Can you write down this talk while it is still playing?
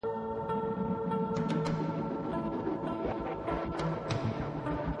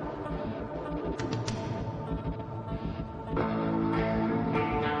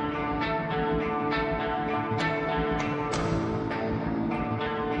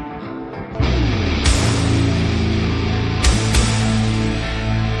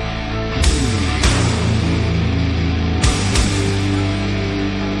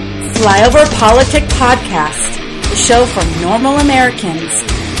Flyover Politic Podcast, the show for normal Americans.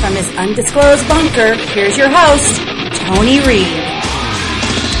 From his undisclosed bunker, here's your host, Tony Reed.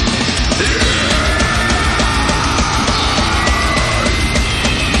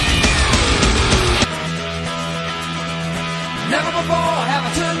 Never before have I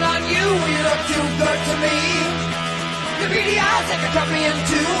turned on you, you look too good to me. Your beady eyes take a cut me in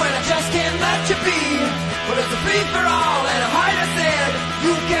two, and I just can't let you be. But it's a free for all, and a heart I said,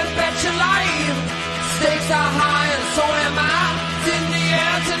 you can bet your life. Stakes are high, and so am I. It's in the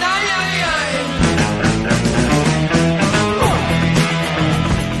air tonight.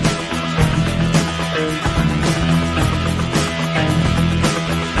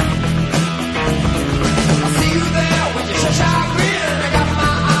 I see you there with your shut-eye grin. I got my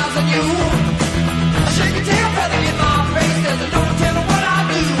eyes on you. I shake your tail feather in my face. There's no telling what I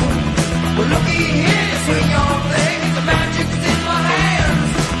do. Well, looky here, swing your thing. The magic's in my hands.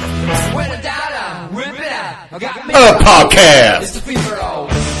 When I die, I rip it out. I got me a podcast. It's the free for all.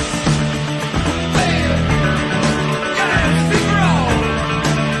 Hey, yeah, it's the free for all.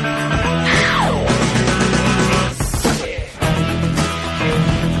 Ow. Suck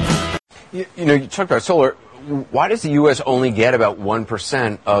it. You know, you talked about solar. Why does the U.S. only get about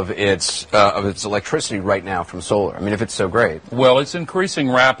 1% of its electricity right now from solar? I mean, if it's so great. Well, it's increasing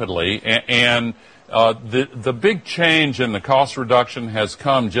rapidly, and the big change in the cost reduction has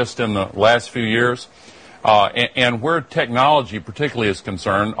come just in the last few years. And where technology particularly is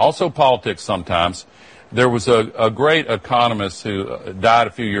concerned, also politics sometimes, there was a great economist who died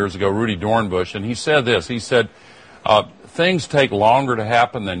a few years ago, Rudy Dornbush, and he said this. He said, things take longer to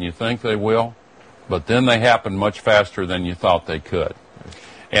happen than you think they will, but then they happen much faster than you thought they could.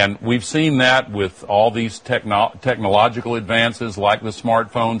 And we've seen that with all these technological advances like the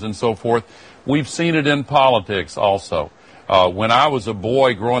smartphones and so forth. We've seen it in politics also. When I was a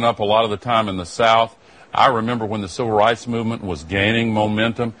boy growing up a lot of the time in the South, I remember when the civil rights movement was gaining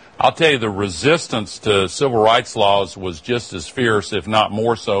momentum. I'll tell you, the resistance to civil rights laws was just as fierce, if not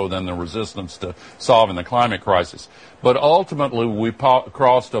more so, than the resistance to solving the climate crisis. But ultimately, we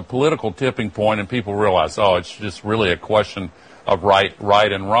crossed a political tipping point, and people realized, it's just really a question of right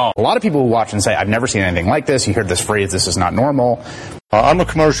and wrong. A lot of people who watch and say, I've never seen anything like this. You hear this phrase, this is not normal. I'm a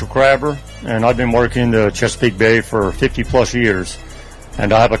commercial crabber, and I've been working the Chesapeake Bay for 50-plus years.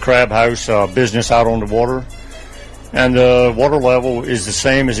 And I have a crab house business out on the water. And the water level is the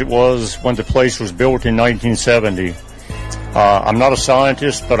same as it was when the place was built in 1970. I'm not a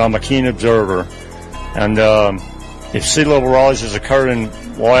scientist, but I'm a keen observer. And if sea level rise is occurring,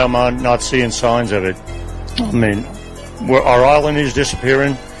 why am I not seeing signs of it? I mean, our island is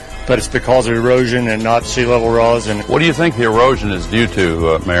disappearing, but it's because of erosion and not sea level rise. And what do you think the erosion is due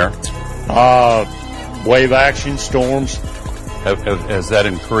to, Mayor? Wave action, storms. Has that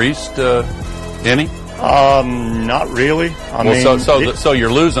increased any? Not really. So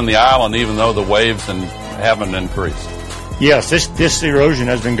you're losing the island even though the waves haven't increased. Yes, this erosion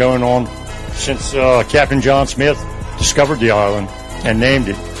has been going on since Captain John Smith discovered the island and named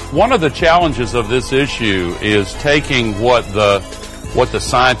it. One of the challenges of this issue is taking what the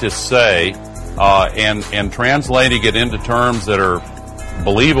scientists say and translating it into terms that are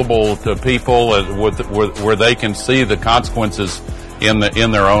believable to people where they can see the consequences in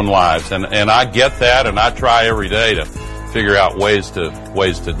their own lives. And I get that, and I try every day to figure out ways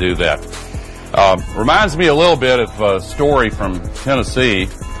to do that. Reminds me a little bit of a story from Tennessee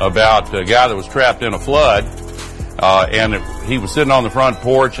about a guy that was trapped in a flood, and he was sitting on the front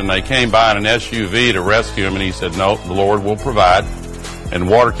porch, and they came by in an SUV to rescue him, and he said, no, the Lord will provide. And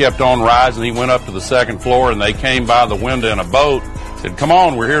water kept on rising. He went up to the second floor, and they came by the window in a boat. Said, come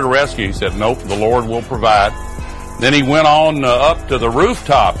on, we're here to rescue. He said, nope, the Lord will provide. Then he went on up to the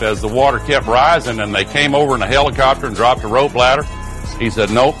rooftop as the water kept rising, and they came over in a helicopter and dropped a rope ladder. He said,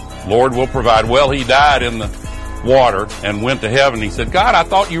 nope, Lord will provide. Well, he died in the water and went to heaven. He said, God, I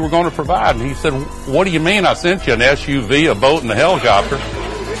thought you were going to provide. And he said, what do you mean? I sent you an SUV, a boat, and a helicopter.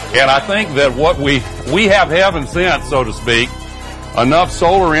 And I think that what we have heaven sent, so to speak, enough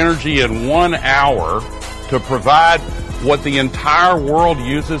solar energy in 1 hour to provide what the entire world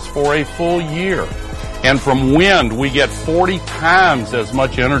uses for a full year. And from wind, we get 40 times as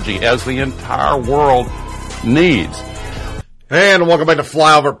much energy as the entire world needs. And welcome back to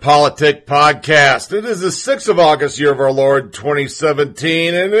Flyover Politic Podcast. It is the 6th of August, year of our Lord,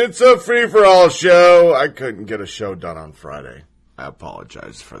 2017, and it's a free-for-all show. I couldn't get a show done on Friday. I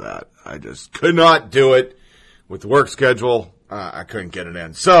apologize for that. I just could not do it with the work schedule. I couldn't get it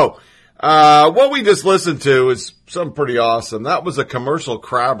in. So, what we just listened to is something pretty awesome. That was a commercial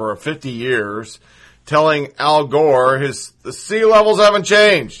crabber of 50 years telling Al Gore the sea levels haven't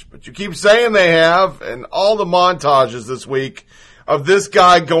changed, but you keep saying they have, and all the montages this week of this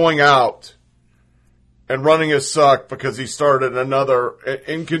guy going out and running his suck because he started another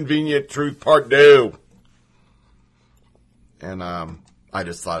Inconvenient Truth Part 2. And I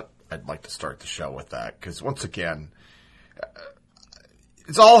just thought I'd like to start the show with that, because once again,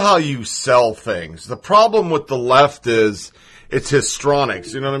 it's all how you sell things. The problem with the left is it's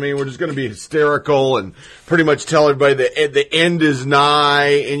histrionics. You know what I mean? We're just going to be hysterical and pretty much tell everybody the end is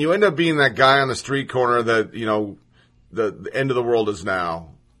nigh, and you end up being that guy on the street corner that, you know, the end of the world is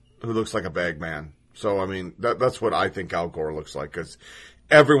now, who looks like a bag man. So, I mean, that's what I think Al Gore looks like, because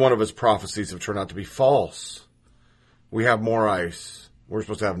every one of his prophecies have turned out to be false. We have more ice. We're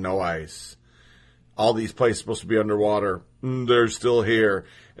supposed to have no ice. All these places are supposed to be underwater. They're still here.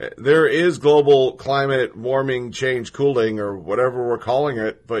 There is global climate warming, change, cooling, or whatever we're calling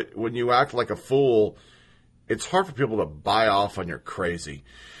it, but when you act like a fool, it's hard for people to buy off on your crazy.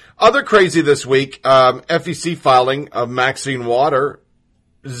 Other crazy this week, FEC filing of Maxine Waters.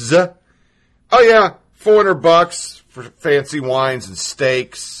 Oh yeah, $400 for fancy wines and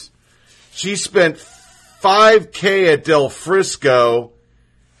steaks. She spent $5,000 at Del Frisco,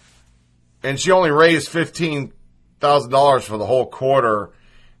 and she only raised $15,000 for the whole quarter,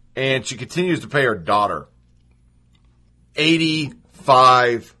 and she continues to pay her daughter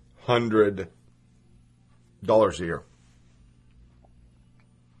 $8,500 a year.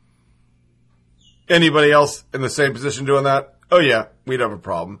 Anybody else in the same position doing that? Oh yeah, we'd have a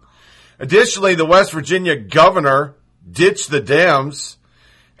problem. Additionally, the West Virginia governor ditched the Dems.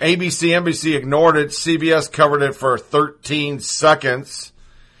 ABC, NBC ignored it. CBS covered it for 13 seconds.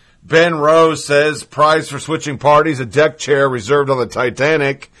 Ben Rose says prize for switching parties, a deck chair reserved on the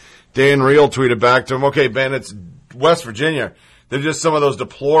Titanic. Dan Reel tweeted back to him, okay, Ben, it's West Virginia. They're just some of those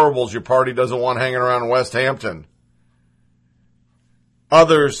deplorables your party doesn't want hanging around West Hampton.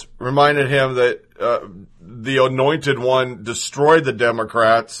 Others reminded him that the anointed one destroyed the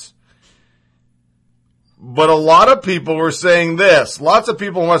Democrats. But a lot of people were saying this. Lots of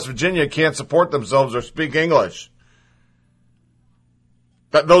people in West Virginia can't support themselves or speak English.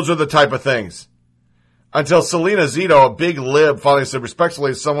 Those are the type of things. Until Selena Zito, a big lib, finally said,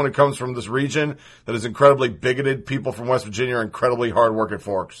 respectfully, as someone who comes from this region that is incredibly bigoted, people from West Virginia are incredibly hardworking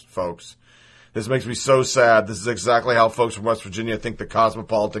folks. This makes me so sad. This is exactly how folks from West Virginia think the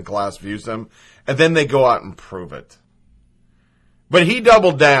cosmopolitan class views them. And then they go out and prove it. But he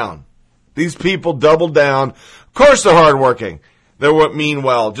doubled down. These people doubled down. Of course they're hardworking. They're what mean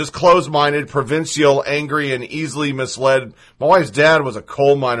well. Just closed-minded, provincial, angry, and easily misled. My wife's dad was a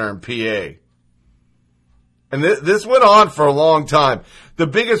coal miner in PA. And this went on for a long time. The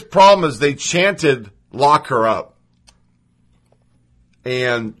biggest problem is they chanted, lock her up.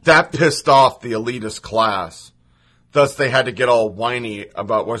 And that pissed off the elitist class. Thus, they had to get all whiny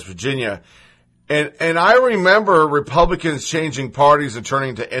about West Virginia. And I remember Republicans changing parties and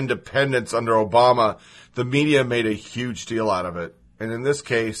turning to independents under Obama. The media made a huge deal out of it. And in this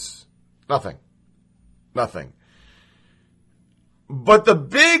case, nothing. Nothing. But the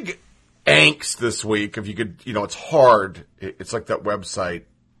big angst this week, if you could, it's hard. It's like that website,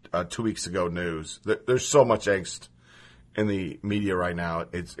 2 weeks ago news. There's so much angst in the media right now.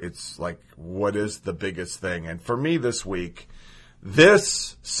 It's like, what is the biggest thing? And for me this week,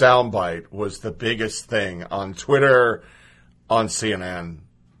 this soundbite was the biggest thing on Twitter, on CNN,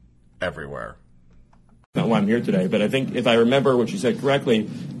 everywhere. Not why I'm here today, but I think if I remember what you said correctly,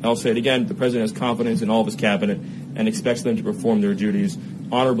 I'll say it again, the President has confidence in all of his cabinet and expects them to perform their duties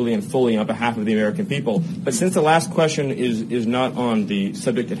honorably and fully on behalf of the American people. But since the last question is not on the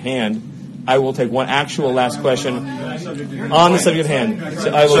subject at hand, I will take one actual last question on the subject at hand.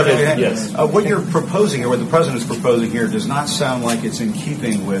 So I will take, yes. What you're proposing, or what the President is proposing here, does not sound like it's in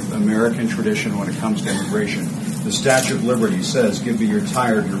keeping with American tradition when it comes to immigration. The Statue of Liberty says, give me your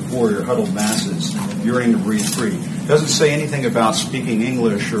tired, your poor, your huddled masses, yearning to breathe free. It doesn't say anything about speaking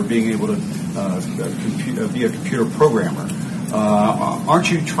English or being able to be a computer programmer.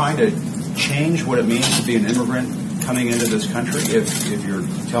 Aren't you trying to change what it means to be an immigrant coming into this country if you're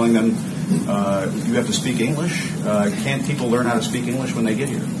telling them you have to speak English? Can't people learn how to speak English when they get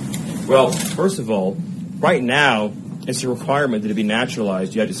here? Well, first of all, right now, it's a requirement that to be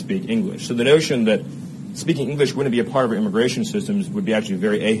naturalized, you have to speak English. So the notion that speaking English wouldn't be a part of our immigration systems would be actually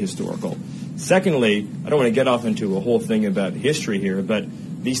very ahistorical. Secondly, I don't want to get off into a whole thing about history here, but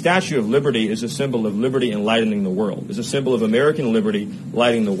the Statue of Liberty is a symbol of liberty enlightening the world. It's a symbol of American liberty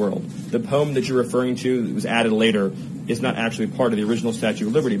lighting the world. The poem that you're referring to that was added later is not actually part of the original Statue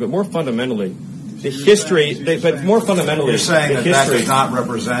of Liberty. But more fundamentally, the history, but more fundamentally, you're saying the that history. That does not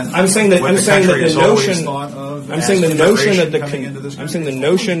represent. I'm saying that. What I'm the saying that country the has always notion. thought of I'm saying the as notion that coming into this I'm saying the country?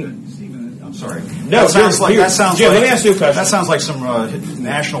 notion. I'm sorry. No, that sounds Jim, like, let me ask you a question. That sounds like some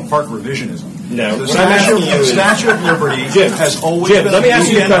national park revisionism. No, The what I'm asking you is Statue of Liberty Jim, has always Jim, been let me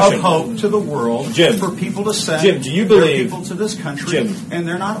ask you a a beacon question. of hope to the world Jim, for people to send Jim, do you their believe people to this country, Jim, and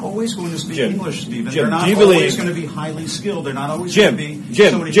they're not always going to speak Jim, English, Stephen. Jim, They're not do you always believe, going to be highly skilled. They're not always Jim, going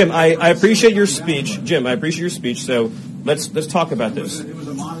to be Jim, I appreciate your speech. Jim, I appreciate your speech. So let's talk about this.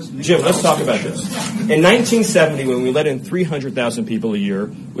 Jim, let's talk about this. In 1970, when we let in 300,000 people a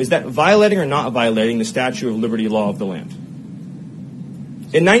year, was that violating or not violating the Statue of Liberty law of the land?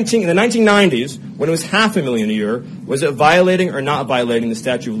 In the 1990s, when it was 500,000 a year, was it violating or not violating the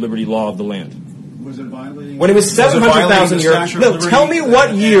Statue of Liberty law of the land? Was it violating? When it was 700,000 a year. No, tell me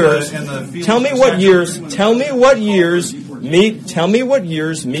what years. Tell me what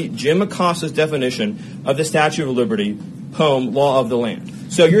years meet Jim Acosta's definition of the Statue of Liberty poem law of the land.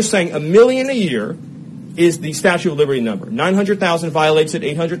 So you're saying 1 million a year is the Statue of Liberty number. 900,000 violates it.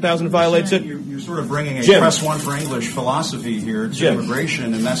 800,000 violates it. You're sort of bringing a Jim. press one for English philosophy here to Jim.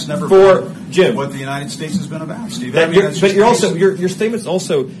 immigration, and that's never For been Jim. what the United States has been about, Steve. But you're also your statement's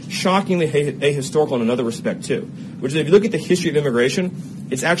also shockingly ahistorical in another respect too, which is if you look at the history of immigration,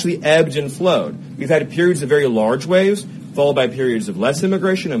 it's actually ebbed and flowed. We've had periods of very large waves, followed by periods of less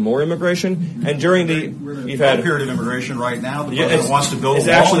immigration and more immigration, and during you've had a period of immigration right now. The Yeah, president wants to build a wall,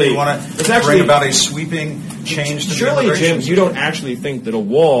 actually- and you want it's to actually- bring about a sweeping change to the Surely, immigration Jim, you don't actually think that a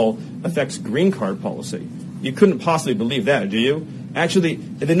wall affects green card policy. You couldn't possibly believe that, do you? Actually,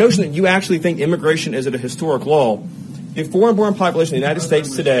 the notion that you actually think immigration is at a historic law, the foreign-born population in the United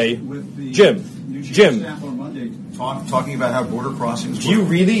States today, Jim, talking about how border crossings. do you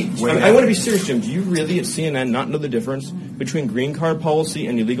really? I want to be serious, Jim. Do you really at CNN not know the difference between green card policy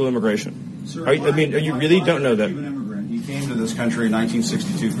and illegal immigration? Are you really don't know that? He came to this country in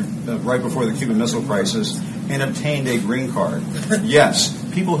 1962, right before the Cuban Missile Crisis, and obtained a green card. Yes,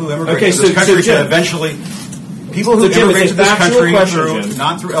 people who immigrate to this country can eventually. People who immigrate to this country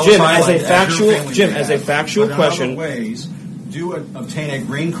not through Ellis Island, as a factual question, ways do obtain a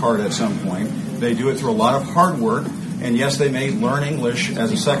green card at some point. They do it through a lot of hard work. And yes, they may learn English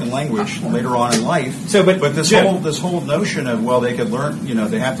as a second language later on in life. But this whole notion of they could learn,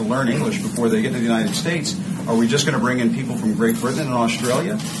 they have to learn English before they get to the United States. Are we just going to bring in people from Great Britain and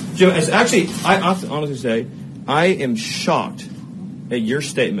Australia? Jim, I have to honestly say, I am shocked at your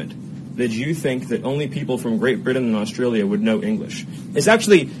statement that you think that only people from Great Britain and Australia would know English.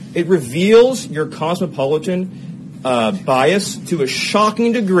 It reveals your cosmopolitan bias to a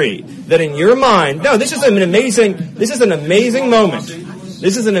shocking degree that in your mind, this is an amazing moment.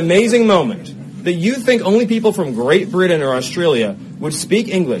 This is an amazing moment that you think only people from Great Britain or Australia would speak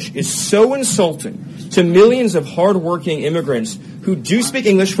English is so insulting to millions of hardworking immigrants who do speak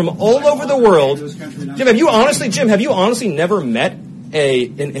English from all over the world. Jim, have you honestly never met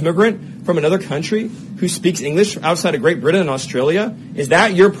an immigrant from another country who speaks English outside of Great Britain and Australia? Is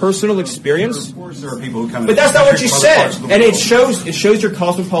that your personal experience? Of course, there are people who come. But that's not what you said, and it shows your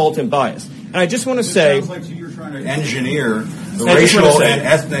cosmopolitan bias. And I just want to say, it sounds like you're trying to engineer the racial and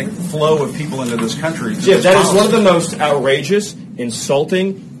ethnic flow of people into this country. Jim, that is one of the most outrageous,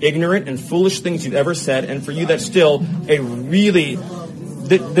 insulting, ignorant, and foolish things you've ever said. And for you, that's still a really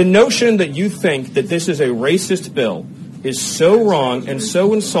the notion that you think that this is a racist bill is so wrong and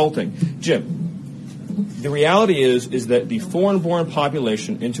so insulting. Jim, the reality is that the foreign-born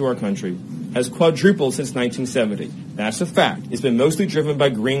population into our country has quadrupled since 1970. That's a fact. It's been mostly driven by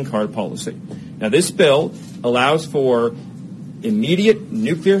green card policy. Now, this bill allows for immediate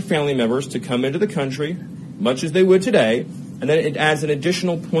nuclear family members to come into the country, much as they would today, and then it adds an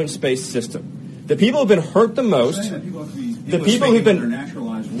additional points-based system. The people who've been hurt the most, the people who've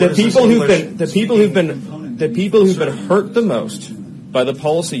been hurt the most by the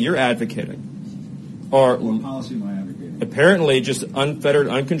policy you're advocating are apparently just unfettered,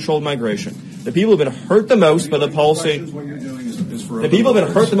 uncontrolled migration. The people who've been hurt the most by the policy. The people who've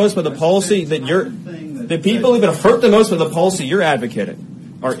been hurt the most by the policy that you're. The people who've been hurt the most by the policy you're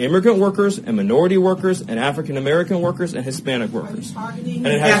advocating are immigrant workers and minority workers and African American workers and Hispanic workers. And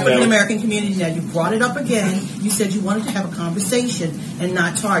the African American community. Now you brought it up again. You said you wanted to have a conversation and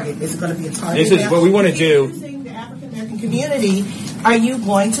not target. Is it going to be a target? This is what we want to do. The African American community. Are you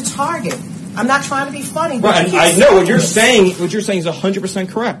going to target? I'm not trying to be funny. But right, I know what you're saying. What you're saying is 100%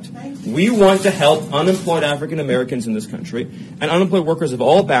 correct. We want to help unemployed African Americans in this country and unemployed workers of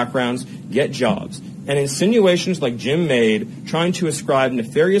all backgrounds get jobs. And insinuations like Jim made, trying to ascribe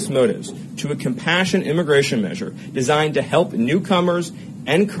nefarious motives to a compassionate immigration measure designed to help newcomers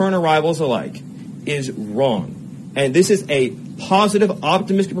and current arrivals alike, is wrong. And this is a positive,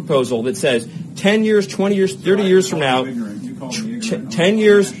 optimistic proposal that says 10 years, 20 years, 30 years from now, 10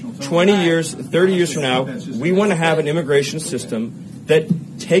 years, 20 years, 30 years from now, we want to have an immigration system that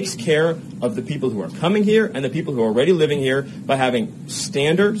takes care of the people who are coming here and the people who are already living here by having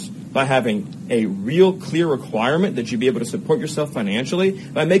standards, by having a real clear requirement that you be able to support yourself financially,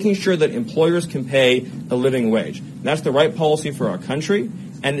 by making sure that employers can pay a living wage. And that's the right policy for our country,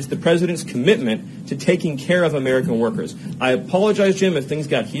 and it's the president's commitment to taking care of American workers. I apologize, Jim, if things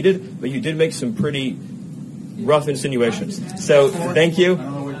got heated, but you did make some pretty rough insinuations. So thank you.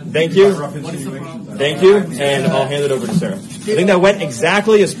 Thank you. Thank you. And I'll hand it over to Sarah. I think that went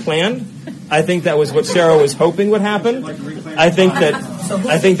exactly as planned. I think that was what Sarah was hoping would happen. I think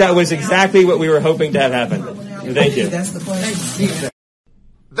that was exactly what we were hoping to have happen. Thank you.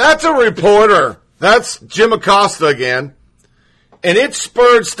 That's a reporter. That's Jim Acosta again. And it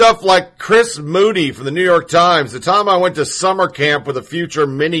spurred stuff like Chris Moody from the New York Times, the time I went to summer camp with a future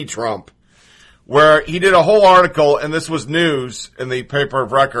mini-Trump, where he did a whole article, and this was news in the paper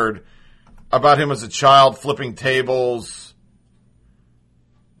of record, about him as a child flipping tables.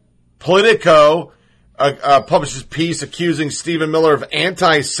 Politico publishes piece accusing Stephen Miller of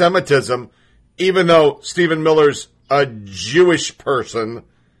anti-Semitism, even though Stephen Miller's a Jewish person.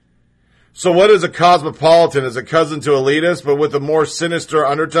 So what is a cosmopolitan? Is a cousin to elitist, but with a more sinister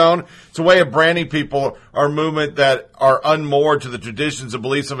undertone? It's a way of branding people or movement that are unmoored to the traditions and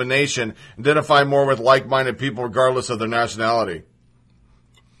beliefs of a nation, identify more with like-minded people regardless of their nationality.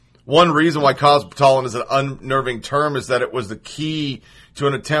 One reason why cosmopolitan is an unnerving term is that it was the key to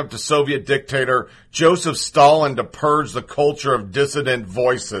an attempt to Soviet dictator Joseph Stalin to purge the culture of dissident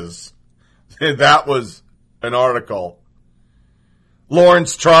voices. That was an article.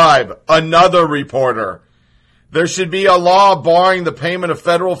 Lawrence Tribe, another reporter. There should be a law barring the payment of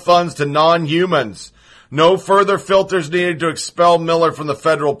federal funds to non-humans. No further filters needed to expel Miller from the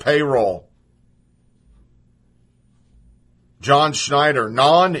federal payroll. John Schneider,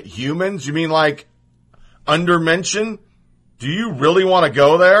 non-humans? You mean like undermention? Do you really want to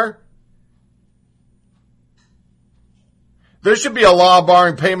go there? There should be a law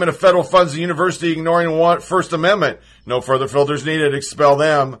barring payment of federal funds to the university ignoring the First Amendment. No further filters needed. Expel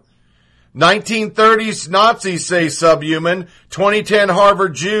them. 1930s Nazis say subhuman. 2010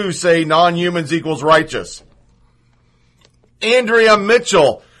 Harvard Jews say non-humans equals righteous. Andrea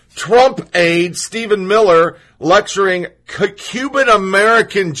Mitchell, Trump aide Stephen Miller lecturing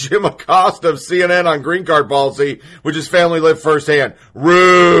Cuban-American Jim Acosta of CNN on green card policy, which his family lived firsthand.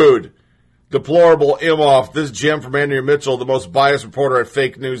 Rude. Deplorable Imhoff. This gem from Andrea Mitchell, the most biased reporter at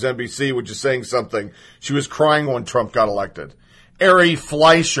Fake News NBC, which is saying something. She was crying when Trump got elected. Ari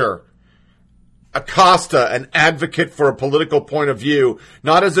Fleischer. Acosta, an advocate for a political point of view,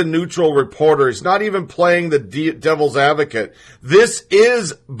 not as a neutral reporter. He's not even playing the devil's advocate. This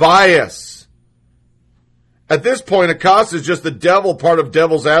is bias. At this point, Acosta is just the devil part of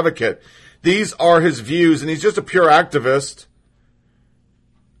devil's advocate. These are his views, and he's just a pure activist.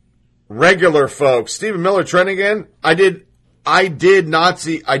 Regular folks. Stephen Miller trending again? I did not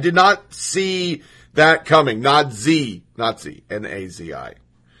see that coming. Nazi, N-A-Z-I.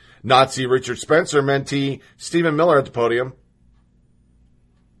 Nazi Richard Spencer, mentee Stephen Miller at the podium.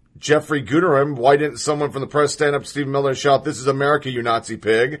 Jeffrey Guterim, why didn't someone from the press stand up to Stephen Miller and shout, "This is America, you Nazi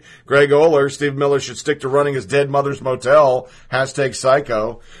pig"? Greg Oler, Stephen Miller should stick to running his dead mother's motel.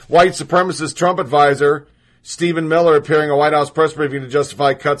 #psycho. White supremacist Trump advisor Stephen Miller appearing at a White House press briefing to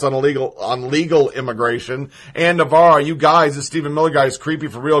justify cuts on legal immigration. And Navarro, you guys, this Stephen Miller guy is creepy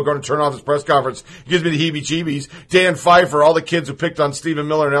for real. Going to turn off his press conference. He gives me the heebie-jeebies. Dan Pfeiffer, all the kids who picked on Stephen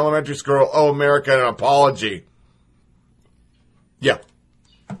Miller in elementary school owe America an apology. Yeah.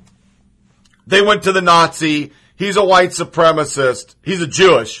 They went to the Nazi. He's a white supremacist. He's a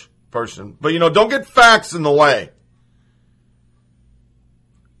Jewish person. But, don't get facts in the way.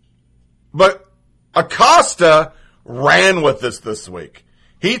 But Acosta ran with this week.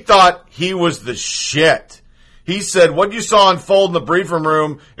 He thought he was the shit. He said what you saw unfold in the briefing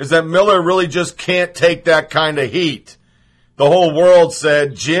room is that Miller really just can't take that kind of heat. The whole world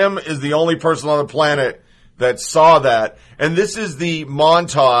said Jim is the only person on the planet that saw that. And this is the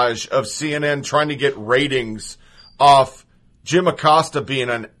montage of CNN trying to get ratings off Jim Acosta being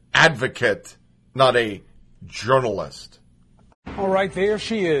an advocate, not a journalist. All right, there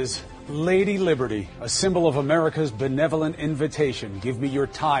she is. Lady Liberty, a symbol of America's benevolent invitation. Give me your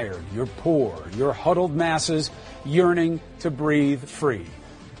tired, your poor, your huddled masses yearning to breathe free.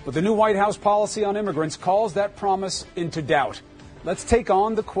 But the new White House policy on immigrants calls that promise into doubt. Let's take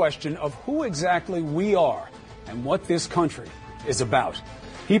on the question of who exactly we are and what this country is about.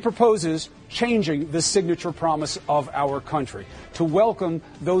 He proposes changing the signature promise of our country to welcome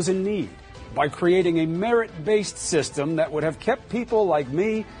those in need by creating a merit-based system that would have kept people like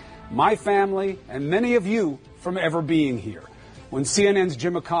me, my family, and many of you from ever being here. When CNN's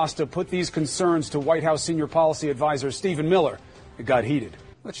Jim Acosta put these concerns to White House senior policy advisor Stephen Miller, it got heated.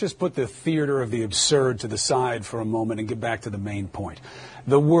 Let's just put the theater of the absurd to the side for a moment and get back to the main point.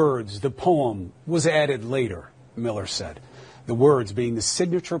 The words, the poem, was added later, Miller said. The words being the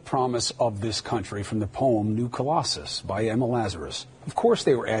signature promise of this country from the poem New Colossus by Emma Lazarus. Of course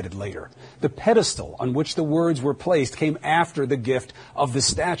they were added later. The pedestal on which the words were placed came after the gift of the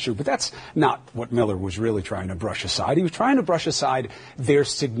statue. But that's not what Miller was really trying to brush aside. He was trying to brush aside their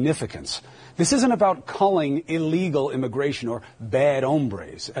significance. This isn't about culling illegal immigration or bad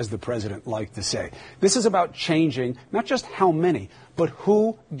hombres, as the president liked to say. This is about changing not just how many, but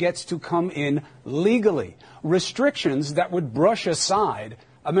who gets to come in legally. Restrictions that would brush aside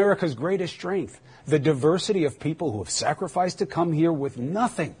America's greatest strength, the diversity of people who have sacrificed to come here with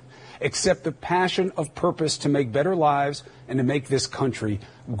nothing except the passion of purpose to make better lives and to make this country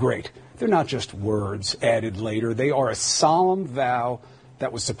great. They're not just words added later. They are a solemn vow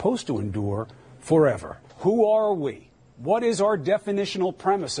that was supposed to endure forever. Who are we? What is our definitional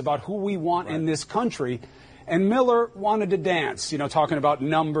premise about who we want in this country? And Miller wanted to dance, talking about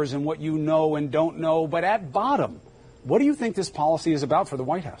numbers and what you know and don't know. But at bottom, what do you think this policy is about for the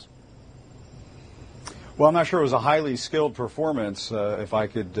White House? Well, I'm not sure it was a highly skilled performance, if I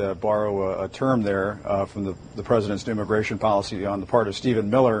could borrow a term there from the president's immigration policy on the part of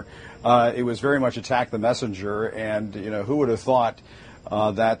Stephen Miller. It was very much attack the messenger, and, who would have thought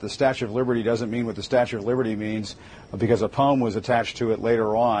that the Statue of Liberty doesn't mean what the Statue of Liberty means because a poem was attached to it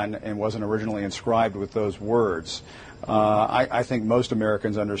later on and wasn't originally inscribed with those words. I think most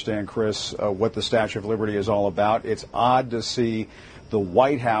Americans understand, Chris, what the Statue of Liberty is all about. It's odd to see the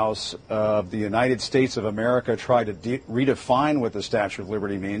White House of the United States of America try to redefine what the Statue of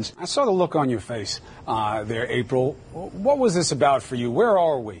Liberty means. I saw the look on your face there, April. What was this about for you? Where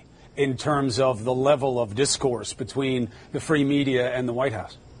are we in terms of the level of discourse between the free media and the White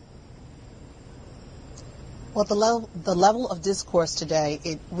House? Well, the level of discourse today,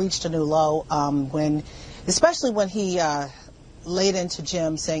 it reached a new low especially when he laid into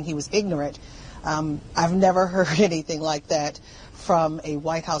Jim saying he was ignorant. I've never heard anything like that from a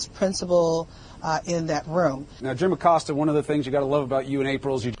White House principal in that room. Now, Jim Acosta, one of the things you got to love about you and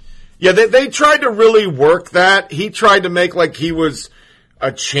April is Yeah, they tried to really work that. He tried to make like he was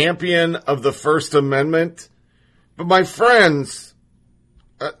a champion of the First Amendment. But my friends,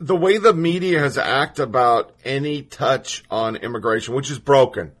 the way the media has acted about any touch on immigration, which is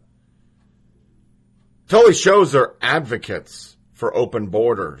broken, totally shows they're advocates for open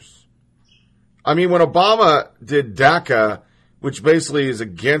borders. I mean, when Obama did DACA, which basically is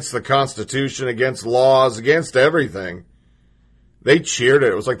against the Constitution, against laws, against everything, they cheered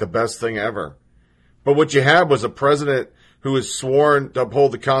it. It was like the best thing ever. But what you had was a president who was sworn to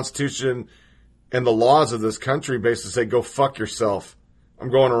uphold the Constitution and the laws of this country, basically say, go fuck yourself.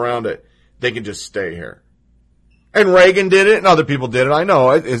 I'm going around it. They can just stay here. And Reagan did it and other people did it. I know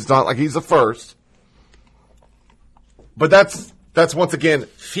it's not like he's the first. But that's once again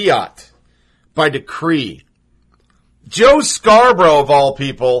fiat by decree. Joe Scarborough, of all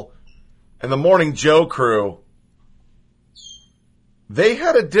people, and the Morning Joe crew, they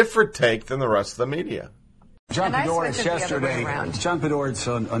had a different take than the rest of the media. John Podhoretz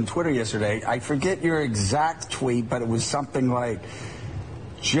on Twitter yesterday, I forget your exact tweet, but it was something like,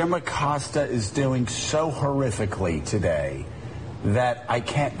 Jim Acosta is doing so horrifically today that I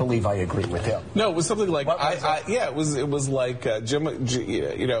can't believe I agree with him. No, it was something like, it was like Jim,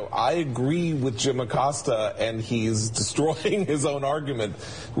 I agree with Jim Acosta, and he's destroying his own argument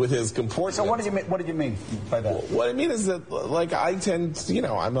with his comportment. So what did you mean by that? What I mean is that, like, I tend,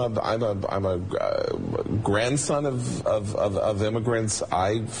 I'm a grandson of immigrants.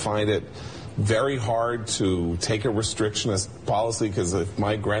 I find it very hard to take a restrictionist policy because if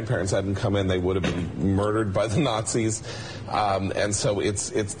my grandparents hadn't come in, they would have been murdered by the Nazis. And so it's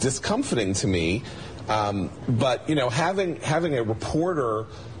discomforting to me. But having a reporter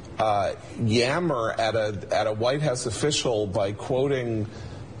yammer at a White House official by quoting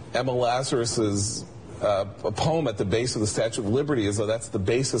Emma Lazarus's a poem at the base of the Statue of Liberty as though that's the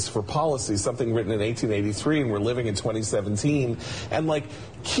basis for policy, something written in 1883, and we're living in 2017. And, like,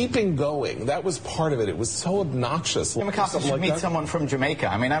 keeping going, that was part of it. It was so obnoxious. Jim Acosta should meet someone from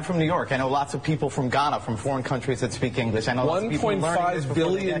Jamaica. I mean, I'm from New York. I know lots of people from Ghana, from foreign countries that speak English. I know lots of people learning this 1.5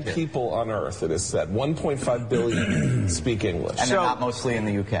 billion people on Earth, it is said. 1.5 billion speak English. And they're not mostly in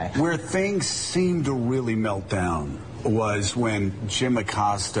the UK. Where things seemed to really melt down was when Jim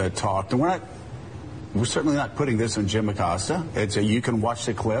Acosta talked, and we're certainly not putting this on Jim Acosta. You can watch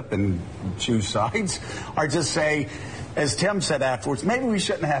the clip and choose sides, or just say, as Tim said afterwards, maybe we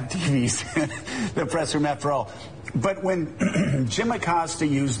shouldn't have TVs in the press room after all. But when Jim Acosta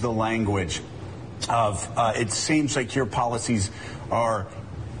used the language of, it seems like your policies are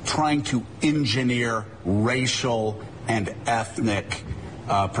trying to engineer racial and ethnic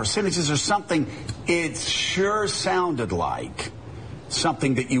percentages or something, it sure sounded like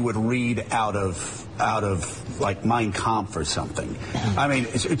something that you would read out of like Mein Kampf or something. I mean,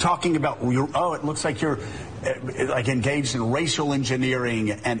 talking about, it looks like you're like engaged in racial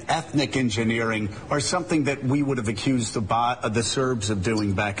engineering and ethnic engineering, or something that we would have accused the Serbs of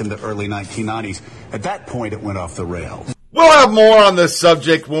doing back in the early 1990s. At that point, it went off the rails. We'll have more on this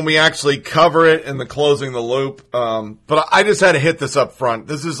subject when we actually cover it in the Closing the Loop. But I just had to hit this up front.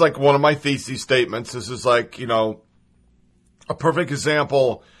 This is like one of my thesis statements. This is like, a perfect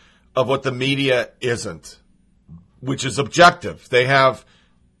example of what the media isn't, which is objective. They have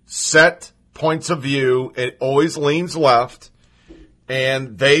set points of view. It always leans left,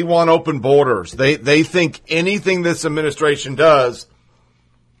 and they want open borders. They think anything this administration does,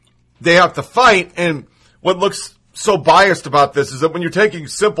 they have to fight. And what looks so biased about this is that when you're taking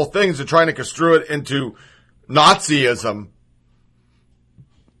simple things and trying to construe it into Nazism,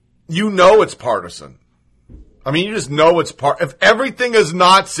 it's partisan. I mean, you just know it's if everything is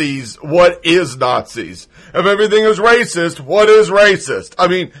Nazis, what is Nazis? If everything is racist, what is racist? I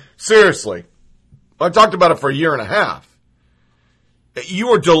mean, seriously. I talked about it for a year and a half. You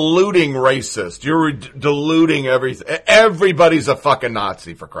are diluting racist. You're diluting everything. Everybody's a fucking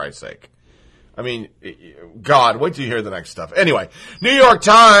Nazi, for Christ's sake. I mean, God, wait till you hear the next stuff. Anyway, New York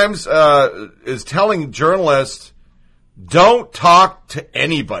Times is telling journalists, don't talk to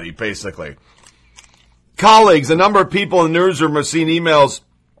anybody, basically. Colleagues, a number of people in the newsroom have seen emails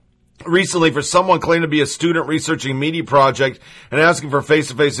recently for someone claiming to be a student researching a media project and asking for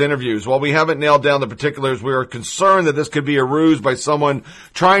face-to-face interviews. While we haven't nailed down the particulars, we are concerned that this could be a ruse by someone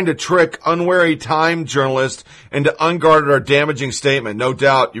trying to trick unwary Time journalists into unguarded or damaging statement. No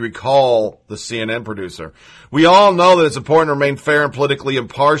doubt you recall the CNN producer. We all know that it's important to remain fair and politically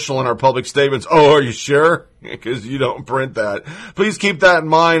impartial in our public statements. Oh, are you sure? Because you don't print that. Please keep that in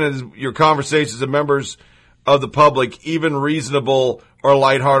mind as your conversations with members of the public. Even reasonable or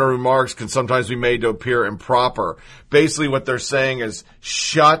lighthearted remarks can sometimes be made to appear improper. Basically what they're saying is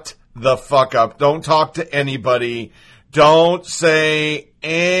shut the fuck up. Don't talk to anybody. Don't say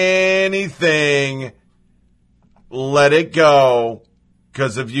anything. Let it go.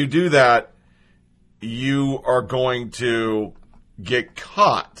 Because if you do that, you are going to get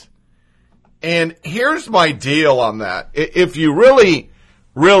caught. And here's my deal on that. If you really,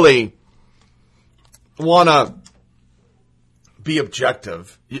 really want to be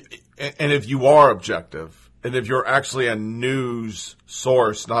objective, and if you are objective, and if you're actually a news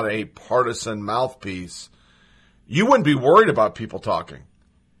source, not a partisan mouthpiece, you wouldn't be worried about people talking.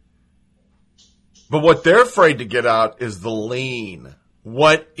 But what they're afraid to get out is the lean.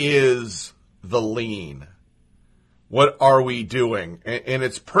 What is the lean? What are we doing? And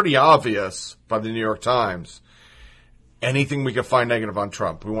it's pretty obvious by the New York Times. Anything we can find negative on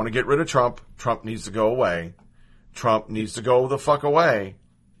Trump. We want to get rid of Trump. Trump needs to go away. Trump needs to go the fuck away.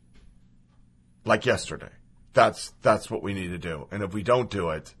 Like yesterday. That's what we need to do. And if we don't do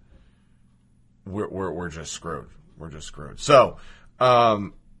it, we're just screwed. We're just screwed. So, we're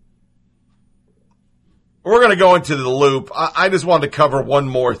going to go into the loop. I just wanted to cover one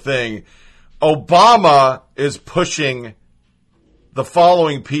more thing. Obama is pushing the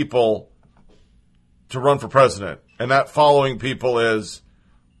following people to run for president. And that following people is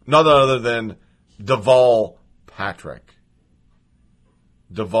none other than Deval Patrick.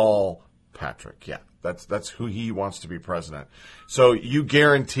 Deval Patrick, yeah. That's who he wants to be president. So you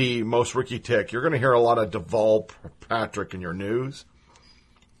guarantee most Ricky Tick, you're going to hear a lot of Deval Patrick in your news.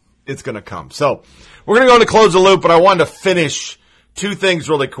 It's going to come. So we're going to go into Close the Loop, but I wanted to finish two things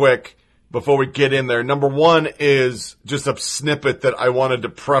really quick. before we get in there. Number one is just a snippet that I wanted to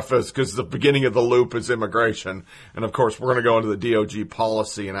preface because the beginning of the loop is immigration. And of course, we're going to go into the DOJ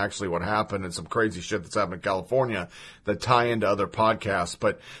policy and actually what happened and some crazy shit that's happened in California that tie into other podcasts.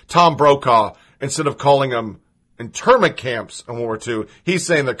 But Tom Brokaw, instead of calling them internment camps in World War II, he's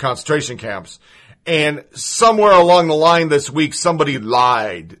saying they're concentration camps. And somewhere along the line this week, somebody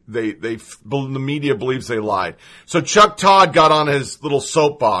lied. The media believes they lied. So Chuck Todd got on his little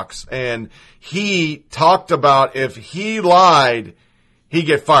soapbox and he talked about if he lied, he'd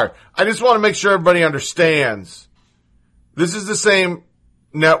get fired. I just want to make sure everybody understands. This is the same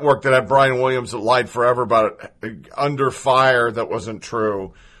network that had Brian Williams that lied forever about under fire that wasn't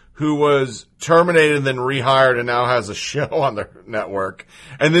true, who was terminated and then rehired and now has a show on their network.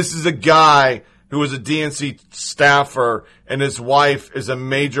 And this is a guy who was a DNC staffer, and his wife is a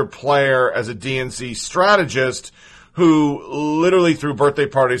major player as a DNC strategist who literally threw birthday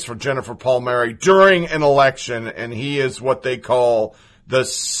parties for Jennifer Palmieri during an election, and he is what they call the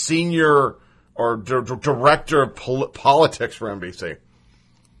senior or director of politics for NBC.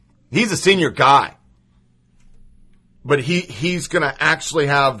 He's a senior guy. But he's going to actually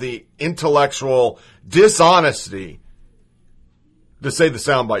have the intellectual dishonesty to say the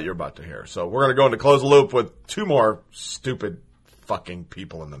soundbite you're about to hear. So we're going to go into Close the Loop with two more stupid fucking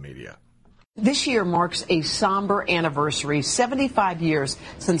people in the media. This year marks a somber anniversary, 75 years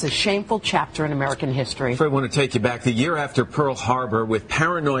since a shameful chapter in American history. I want to take you back the year after Pearl Harbor, with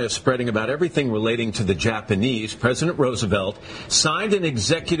paranoia spreading about everything relating to the Japanese. President Roosevelt signed an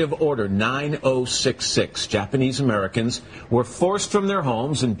executive order 9066. Japanese Americans were forced from their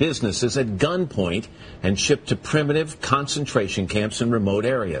homes and businesses at gunpoint and shipped to primitive concentration camps in remote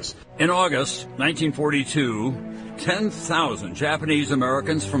areas. In August 1942, 10,000 Japanese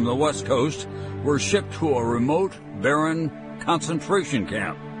Americans from the West Coast were shipped to a remote, barren concentration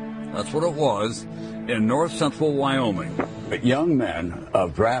camp. That's what it was in north central Wyoming. But young men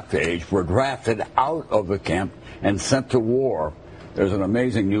of draft age were drafted out of the camp and sent to war. There's an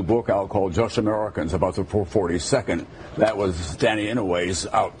amazing new book out called Just Americans about the 442nd. That was Danny Inouye's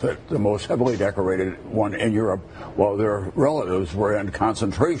outfit, the most heavily decorated one in Europe, while their relatives were in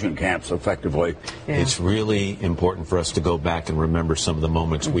concentration camps, effectively. Yeah. It's really important for us to go back and remember some of the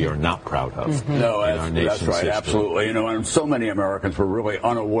moments we are not proud of. No, in our nation's that's right, history. absolutely. You know, and so many Americans were really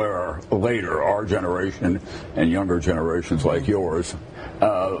unaware later, our generation and younger generations like yours,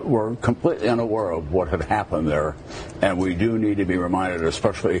 were completely unaware of what had happened there. And we do need to be reminded,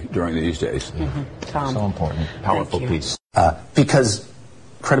 especially during these days. Tom. So important. Powerful piece. Because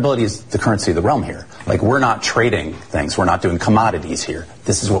credibility is the currency of the realm here. Like, we're not trading things. We're not doing commodities here.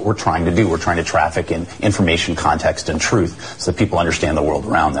 This is what we're trying to do. We're trying to traffic in information, context, and truth so that people understand the world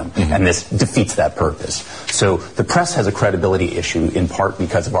around them. And this defeats that purpose. So the press has a credibility issue in part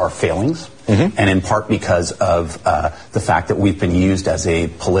because of our failings and in part because of the fact that we've been used as a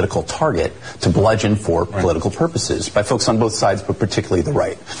political target to bludgeon for political purposes by folks on both sides, but particularly the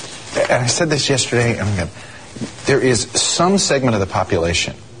right. And I said this yesterday, and there is some segment of the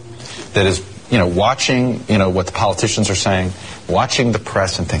population that is, watching, what the politicians are saying, watching the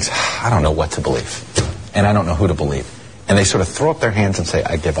press and thinks, I don't know what to believe, and I don't know who to believe. And they sort of throw up their hands and say,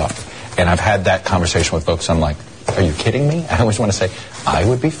 I give up. And I've had that conversation with folks. I'm like, are you kidding me? I always want to say, I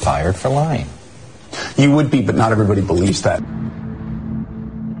would be fired for lying. You would be, but not everybody believes that.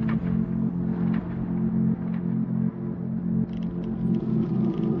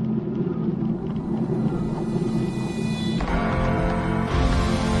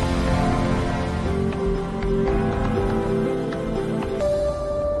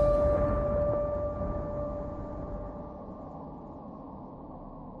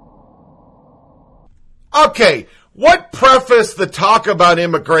 Okay, what prefaced the talk about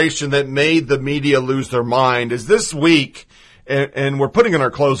immigration that made the media lose their mind is this week, and we're putting in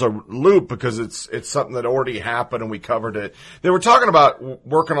our close loop because it's something that already happened and we covered it. They were talking about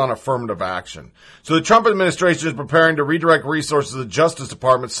working on affirmative action. So the Trump administration is preparing to redirect resources of the Justice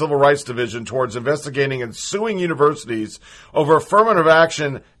Department's Civil Rights Division towards investigating and suing universities over affirmative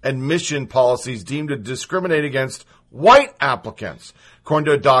action admission policies deemed to discriminate against white applicants, according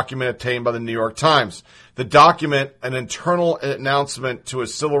to a document obtained by the New York Times. The document, an internal announcement to a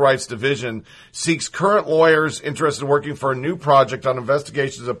civil rights division, seeks current lawyers interested in working for a new project on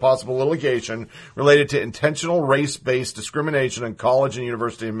investigations of possible litigation related to intentional race-based discrimination in college and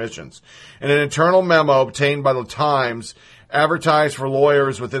university admissions. In an internal memo obtained by the Times, advertised for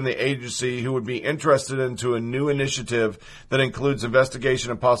lawyers within the agency who would be interested into a new initiative that includes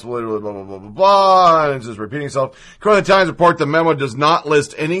investigation and possibility, blah, blah, blah, blah, blah, blah, and it's just repeating itself. According to the Times report, the memo does not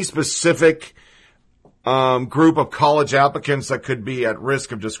list any specific group of college applicants that could be at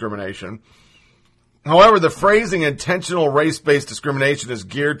risk of discrimination. However, the phrasing intentional race-based discrimination is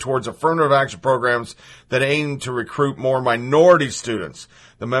geared towards affirmative action programs that aim to recruit more minority students.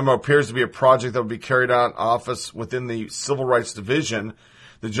 The memo appears to be a project that would be carried out in office within the Civil Rights Division.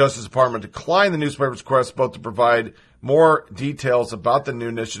 The Justice Department declined the newspaper's request both to provide more details about the new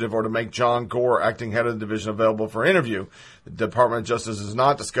initiative or to make John Gore, acting head of the division, available for interview. The Department of Justice has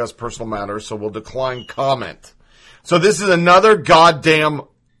not discussed personal matters, so will decline comment. So this is another goddamn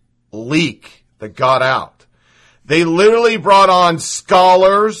leak that got out. They literally brought on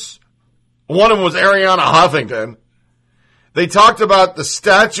scholars. One of them was Arianna Huffington. They talked about the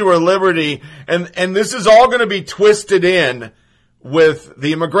Statue of Liberty, and this is all going to be twisted in with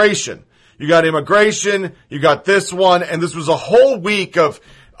the immigration. You got immigration, you got this one, and this was a whole week of,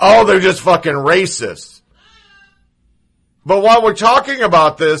 oh, they're just fucking racist. But while we're talking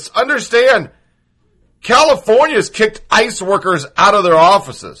about this, understand, California's kicked ICE workers out of their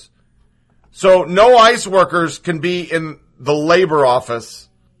offices. So no ICE workers can be in the labor office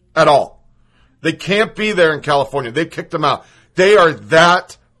at all. They can't be there in California. They've kicked them out. They are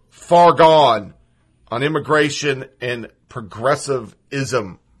that far gone on immigration and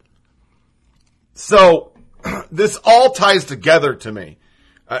progressivism. So this all ties together to me.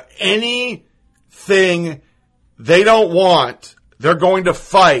 Anything they don't want, they're going to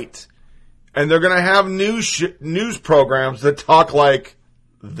fight, and they're going to have news programs that talk like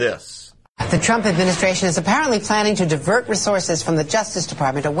this. The Trump administration is apparently planning to divert resources from the Justice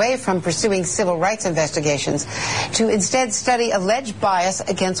Department away from pursuing civil rights investigations to instead study alleged bias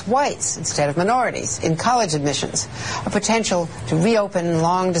against whites instead of minorities in college admissions, a potential to reopen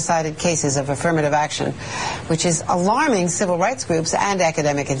long-decided cases of affirmative action, which is alarming civil rights groups and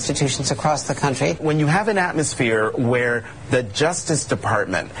academic institutions across the country. When you have an atmosphere where the Justice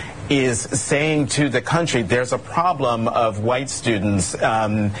Department is saying to the country there's a problem of white students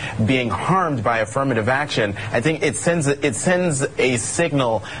being harmed by affirmative action, I think it sends a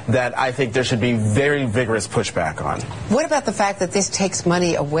signal that I think there should be very vigorous pushback on. What about the fact that this takes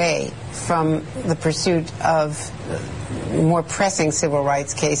money away from the pursuit of more pressing civil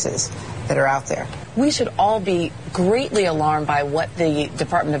rights cases that are out there? We should all be greatly alarmed by what the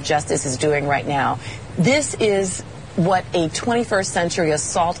Department of Justice is doing right now. This is what a 21st century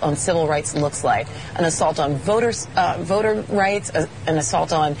assault on civil rights looks like. An assault on voter rights, an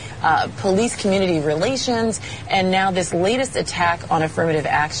assault on police community relations, and now this latest attack on affirmative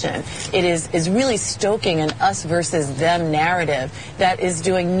action. It is really stoking an us versus them narrative that is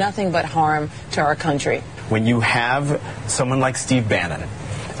doing nothing but harm to our country. When you have someone like Steve Bannon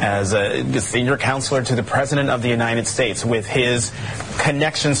as a senior counselor to the President of the United States with his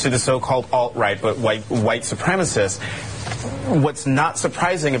connections to the so-called alt-right but white supremacists, what's not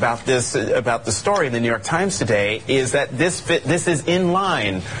surprising about the story in the New York Times today is that this is in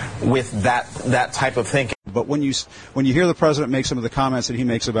line with that type of thinking. But when you hear the president make some of the comments that he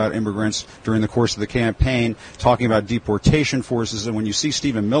makes about immigrants during the course of the campaign, talking about deportation forces, and when you see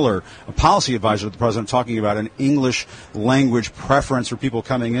Stephen Miller, a policy advisor to the president, talking about an English language preference for people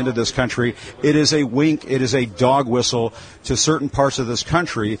coming into this country, it is a wink, it is a dog whistle to certain parts of this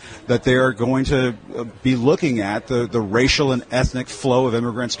country that they are going to be looking at the racial and ethnic flow of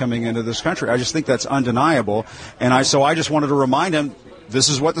immigrants coming into this country. I just think that's undeniable, and I just wanted to remind him, this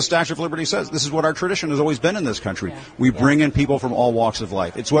is what the Statue of Liberty says. This is what our tradition has always been in this country. We bring in people from all walks of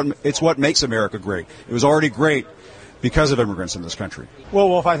life. It's what makes America great. It was already great because of immigrants in this country. Well,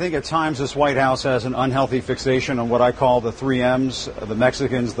 Wolf, I think at times this White House has an unhealthy fixation on what I call the 3 M's, the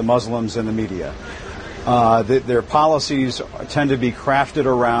Mexicans, the Muslims, and the media. Their policies tend to be crafted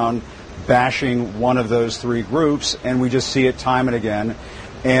around bashing one of those 3 groups, and we just see it time and again.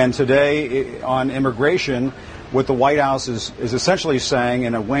 And today on immigration, what the White House is essentially saying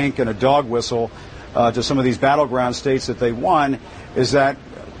in a wink and a dog whistle to some of these battleground states that they won is that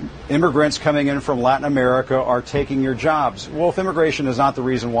immigrants coming in from Latin America are taking your jobs. Well, if immigration is not the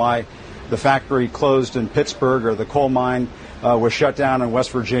reason why the factory closed in Pittsburgh or the coal mine was shut down in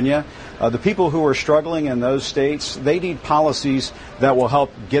West Virginia, the people who are struggling in those states, they need policies that will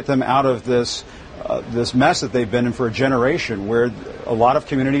help get them out of this mess that they've been in for a generation, where a lot of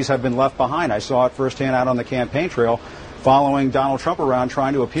communities have been left behind. I saw it firsthand out on the campaign trail following Donald Trump around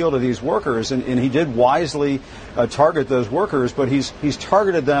trying to appeal to these workers, and he did wisely target those workers, but he's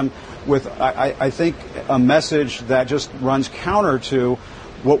targeted them with, I think, a message that just runs counter to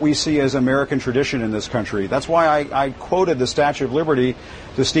what we see as American tradition in this country. That's why I quoted the Statue of Liberty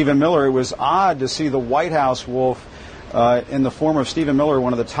to Stephen Miller. It was odd to see the White House, Wolf, in the form of Stephen Miller,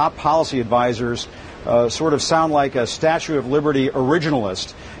 one of the top policy advisors, sort of sound like a Statue of Liberty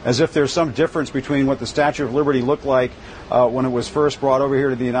originalist as if there's some difference between what the Statue of Liberty looked like when it was first brought over here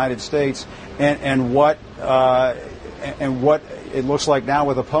to the United States and what it looks like now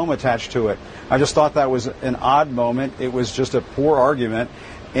with a poem attached to it. I just thought that was an odd moment. It was just a poor argument.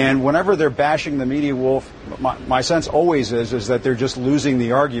 And whenever they're bashing the media wolf, my sense always is that they're just losing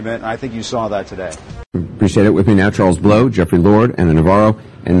the argument, and I think you saw that today. Appreciate it. With me now, Charles Blow, Jeffrey Lord, Anna Navarro,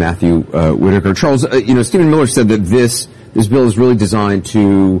 and Matthew Whitaker. Charles, Stephen Miller said that this bill is really designed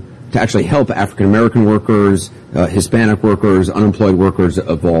to actually help African American workers, Hispanic workers, unemployed workers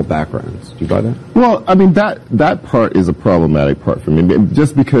of all backgrounds. Do you buy that? Well, I mean, that part is a problematic part for me,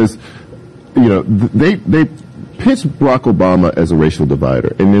 just because, they pitched Barack Obama as a racial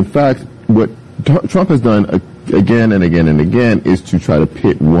divider. And in fact, what Trump has done again and again and again is to try to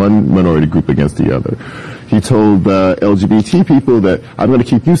pit one minority group against the other. He told LGBT people that I'm going to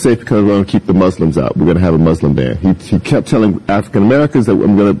keep you safe because I'm going to keep the Muslims out. We're going to have a Muslim ban. He kept telling African Americans that you're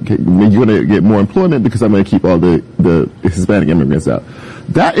going to get more employment because I'm going to keep all the Hispanic immigrants out.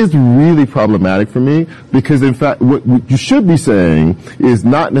 That is really problematic for me because, in fact, what you should be saying is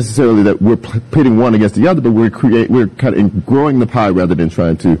not necessarily that we're pitting one against the other, but we're kind of growing the pie rather than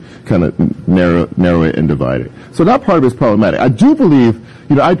trying to kind of narrow it and divide it. So that part of it is problematic. I do believe,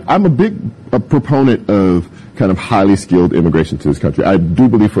 I'm a big proponent of kind of highly skilled immigration to this country. I do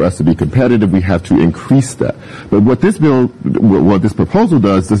believe for us to be competitive, we have to increase that. But what this proposal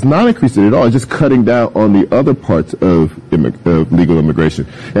does not increase it at all. It's just cutting down on the other parts of legal immigration.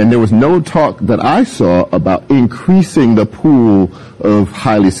 And there was no talk that I saw about increasing the pool of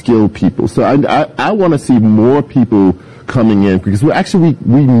highly skilled people. So I want to see more people coming in because we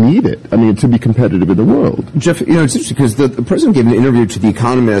need it. I mean, to be competitive in the world. Jeff, it's interesting because the president gave an interview to The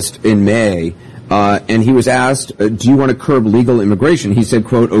Economist in May. And he was asked, do you want to curb legal immigration? He said,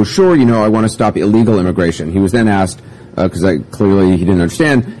 quote, oh, sure, I want to stop illegal immigration. He was then asked, because clearly he didn't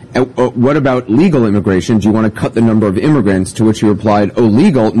understand, what about legal immigration? Do you want to cut the number of immigrants? To which he replied, oh,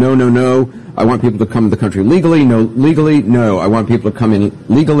 legal? No. I want people to come to the country legally. No, legally? No. I want people to come in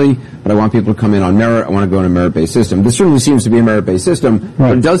legally, but I want people to come in on merit. I want to go in a merit-based system. This certainly seems to be a merit-based system,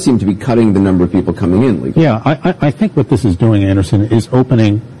 but it does seem to be cutting the number of people coming in legally. Yeah, I think what this is doing, Anderson, is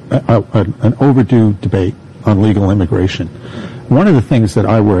opening an overdue debate on legal immigration. One of the things that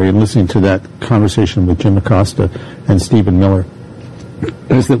I worry in listening to that conversation with Jim Acosta and Stephen Miller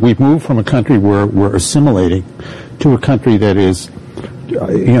is that we've moved from a country where we're assimilating to a country that is,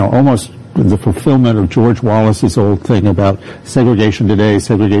 almost the fulfillment of George Wallace's old thing about segregation today,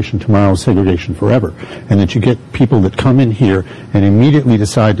 segregation tomorrow, segregation forever. And that you get people that come in here and immediately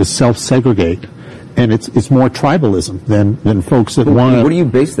decide to self-segregate. And it's more tribalism than folks that want to. What do you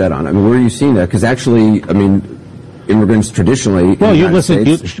base that on? I mean, where are you seeing that? Because actually, immigrants traditionally. Well, you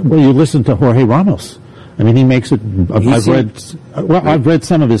listen to Jorge Ramos. I mean, he makes it. I've read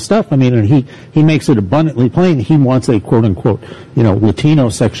some of his stuff. I mean, and he makes it abundantly plain. He wants a quote unquote, Latino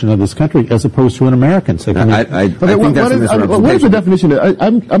section of this country as opposed to an American section. I think that's a misrepresentation. What is the definition?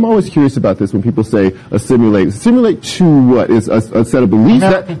 I'm always curious about this when people say assimilate. Assimilate to what? Is a set of beliefs?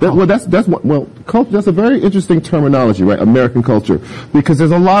 That's a very interesting terminology, right? American culture, because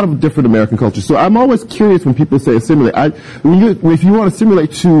there's a lot of different American cultures. So I'm always curious when people say assimilate. If you want to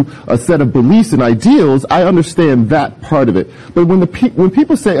assimilate to a set of beliefs and ideals, I understand that part of it. But when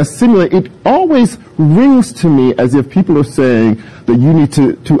people say assimilate, it always rings to me as if people are saying that you need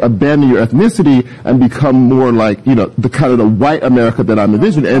to abandon your ethnicity and become more like, the kind of the white America that I'm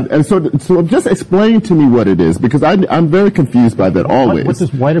envisioning. And so just explain to me what it is, because I'm very confused by that always. What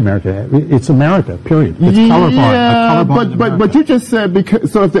is white America? It's America, period. It's colorblind. But you just said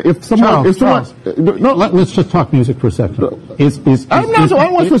because, so if someone, let's just talk music for a second. I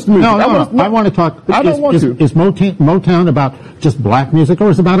don't want to switch to music. I want to talk. Is Motown about just black music, or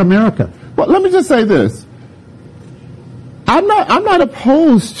is it about America? Well, let me just say this. I'm not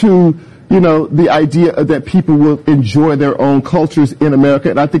opposed to, the idea that people will enjoy their own cultures in America,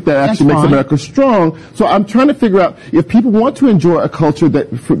 and I think that actually makes America strong. So I'm trying to figure out if people want to enjoy a culture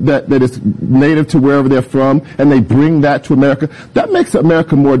that is native to wherever they're from, and they bring that to America, that makes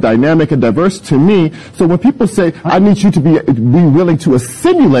America more dynamic and diverse to me. So when people say, I need you to be willing to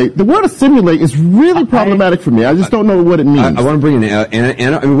assimilate, the word assimilate is really problematic for me. I just don't know what it means. I want to bring in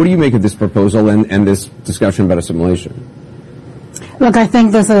Anna. I mean, what do you make of this proposal and this discussion about assimilation? Look, I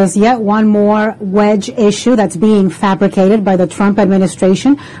think this is yet one more wedge issue that's being fabricated by the Trump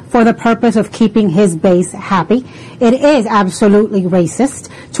administration for the purpose of keeping his base happy. It is absolutely racist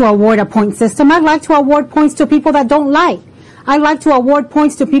to award a point system. I'd like to award points to people that don't lie. I'd like to award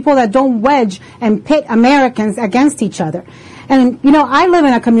points to people that don't wedge and pit Americans against each other. And, I live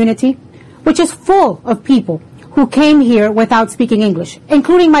in a community which is full of people who came here without speaking English,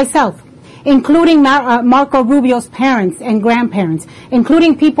 including myself, including Marco Rubio's parents and grandparents,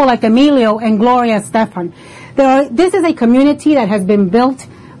 including people like Emilio and Gloria Estefan. This is a community that has been built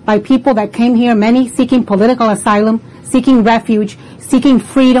by people that came here, many seeking political asylum, seeking refuge, seeking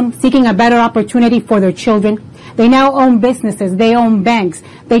freedom, seeking a better opportunity for their children. They now own businesses. They own banks.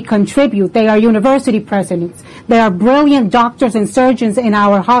 They contribute. They are university presidents. They are brilliant doctors and surgeons in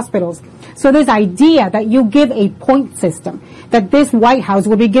our hospitals. So this idea that you give a point system, that this White House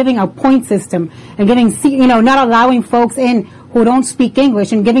will be giving a point system and giving, not allowing folks in who don't speak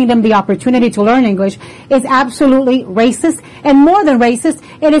English and giving them the opportunity to learn English is absolutely racist. And more than racist,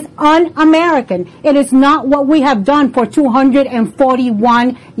 it is un-American. It is not what we have done for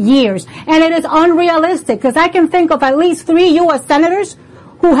 241 years. And it is unrealistic because I can think of at least 3 U.S. senators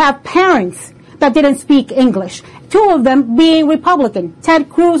who have parents that didn't speak English. 2 of them being Republican, Ted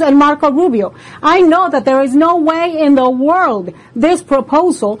Cruz and Marco Rubio. I know that there is no way in the world this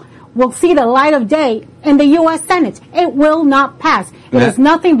proposal will see the light of day in the U.S. Senate. It will not pass. It is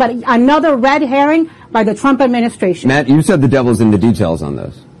nothing but another red herring by the Trump administration. Matt, you said the devil's in the details on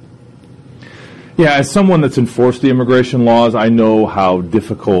this. Yeah, as someone that's enforced the immigration laws, I know how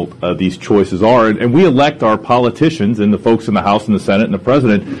difficult these choices are. And we elect our politicians and the folks in the House and the Senate and the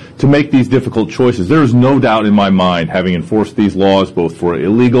President to make these difficult choices. There is no doubt in my mind, having enforced these laws both for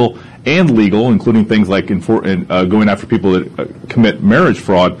illegal and legal, including things like going after people that commit marriage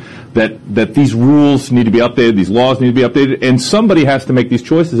fraud, that these rules need to be updated, these laws need to be updated, and somebody has to make these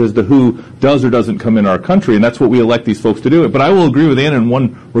choices as to who does or doesn't come in our country, and that's what we elect these folks to do. But I will agree with Anna in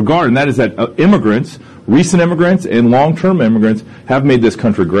one regard, and that is that immigrants, recent immigrants and long-term immigrants, have made this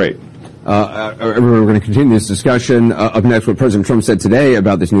country great. We're going to continue this discussion. Up next, what President Trump said today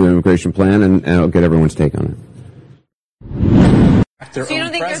about this new immigration plan, and I'll get everyone's take on it. So you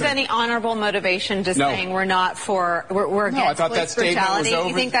don't think there's any honorable motivation to saying we're against police brutality?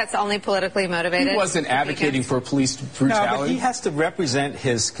 You think that's only politically motivated? He wasn't advocating for police brutality. No, but he has to represent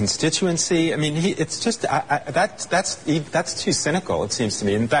his constituency. I mean, that's too cynical, it seems to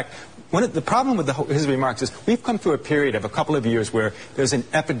me. In fact, the problem with his remarks is we've come through a period of a couple of years where there's an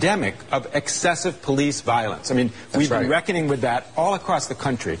epidemic of excessive police violence. I mean, we've been reckoning with that all across the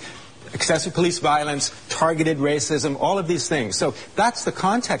country. Excessive police violence, targeted racism, all of these things. So that's the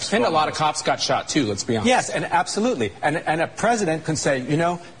context. And a lot of cops got shot, too, let's be honest. Yes, and absolutely. And a president can say,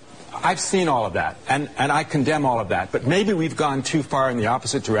 I've seen all of that, and I condemn all of that. But maybe we've gone too far in the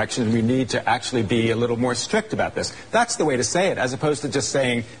opposite direction, and we need to actually be a little more strict about this. That's the way to say it, as opposed to just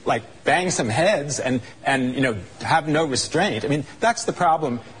saying, bang some heads and have no restraint. I mean, that's the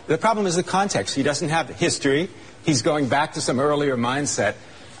problem. The problem is the context. He doesn't have history. He's going back to some earlier mindset.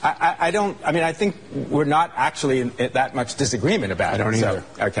 I think we're not actually in that much disagreement about it. I don't either.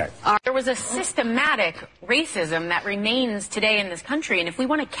 Okay. There was a systematic racism that remains today in this country, and if we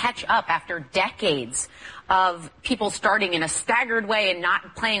want to catch up after decades of people starting in a staggered way and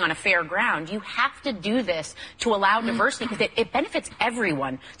not playing on a fair ground, you have to do this to allow diversity because it benefits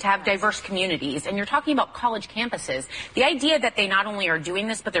everyone to have diverse communities. And you're talking about college campuses. The idea that they not only are doing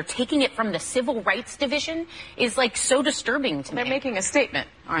this, but they're taking it from the Civil Rights Division is so disturbing to me. They're making a statement,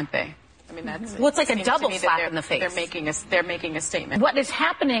 aren't they? I mean, it's like a double slap in the face. They're making a statement. What is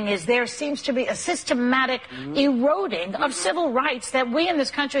happening is there seems to be a systematic eroding of civil rights that we in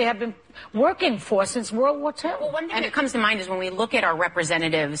this country have been working for since World War II. Well, one thing that comes to mind is when we look at our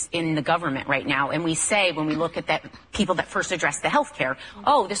representatives in the government right now, and we say, when we look at that people that first addressed the health care,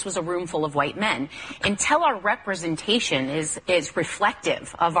 this was a room full of white men. Until our representation is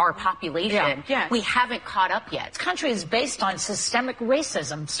reflective of our population, we haven't caught up yet. This country is based on systemic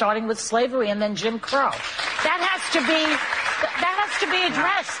racism, starting with slavery and then Jim Crow. That has to be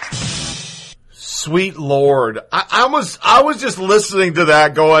addressed. Sweet Lord. I was just listening to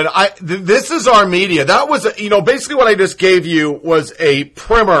that going, this is our media. That was, basically what I just gave you was a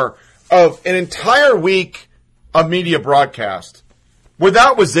primer of an entire week of media broadcast where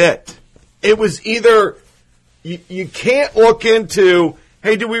that was it. It was either, you can't look into,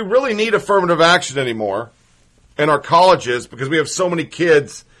 hey, do we really need affirmative action anymore in our colleges because we have so many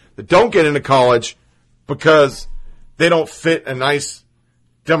kids that don't get into college because they don't fit a nice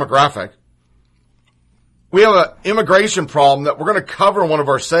demographic. We have an immigration problem that we're going to cover in one of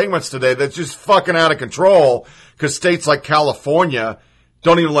our segments today that's just fucking out of control because states like California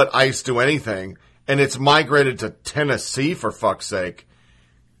don't even let ICE do anything, and it's migrated to Tennessee, for fuck's sake.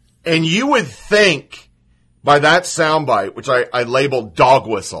 And you would think by that soundbite, which I labeled dog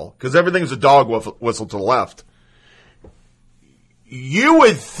whistle, because everything's a dog whistle to the left, you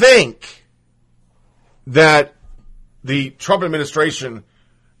would think that the Trump administration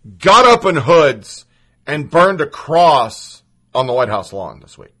got up in hoods and burned a cross on the White House lawn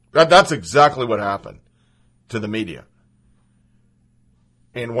this week. That's exactly what happened to the media.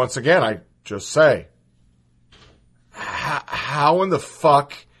 And once again, I just say, how in the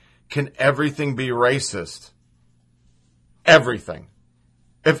fuck can everything be racist? Everything.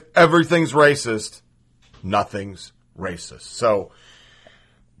 If everything's racist, nothing's racist. So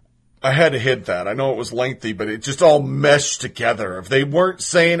I had to hit that. I know it was lengthy, but it just all meshed together. If they weren't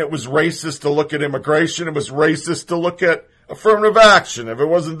saying it was racist to look at immigration, it was racist to look at affirmative action. If it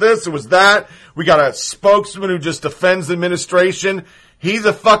wasn't this, it was that. We got a spokesman who just defends the administration. He's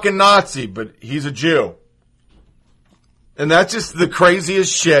a fucking Nazi, but he's a Jew. And that's just the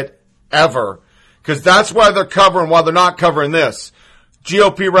craziest shit ever. Because that's why they're covering, why they're not covering this.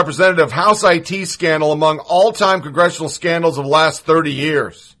 GOP representative, House IT scandal among all-time congressional scandals of the last 30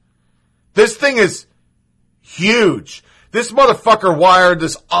 years. This thing is huge. This motherfucker wired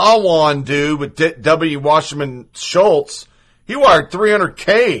this Awan dude with W. Wasserman Schultz. He wired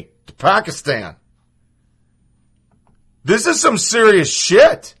 $300K to Pakistan. This is some serious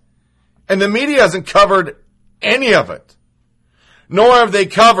shit. And the media hasn't covered any of it. Nor have they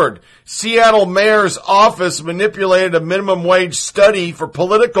covered Seattle mayor's office manipulated a minimum wage study for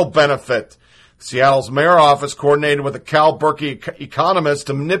political benefit. Seattle's mayor office coordinated with a Cal Berkeley economist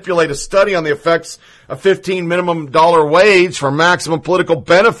to manipulate a study on the effects of $15 minimum wage for maximum political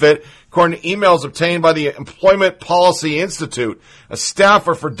benefit, according to emails obtained by the Employment Policy Institute. A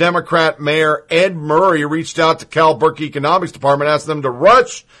staffer for Democrat Mayor Ed Murray reached out to Cal Berkeley Economics Department, asked them to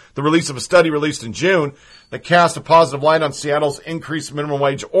rush the release of a study released in June that cast a positive light on Seattle's increased minimum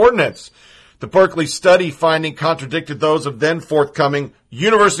wage ordinance. The Berkeley study finding contradicted those of then forthcoming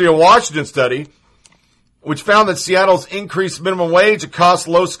University of Washington study, which found that Seattle's increased minimum wage would cost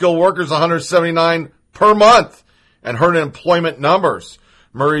low-skilled workers $179 per month and hurt employment numbers.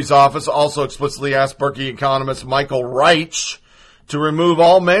 Murray's office also explicitly asked Berkeley economist Michael Reich to remove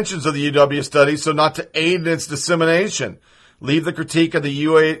all mentions of the UW study so not to aid in its dissemination. Leave the critique of the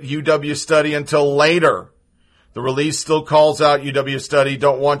UW study until later. The release still calls out UW study.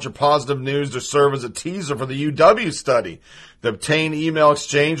 Don't want your positive news to serve as a teaser for the UW study. The obtained email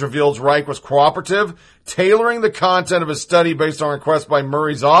exchange reveals Reich was cooperative, tailoring the content of his study based on request by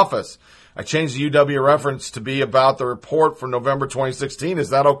Murray's office. I changed the UW reference to be about the report for November 2016. Is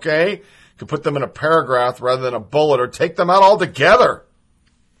that okay? You could put them in a paragraph rather than a bullet or take them out altogether.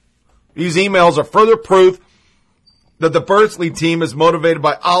 These emails are further proof that the Berkeley team is motivated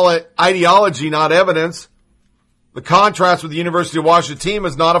by ideology, not evidence. The contrast with the University of Washington team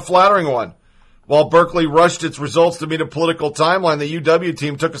is not a flattering one. While Berkeley rushed its results to meet a political timeline, the UW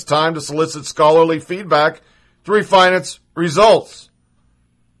team took its time to solicit scholarly feedback to refine its results.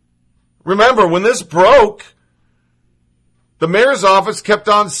 Remember, when this broke, the mayor's office kept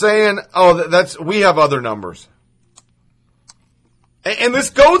on saying, we have other numbers. And this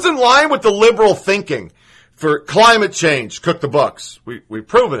goes in line with the liberal thinking. For climate change, cook the books. We've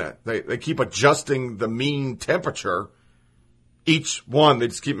proven it. They keep adjusting the mean temperature. Each one, they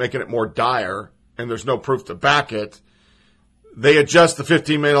just keep making it more dire, and there's no proof to back it. They adjust the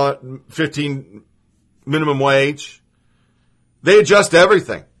 15 minimum wage. They adjust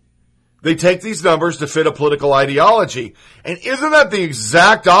everything. They take these numbers to fit a political ideology. And isn't that the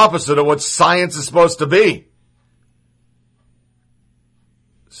exact opposite of what science is supposed to be?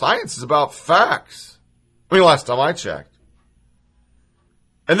 Science is about facts. I mean, last time I checked.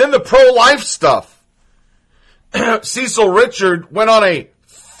 And then the pro-life stuff. Cecil Richard went on a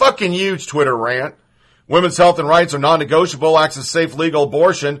fucking huge Twitter rant. Women's health and rights are non-negotiable. Access to safe legal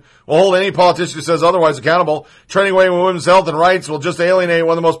abortion will hold any politician who says otherwise accountable. Treading away with women's health and rights will just alienate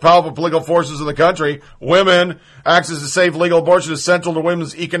one of the most powerful political forces in the country. Women. Access to safe legal abortion is central to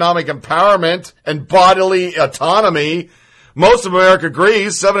women's economic empowerment and bodily autonomy. Most of America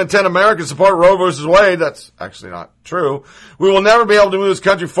agrees. 7 in 10 Americans support Roe versus Wade. That's actually not true. We will never be able to move this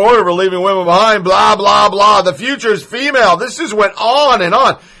country forward. We're leaving women behind. Blah, blah, blah. The future is female. This just went on and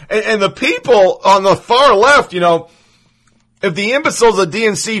on. And the people on the far left, if the imbeciles of the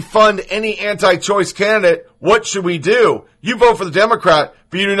DNC fund any anti-choice candidate, what should we do? You vote for the Democrat,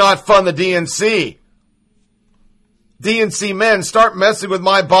 but you do not fund the DNC. DNC men, start messing with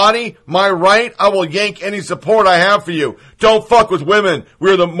my body, my right, I will yank any support I have for you. Don't fuck with women.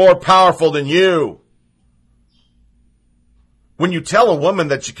 We're the more powerful than you. When you tell a woman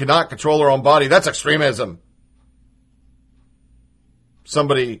that she cannot control her own body, that's extremism.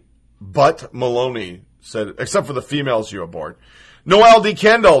 Somebody, but Maloney said, except for the females you abort. Noel D.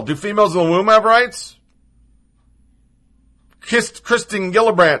 Kendall, do females in the womb have rights? Kristen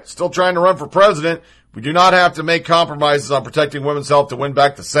Gillibrand, still trying to run for president. We do not have to make compromises on protecting women's health to win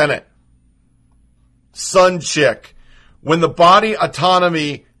back the Senate. Sun chick. When has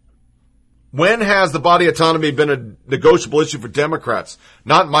the body autonomy been a negotiable issue for Democrats?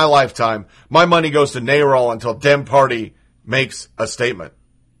 Not in my lifetime. My money goes to NARAL until Dem Party makes a statement.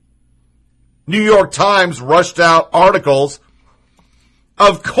 New York Times rushed out articles.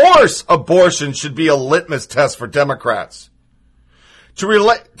 Of course abortion should be a litmus test for Democrats. To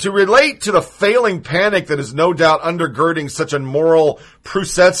relate to the failing panic that is no doubt undergirding such a moral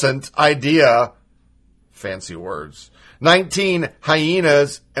precedent idea, fancy words, 19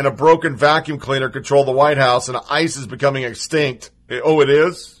 hyenas and a broken vacuum cleaner control the White House and ICE is becoming extinct. Oh, it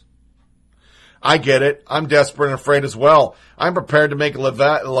is? I get it. I'm desperate and afraid as well. I'm prepared to make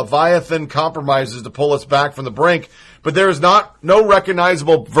Leviathan compromises to pull us back from the brink. But there is no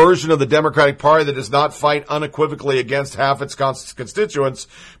recognizable version of the Democratic Party that does not fight unequivocally against half its constituents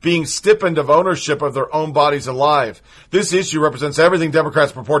being stipend of ownership of their own bodies and lives. This issue represents everything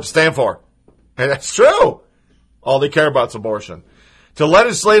Democrats purport to stand for. And that's true. All they care about is abortion. To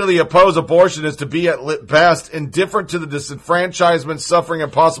legislatively oppose abortion is to be at best indifferent to the disenfranchisement, suffering,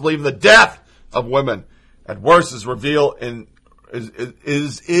 and possibly even the death of women. At worst is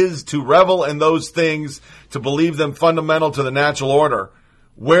to revel in those things, to believe them fundamental to the natural order.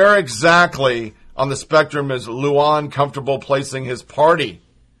 Where exactly on the spectrum is Luan comfortable placing his party?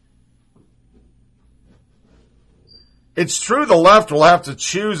 It's true the left will have to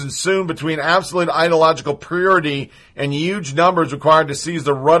choose and soon between absolute ideological purity and huge numbers required to seize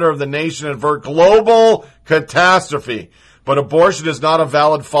the rudder of the nation and avert global catastrophe. But abortion is not a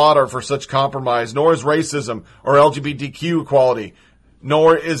valid fodder for such compromise, nor is racism or LGBTQ equality,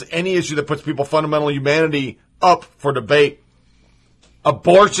 nor is any issue that puts people's fundamental humanity up for debate.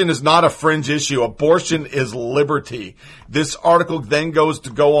 Abortion is not a fringe issue. Abortion is liberty. This article then goes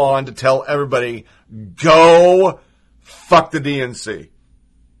on to tell everybody, go fuck the DNC.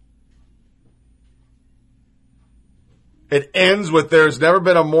 It ends with there's never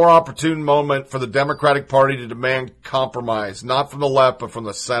been a more opportune moment for the Democratic Party to demand compromise, not from the left, but from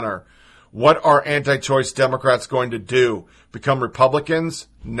the center. What are anti-choice Democrats going to do? Become Republicans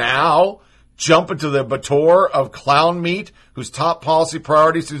now? Jump into the batore of clown meat, whose top policy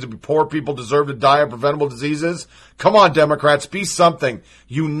priority seems to be poor people deserve to die of preventable diseases? Come on, Democrats, be something.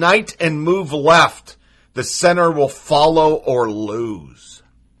 Unite and move left. The center will follow or lose.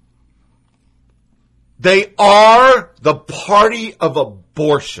 They are the party of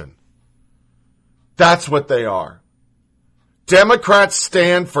abortion. That's what they are. Democrats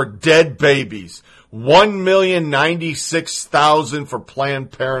stand for dead babies. 1,096,000 for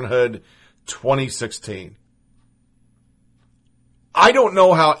Planned Parenthood 2016. I don't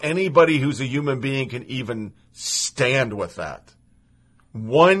know how anybody who's a human being can even stand with that.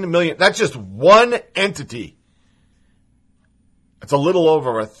 1 million. That's just one entity. It's a little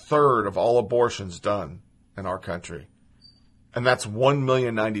over a third of all abortions done in our country. And that's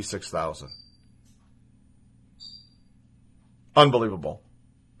 1,096,000. Unbelievable.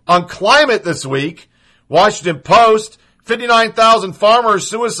 On climate this week, Washington Post, 59,000 farmers'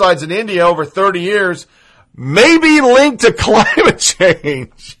 suicides in India over 30 years may be linked to climate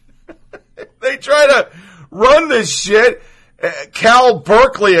change. They try to run this shit. Cal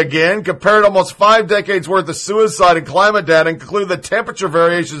Berkeley again compared almost 5 decades worth of suicide and climate data and concluded that temperature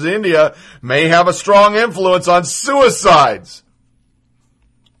variations in India may have a strong influence on suicides.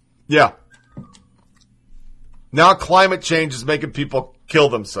 Yeah. Now climate change is making people kill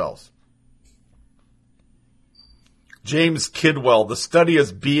themselves. James Kidwell, the study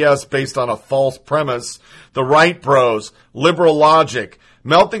is BS based on a false premise. The right bros, liberal logic.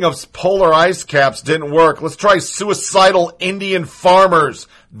 Melting of polar ice caps didn't work. Let's try suicidal Indian farmers.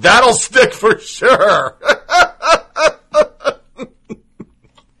 That'll stick for sure.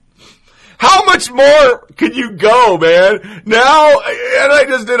 How much more could you go, man? Now, and I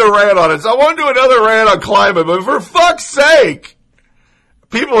just did a rant on it, so I want to do another rant on climate, but for fuck's sake,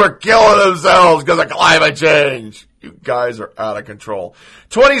 people are killing themselves because of climate change. You guys are out of control.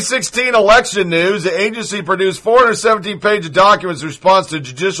 2016 election news. The agency produced 417 pages of documents in response to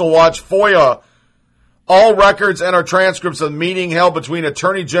Judicial Watch FOIA. All records and our transcripts of the meeting held between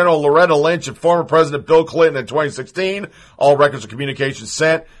Attorney General Loretta Lynch and former President Bill Clinton in 2016. All records of communications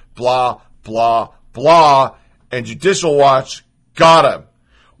sent. Blah, blah, blah. And Judicial Watch got him.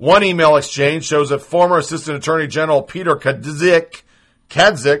 One email exchange shows that former Assistant Attorney General Peter Kadzik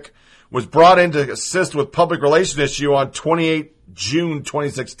was brought in to assist with public relations issue on 28 June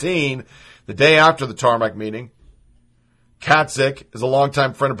 2016, the day after the tarmac meeting. Kadzik is a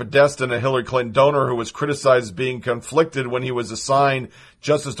longtime friend of Podesta and a Hillary Clinton donor who was criticized as being conflicted when he was assigned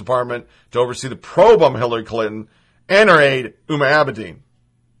Justice Department to oversee the probe on Hillary Clinton and her aide, Uma Abedin.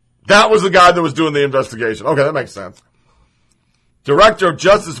 That was the guy that was doing the investigation. Okay, that makes sense. Director of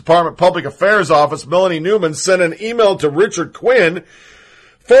Justice Department Public Affairs Office, Melanie Newman, sent an email to Richard Quinn,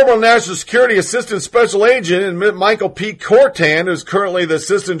 former National Security Assistant Special Agent, and Michael P. Cortan, who's currently the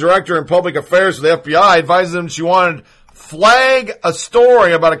Assistant Director in Public Affairs for the FBI, advised them she wanted flag a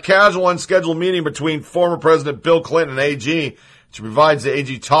story about a casual, unscheduled meeting between former President Bill Clinton and AG. She provides the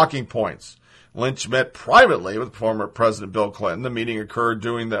AG talking points. Lynch met privately with former President Bill Clinton. The meeting occurred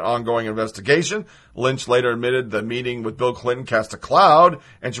during the ongoing investigation. Lynch later admitted the meeting with Bill Clinton cast a cloud,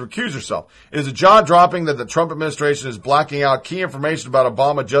 and she recused herself. It is a jaw-dropping that the Trump administration is blacking out key information about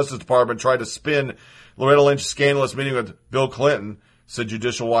Obama Justice Department tried to spin Loretta Lynch's scandalous meeting with Bill Clinton, said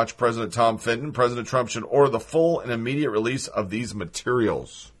Judicial Watch President Tom Fenton. President Trump should order the full and immediate release of these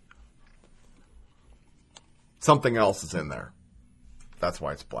materials. Something else is in there. That's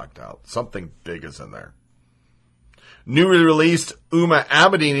why it's blacked out. Something big is in there. Newly released Uma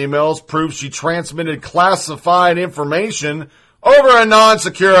Abedin emails prove she transmitted classified information over a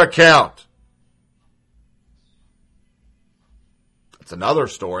non-secure account. That's another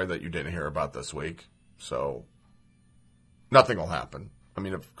story that you didn't hear about this week. So, nothing will happen. I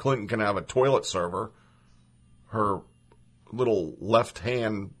mean, if Clinton can have a toilet server, her little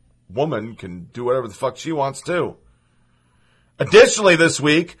left-hand woman can do whatever the fuck she wants to. Additionally, this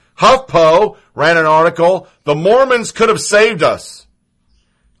week, HuffPo ran an article, "The Mormons Could Have Saved Us."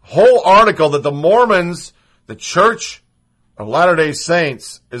 Whole article that the Mormons, the Church of Latter-day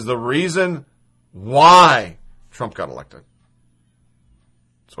Saints, is the reason why Trump got elected.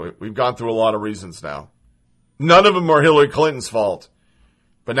 So we've gone through a lot of reasons now. None of them are Hillary Clinton's fault.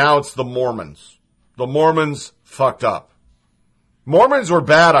 But now it's the Mormons. The Mormons fucked up. Mormons were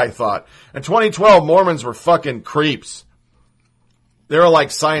bad, I thought. In 2012, Mormons were fucking creeps. They were like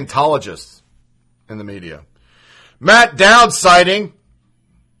Scientologists in the media. Matt Dowd citing,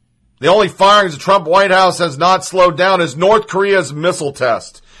 the only firings the Trump White House has not slowed down is North Korea's missile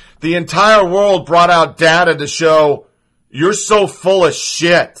test. The entire world brought out data to show you're so full of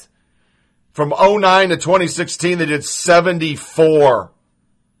shit. From 2009 to 2016, they did 74.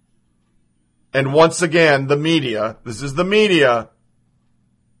 And once again, the media, this is the media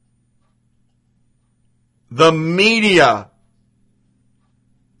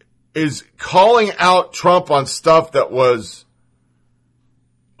is calling out Trump on stuff that was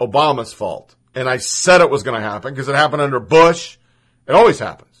Obama's fault. And I said it was going to happen because it happened under Bush. It always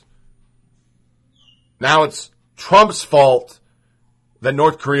happens. Now it's Trump's fault that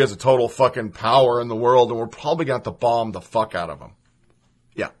North Korea is a total fucking power in the world and we're probably going to have to bomb the fuck out of them.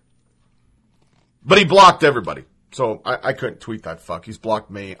 Yeah. But he blocked everybody. So I couldn't tweet that fuck. He's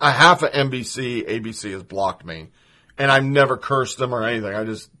blocked me. Half of NBC, ABC has blocked me. And I've never cursed them or anything. I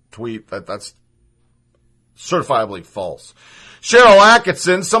just tweet that's certifiably false. Cheryl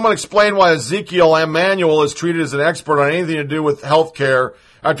Atkinson, someone explain why Ezekiel Emanuel is treated as an expert on anything to do with health care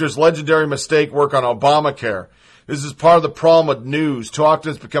after his legendary mistake work on Obamacare. This is part of the problem with news. Too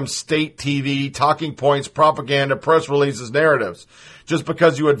often it's become state TV, talking points, propaganda, press releases, narratives. Just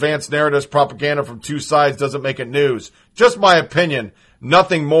because you advance narratives, propaganda from two sides doesn't make it news. Just my opinion.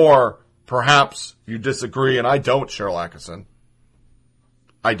 Nothing more. Perhaps you disagree, and I don't, Cheryl Atkinson.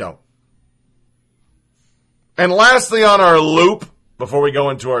 I don't. And lastly on our loop, before we go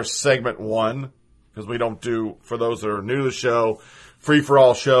into our segment one, because we don't do, for those that are new to the show,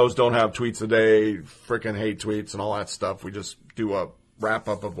 free-for-all shows don't have tweets a day, freaking hate tweets and all that stuff. We just do a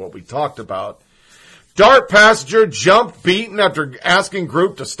wrap-up of what we talked about. DART passenger jumped beaten after asking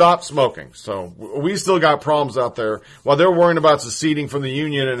group to stop smoking. So we still got problems out there. While they're worrying about seceding from the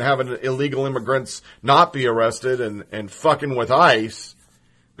union and having illegal immigrants not be arrested and fucking with ICE,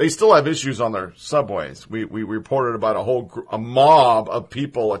 they still have issues on their subways. We reported about a mob of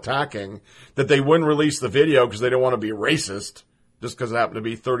people attacking that they wouldn't release the video because they didn't want to be racist just because it happened to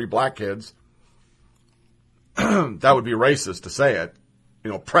be 30 black kids. That would be racist to say it.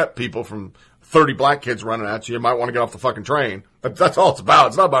 You know, prep people from 30 black kids running at you. You might want to get off the fucking train. That's all it's about.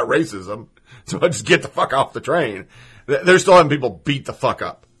 It's not about racism. So just get the fuck off the train. They're still having people beat the fuck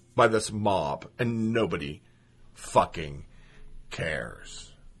up by this mob, and nobody fucking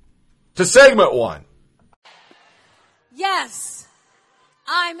cares. To segment one. Yes,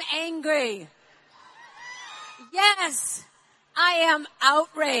 I'm angry. Yes, I am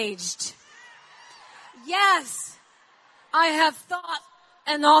outraged. Yes, I have thought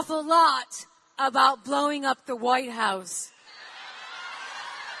an awful lot about blowing up the White House.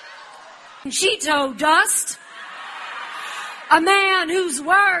 Cheeto dust. A man whose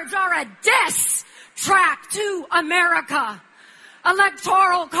words are a diss track to America.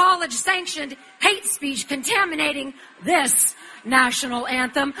 Electoral College sanctioned hate speech contaminating this national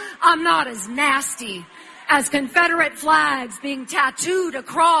anthem. I'm not as nasty as Confederate flags being tattooed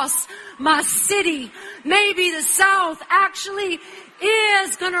across my city. Maybe the South actually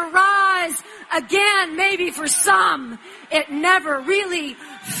is going to rise again. Maybe for some, it never really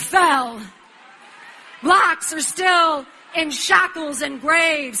fell. Blacks are still in shackles and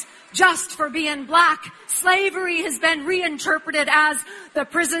graves just for being black. Slavery has been reinterpreted as the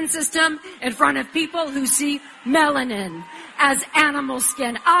prison system in front of people who see melanin as animal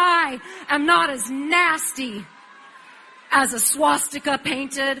skin. I am not as nasty as a swastika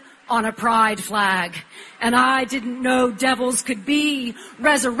painted on a pride flag. And I didn't know devils could be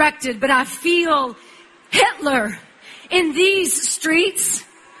resurrected, but I feel Hitler in these streets.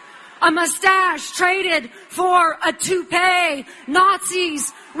 A mustache traded for a toupee.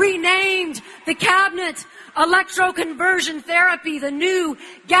 Nazis renamed the cabinet. Electroconversion therapy, the new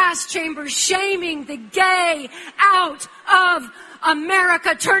gas chamber, shaming the gay out of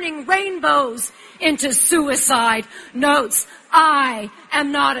America, turning rainbows into suicide notes. I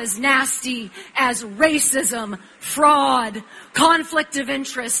am not as nasty as racism, fraud, conflict of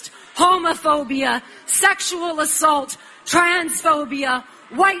interest, homophobia, sexual assault, transphobia,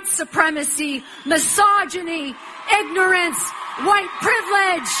 white supremacy, misogyny, ignorance, white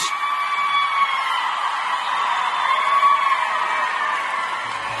privilege.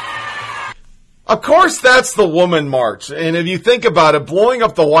 Of course, that's the Woman March. And if you think about it, blowing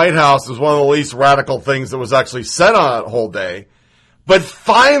up the White House was one of the least radical things that was actually said on that whole day. But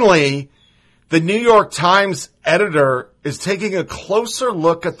finally, the New York Times editor is taking a closer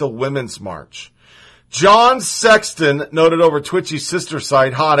look at the Women's March. John Sexton noted over Twitchy's sister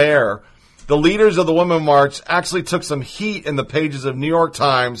site, Hot Air, the leaders of the Women March actually took some heat in the pages of New York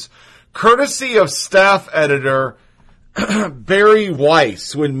Times, courtesy of staff editor Barry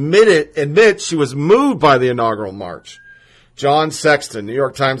Weiss, who admits she was moved by the inaugural march. John Sexton, New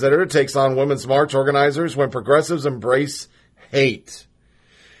York Times editor, takes on Women's March organizers when progressives embrace hate.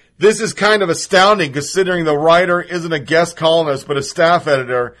 This is kind of astounding considering the writer isn't a guest columnist but a staff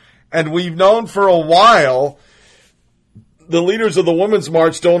editor, and we've known for a while the leaders of the Women's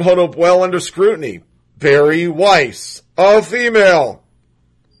March don't hold up well under scrutiny. Barry Weiss, a female,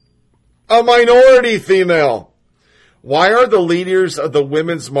 a minority female. Why are the leaders of the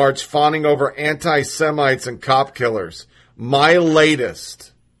Women's March fawning over anti-Semites and cop killers? My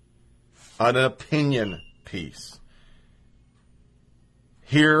latest, an opinion piece.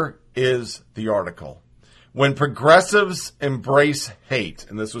 Here is the article. When progressives embrace hate,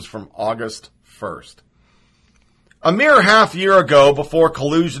 and this was from August 1st. A mere half year ago, before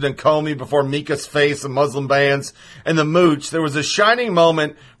collusion and Comey, before Mika's face and Muslim bans and the mooch, there was a shining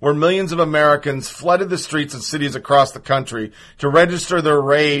moment where millions of Americans flooded the streets of cities across the country to register their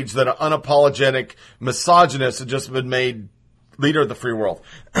rage that an unapologetic misogynist had just been made leader of the free world.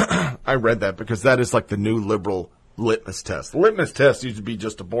 I read that because that is like the new liberal litmus test. The litmus test used to be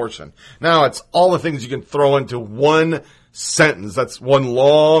just abortion. Now it's all the things you can throw into one sentence. That's one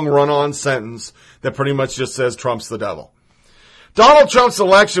long run-on sentence that pretty much just says Trump's the devil. Donald Trump's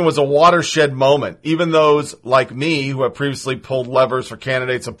election was a watershed moment. Even those like me who have previously pulled levers for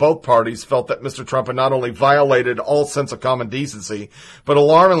candidates of both parties felt that Mr. Trump had not only violated all sense of common decency, but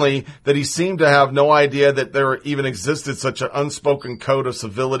alarmingly that he seemed to have no idea that there even existed such an unspoken code of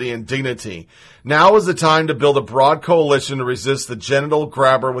civility and dignity. Now is the time to build a broad coalition to resist the genital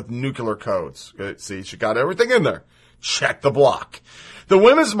grabber with nuclear codes. See, she got everything in there. Check the block. The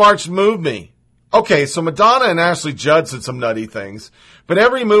Women's March moved me. Okay, so Madonna and Ashley Judd said some nutty things, but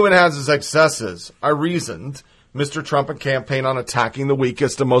every movement has its excesses. I reasoned Mr. Trump and campaign on attacking the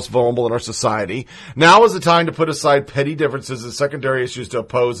weakest and most vulnerable in our society. Now is the time to put aside petty differences and secondary issues to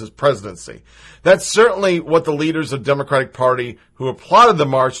oppose his presidency. That's certainly what the leaders of the Democratic Party who applauded the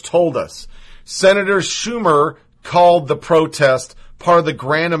march told us. Senator Schumer called the protest part of the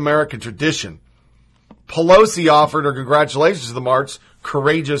grand American tradition. Pelosi offered her congratulations to the march,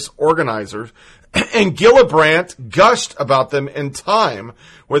 courageous organizers, and Gillibrand gushed about them in Time,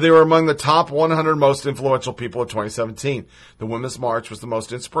 where they were among the top 100 most influential people of 2017. The Women's March was the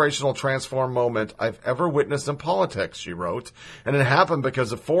most inspirational transform moment I've ever witnessed in politics, she wrote, and it happened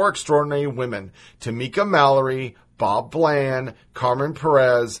because of four extraordinary women, Tamika Mallory, Bob Bland, Carmen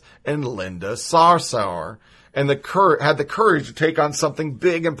Perez, and Linda Sarsour, and had the courage to take on something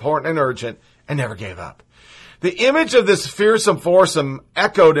big, important, and urgent, and never gave up. The image of this fearsome foursome,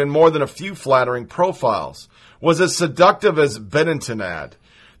 echoed in more than a few flattering profiles, was as seductive as Bennington ad.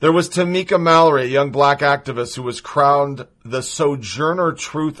 There was Tamika Mallory, a young black activist who was crowned the Sojourner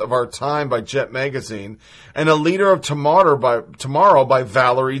Truth of Our Time by Jet Magazine, and a leader of Tomorrow by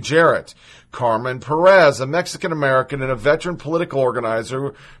Valerie Jarrett. Carmen Perez, a Mexican-American and a veteran political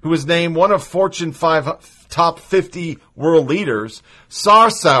organizer who was named one of Fortune 5 top 50 world leaders.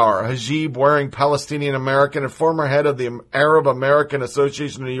 Sarsour, hijab-wearing Palestinian-American and former head of the Arab American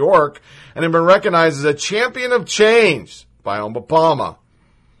Association of New York, and had been recognized as a champion of change by Obama.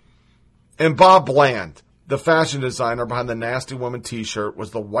 And Bob Bland, the fashion designer behind the Nasty Woman t-shirt,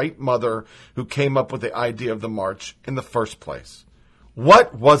 was the white mother who came up with the idea of the march in the first place.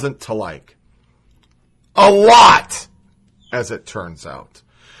 What wasn't to like? A lot, as it turns out.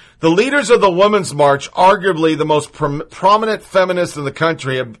 The leaders of the Women's March, arguably the most prominent feminists in the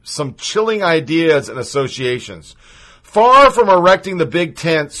country, have some chilling ideas and associations. Far from erecting the big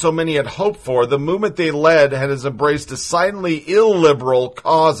tent so many had hoped for, the movement they led has embraced decidedly illiberal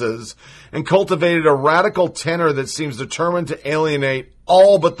causes and cultivated a radical tenor that seems determined to alienate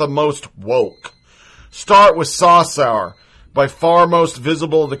all but the most woke. Start with Sarsour, by far most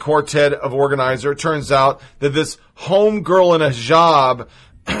visible of the quartet of organizers. It turns out that this homegirl in a hijab,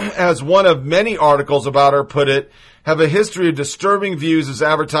 as one of many articles about her put it, have a history of disturbing views as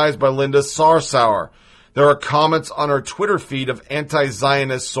advertised by Linda Sarsour. There are comments on her Twitter feed of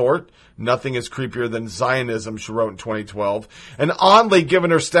anti-Zionist sort. Nothing is creepier than Zionism, she wrote in 2012. And oddly,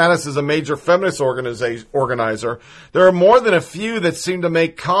 given her status as a major feminist organizer, there are more than a few that seem to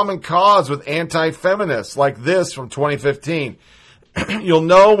make common cause with anti-feminists, like this from 2015. You'll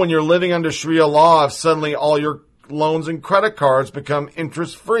know when you're living under Sharia law if suddenly all your loans and credit cards become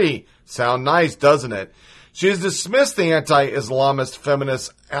interest-free. Sound nice, doesn't it? She has dismissed the anti-Islamist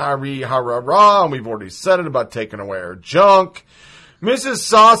feminist Ari Harara, and we've already said it about taking away her junk. Mrs.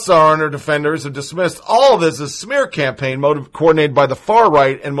 Sarsour and her defenders have dismissed all of this as a smear campaign coordinated by the far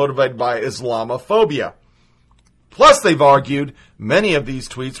right and motivated by Islamophobia. Plus, they've argued many of these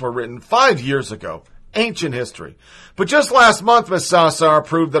tweets were written 5 years ago. Ancient history. But just last month, Ms. Sarsour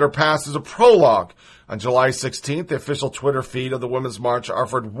proved that her past is a prologue. On July 16th, the official Twitter feed of the Women's March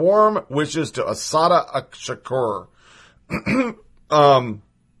offered warm wishes to Assata Shakur.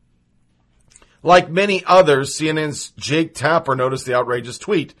 Like many others, CNN's Jake Tapper noticed the outrageous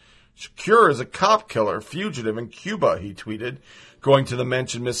tweet. Shakur is a cop killer, fugitive in Cuba, he tweeted, going to the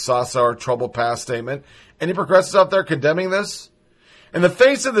mentioned Ms. Sarsour troubled past statement. Any progressives out there condemning this? In the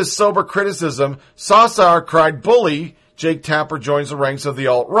face of this sober criticism, Sarsour cried bully. Jake Tapper joins the ranks of the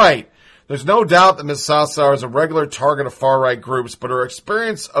alt-right. There's no doubt that Ms. Sarsour is a regular target of far-right groups, but her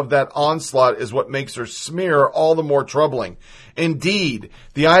experience of that onslaught is what makes her smear all the more troubling. Indeed,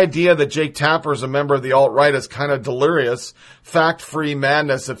 the idea that Jake Tapper is a member of the alt-right is kind of delirious, fact-free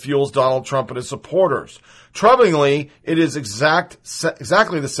madness that fuels Donald Trump and his supporters. Troublingly, it is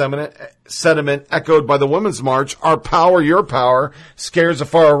exactly the sentiment echoed by the Women's March. Our power, your power, scares the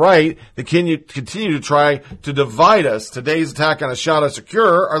far right. They continue to try to divide us. Today's attack on Assata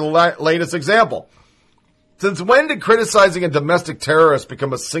Shakur are the latest example. Since when did criticizing a domestic terrorist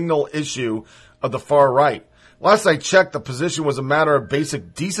become a signal issue of the far right? Last I checked, the position was a matter of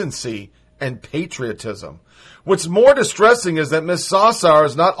basic decency and patriotism. What's more distressing is that Ms. Sarsour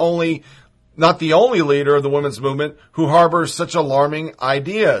is not the only leader of the women's movement who harbors such alarming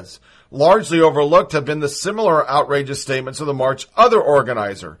ideas. Largely overlooked have been the similar outrageous statements of the march's other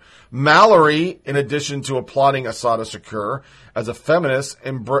organizer. Mallory, in addition to applauding Assata Shakur as a feminist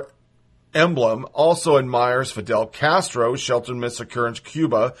emblem, also admires Fidel Castro, sheltered Ms. Shakur in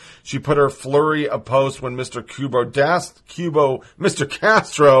Cuba. She put her flurry of posts when Mr.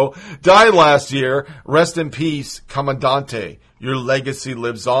 Castro died last year. Rest in peace, Comandante. Your legacy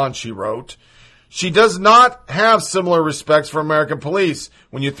lives on, she wrote. She does not have similar respects for American police.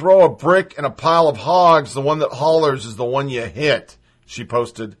 When you throw a brick in a pile of hogs, the one that hollers is the one you hit, she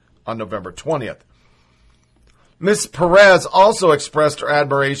posted on November 20th. Ms. Perez also expressed her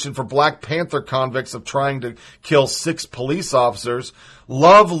admiration for Black Panther convicts of trying to kill 6 police officers,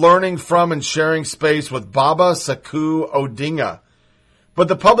 love learning from and sharing space with Baba Sekou Odinga. But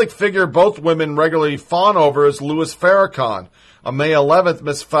the public figure both women regularly fawn over is Louis Farrakhan. On May 11th,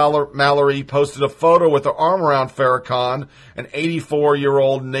 Ms. Mallory posted a photo with her arm around Farrakhan, an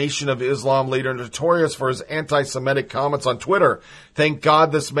 84-year-old Nation of Islam leader notorious for his anti-Semitic comments on Twitter. Thank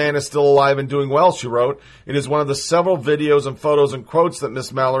God this man is still alive and doing well, she wrote. It is one of the several videos and photos and quotes that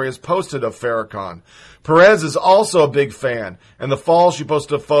Ms. Mallory has posted of Farrakhan. Perez is also a big fan. In the fall, she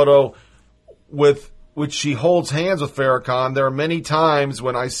posted a photo with which she holds hands with Farrakhan, there are many times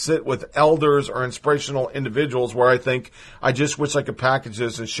when I sit with elders or inspirational individuals where I think, I just wish I could package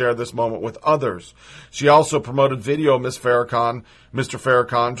this and share this moment with others. She also promoted video of Mr.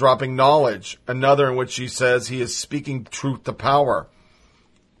 Farrakhan dropping knowledge, another in which she says he is speaking truth to power.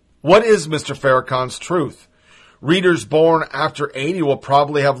 What is Mr. Farrakhan's truth? Readers born after 80 will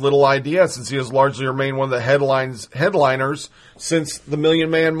probably have little idea, since he has largely remained one of the headliners since the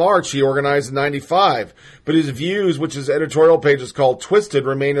Million Man March he organized in 95. But his views, which his editorial page is called Twisted,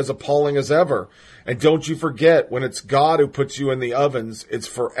 remain as appalling as ever. And don't you forget, when it's God who puts you in the ovens, it's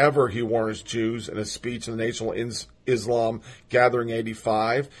forever, he warns Jews in a speech in the National Islam Gathering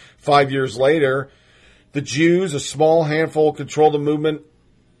 85. 5 years later, the Jews, a small handful, control the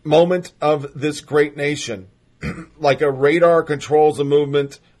moment of this great nation. Like a radar controls the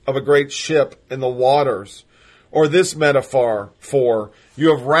movement of a great ship in the waters. Or this metaphor for, you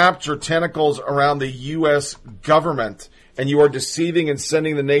have wrapped your tentacles around the U.S. government and you are deceiving and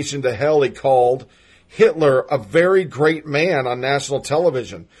sending the nation to hell, he called Hitler a very great man on national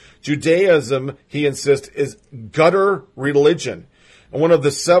television. Judaism, he insists, is gutter religion. And one of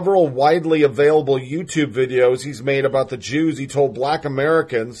the several widely available YouTube videos he's made about the Jews, he told black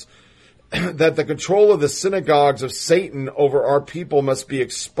Americans that the control of the synagogues of Satan over our people must be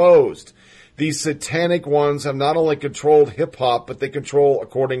exposed. These satanic ones have not only controlled hip-hop, but they control,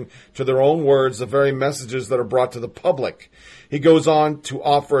 according to their own words, the very messages that are brought to the public. He goes on to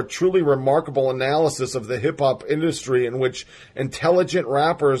offer a truly remarkable analysis of the hip-hop industry in which intelligent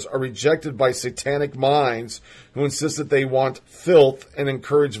rappers are rejected by satanic minds who insist that they want filth and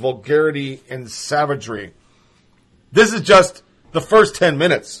encourage vulgarity and savagery. This is just the first 10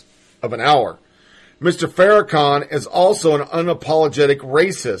 minutes of an hour. Mr. Farrakhan is also an unapologetic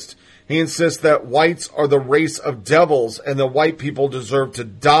racist. He insists that whites are the race of devils and that white people deserve to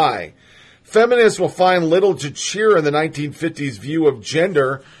die. Feminists will find little to cheer in the 1950s view of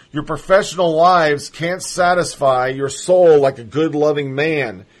gender. Your professional lives can't satisfy your soul like a good, loving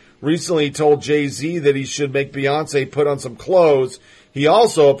man. Recently he told Jay-Z that he should make Beyonce put on some clothes. He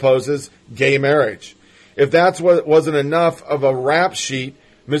also opposes gay marriage. If that's what wasn't enough of a rap sheet,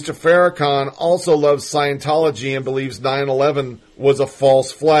 Mr. Farrakhan also loves Scientology and believes 9/11 was a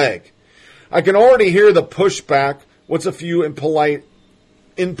false flag. I can already hear the pushback. What's a few impolitic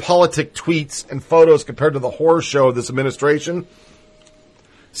tweets and photos compared to the horror show of this administration?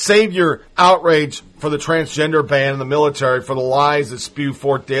 Save your outrage for the transgender ban in the military, for the lies that spew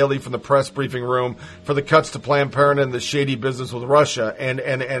forth daily from the press briefing room, for the cuts to Planned Parenthood and the shady business with Russia,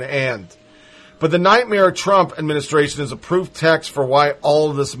 and. But the nightmare Trump administration is a proof text for why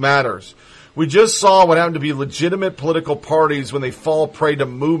all of this matters. We just saw what happened to be legitimate political parties when they fall prey to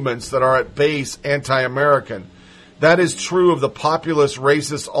movements that are at base anti-American. That is true of the populist,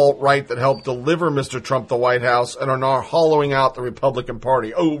 racist alt-right that helped deliver Mr. Trump the White House and are now hollowing out the Republican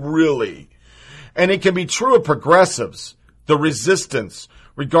Party. Oh, really? And it can be true of progressives, the resistance,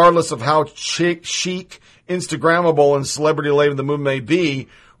 regardless of how chic, Instagrammable, and celebrity-laden the movement may be.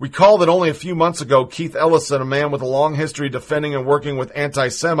 Recall that only a few months ago, Keith Ellison, a man with a long history defending and working with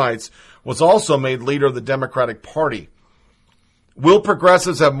anti-Semites, was also made leader of the Democratic Party. Will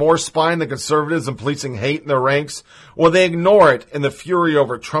progressives have more spine than conservatives in policing hate in their ranks, or they ignore it in the fury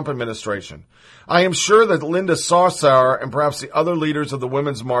over Trump administration? I am sure that Linda Sarsour and perhaps the other leaders of the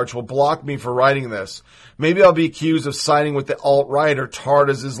Women's March will block me for writing this. Maybe I'll be accused of siding with the alt-right or tarred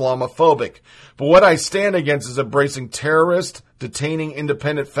as Islamophobic. But what I stand against is embracing terrorists, detaining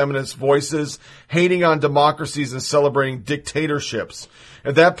independent feminist voices, hating on democracies, and celebrating dictatorships.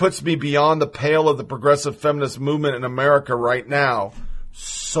 If that puts me beyond the pale of the progressive feminist movement in America right now,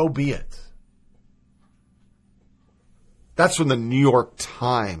 so be it. That's from the New York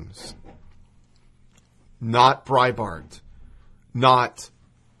Times. Not Breitbart. Not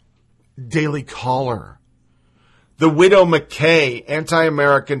Daily Caller. The Widow McKay,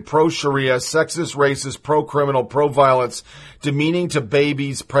 anti-American, pro-Sharia, sexist, racist, pro-criminal, pro-violence, demeaning to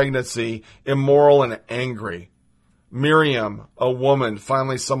babies' pregnancy, immoral and angry. Miriam, a woman,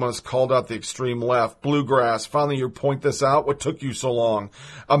 finally someone has called out the extreme left. Bluegrass, finally you point this out? What took you so long?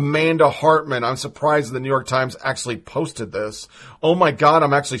 Amanda Hartman, I'm surprised the New York Times actually posted this. Oh my God,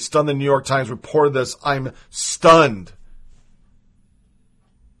 I'm actually stunned the New York Times reported this. I'm stunned.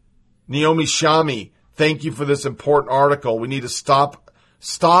 Naomi Shami, thank you for this important article. We need to stomp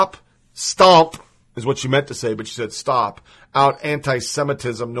is what she meant to say, but she said stop out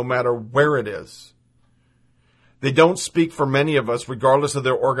anti-Semitism no matter where it is. They don't speak for many of us, regardless of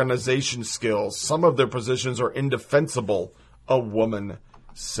their organization skills. Some of their positions are indefensible, a woman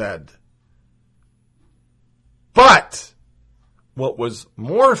said. But what was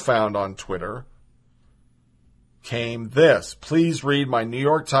more found on Twitter came this. Please read my New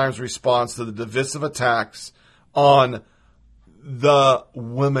York Times response to the divisive attacks on the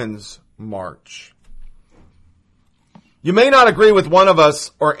Women's March. You may not agree with one of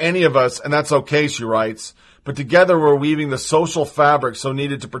us or any of us, and that's okay, she writes, but together we're weaving the social fabric so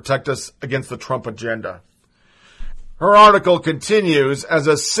needed to protect us against the Trump agenda. Her article continues, as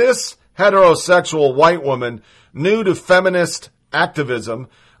a cis heterosexual white woman new to feminist activism,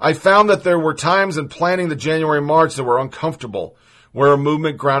 I found that there were times in planning the January March that were uncomfortable. We're a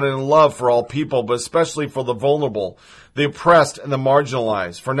movement grounded in love for all people, but especially for the vulnerable, the oppressed, and the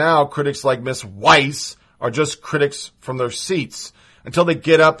marginalized. For now, critics like Miss Weiss are just critics from their seats. Until they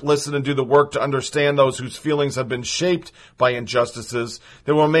get up, listen, and do the work to understand those whose feelings have been shaped by injustices,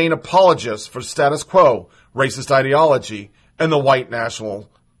 they will remain apologists for status quo, racist ideology, and the white national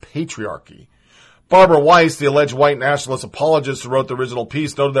patriarchy. Barbara Weiss, the alleged white nationalist apologist who wrote the original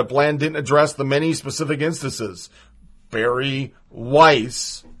piece, noted that Bland didn't address the many specific instances. Barry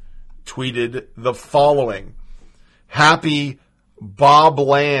Weiss tweeted the following. Happy Bob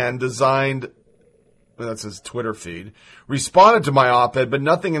Bland designed, that's his Twitter feed, responded to my op-ed, but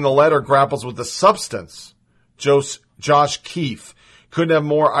nothing in the letter grapples with the substance. Josh Keefe couldn't have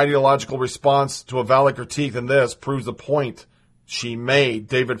more ideological response to a valid critique than this, proves the point she made.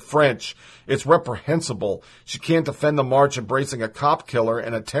 David French, it's reprehensible. She can't defend the march embracing a cop killer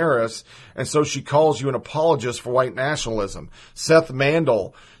and a terrorist, and so she calls you an apologist for white nationalism. Seth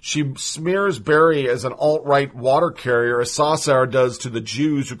Mandel, she smears Barry as an alt-right water carrier, as Sasser does to the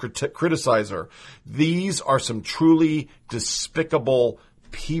Jews who criticize her. These are some truly despicable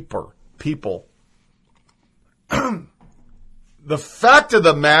people. The fact of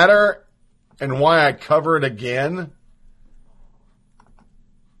the matter, and why I cover it again,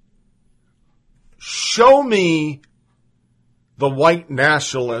 show me the white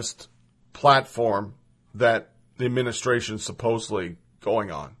nationalist platform that the administration is supposedly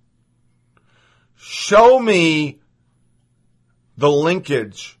going on. Show me the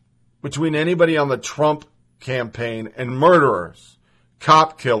linkage between anybody on the Trump campaign and murderers,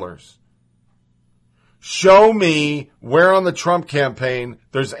 cop killers. Show me where on the Trump campaign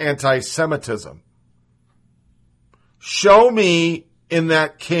there's anti-Semitism. Show me in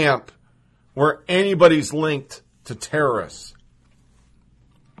that camp where anybody's linked to terrorists.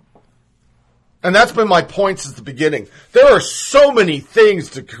 And that's been my point since the beginning. There are so many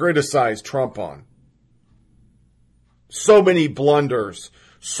things to criticize Trump on. So many blunders,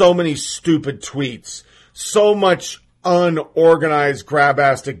 so many stupid tweets, so much unorganized,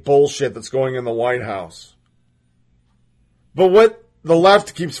 grabastic bullshit that's going in the White House. But what the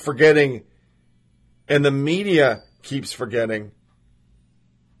left keeps forgetting, and the media keeps forgetting,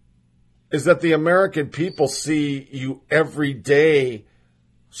 is that the American people see you every day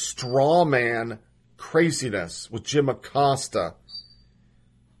straw man craziness with Jim Acosta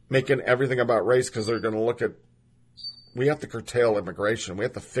making everything about race because they're going to look at, we have to curtail immigration. We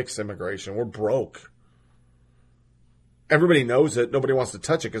have to fix immigration. We're broke. Everybody knows it. Nobody wants to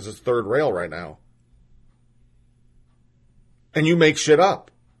touch it because it's third rail right now. And you make shit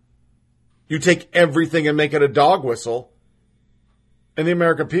up. You take everything and make it a dog whistle. And the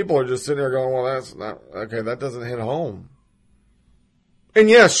American people are just sitting there going, well, that's not, okay, that doesn't hit home. And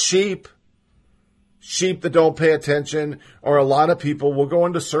yes, sheep that don't pay attention, or a lot of people will go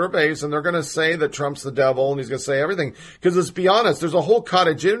into surveys and they're going to say that Trump's the devil and he's going to say everything. Because let's be honest, there's a whole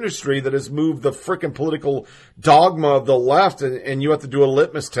cottage industry that has moved the frickin' political dogma of the left, and you have to do a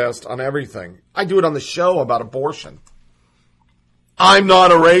litmus test on everything. I do it on the show about abortion. I'm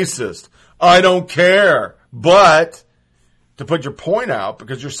not a racist. I don't care. But to put your point out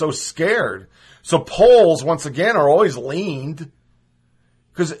because you're so scared. So polls, once again, are always leaned.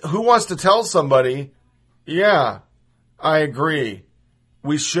 Because who wants to tell somebody, yeah, I agree,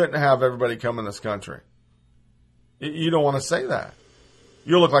 we shouldn't have everybody come in this country? You don't want to say that.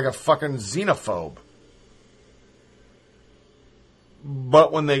 You look like a fucking xenophobe.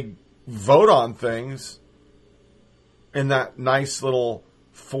 But when they vote on things in that nice little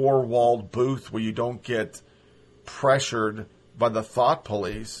four-walled booth where you don't get pressured by the thought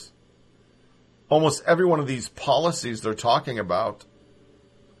police, almost every one of these policies they're talking about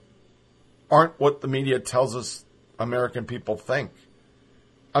aren't what the media tells us American people think.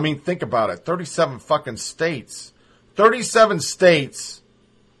 I mean, think about it. 37 fucking states. 37 states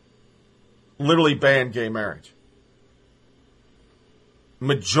literally ban gay marriage.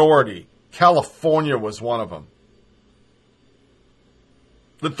 Majority. California was one of them.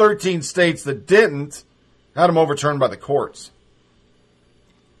 The 13 states that didn't had them overturned by the courts.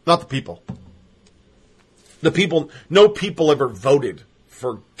 Not the people. The people, no people ever voted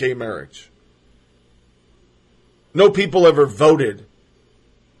for gay marriage. No people ever voted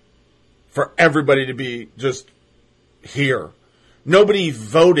for everybody to be just here. Nobody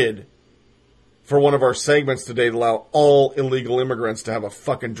voted for one of our segments today to allow all illegal immigrants to have a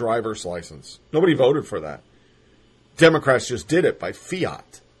fucking driver's license. Nobody voted for that. Democrats just did it by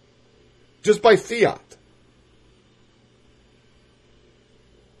fiat. Just by fiat.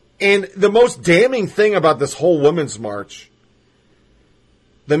 And the most damning thing about this whole Women's March,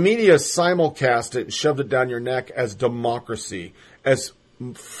 the media simulcast it and shoved it down your neck as democracy, as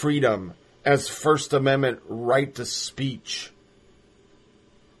freedom, as First Amendment right to speech.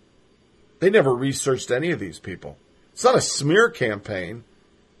 They never researched any of these people. It's not a smear campaign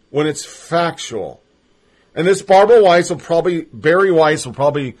when it's factual. And this Barry Weiss will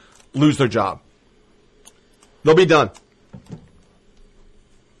probably lose their job. They'll be done.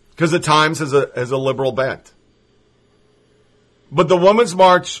 Because the Times has a liberal bent. But the Women's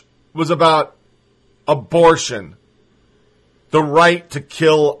March was about abortion. The right to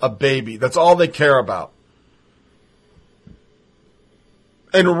kill a baby. That's all they care about.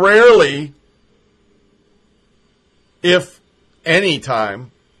 And rarely, if any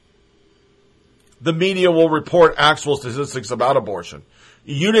time, the media will report actual statistics about abortion.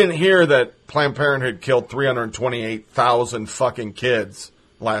 You didn't hear that Planned Parenthood killed 328,000 fucking kids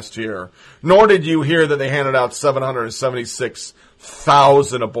last year. Nor did you hear that they handed out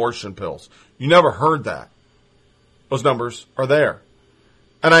 776,000 abortion pills. You never heard that. Those numbers are there.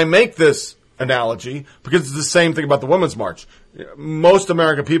 And I make this analogy because it's the same thing about the Women's March. Most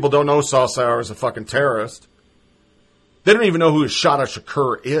American people don't know Saw Sauer is a fucking terrorist. They don't even know who Shada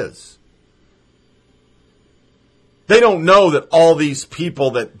Shakur is. They don't know that all these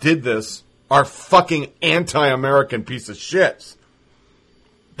people that did this are fucking anti-American piece of shits.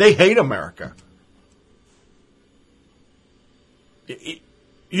 They hate America. You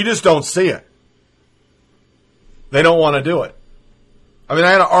just don't see it. They don't want to do it. I mean,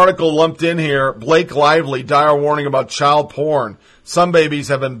 I had an article lumped in here. Blake Lively, dire warning about child porn. Some babies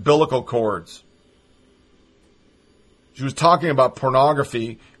have umbilical cords. She was talking about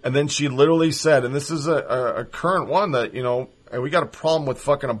pornography, and then she literally said, and this is a current one, that, you know, we got a problem with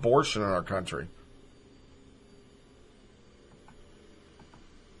fucking abortion in our country.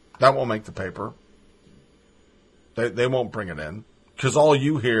 That won't make the paper. They won't bring it in. Because all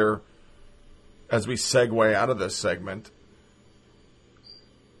you hear, as we segue out of this segment,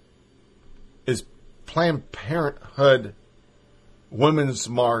 is Planned Parenthood Women's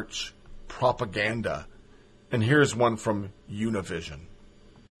March propaganda. And here's one from Univision.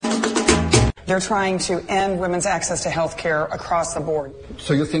 They're trying to end women's access to health care across the board.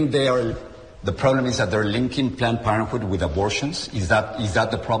 So you think the problem is that they're linking Planned Parenthood with abortions? Is that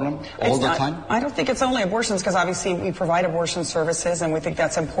the problem all the time? I don't think it's only abortions, because obviously we provide abortion services and we think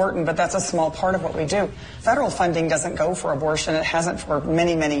that's important, but that's a small part of what we do. Federal funding doesn't go for abortion. It hasn't for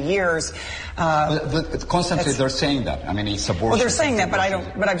many, many years. But constantly they're saying that. I mean, it's abortion. Well, they're saying that, but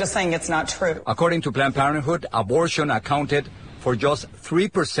I'm just saying it's not true. According to Planned Parenthood, abortion accounted for just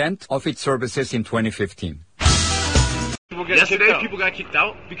 3% of its services in 2015. Yesterday, people got kicked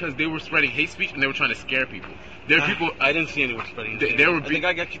out because they were spreading hate speech and they were trying to scare people. There are people. I didn't see anyone spreading hate speech. I think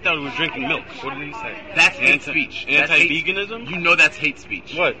I got kicked out who was drinking milk. What did he say? That's hate speech. Anti-veganism? You know that's hate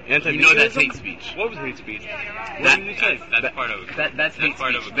speech. What? Anti-veganism? You know that's hate speech. What was hate speech? What did he say? That's part of it. That's hate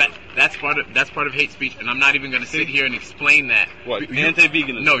speech. That's part of hate speech, and I'm not even going to sit here and explain that. What?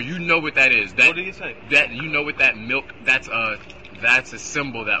 Anti-veganism? No, you know what that is. What did he say? That you know what that milk? That's a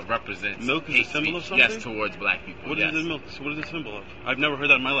symbol that represents milk is a symbol of something? Yes, towards black people. What is the milk? What is it a symbol of? I've never heard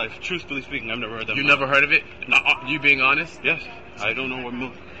that in my life. Truthfully speaking, I've never heard that. You never heard of it? No, you being honest? Yes. I don't know what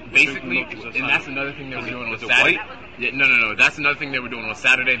milk. Basically, and that's another thing they were doing on Saturday. Yeah, no. That's another thing they were doing on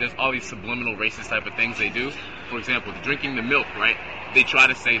Saturday. There's all these subliminal racist type of things they do. For example, drinking the milk, right? They try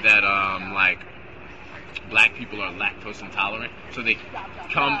to say that, like, black people are lactose intolerant. So they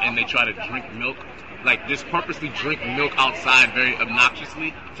come and they try to drink milk. Like, just purposely drink milk outside very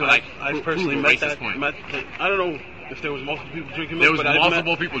obnoxiously to, like, I personally met that point. I don't know if there was multiple people drinking milk. There was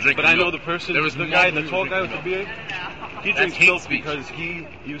multiple people drinking milk. But I know the person, the tall guy with the beard, he drinks milk because he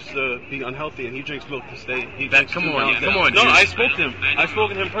used to be unhealthy and he drinks milk to stay. Come on. No, I spoke to him. I spoke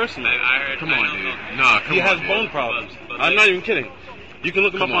to him personally. Come on, dude. No, come on. He has bone problems. I'm not even kidding. You can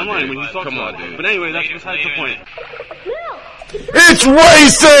look him up online when he talks about it. But anyway, that's besides the point. It's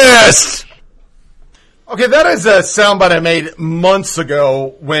racist! Okay, that is a soundbite I made months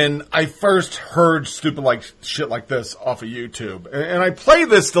ago when I first heard stupid shit like this off of YouTube. And I play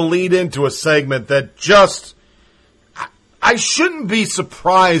this to lead into a segment that just... I shouldn't be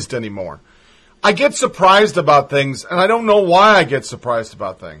surprised anymore. I get surprised about things, and I don't know why I get surprised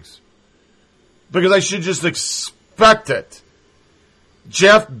about things. Because I should just expect respect it.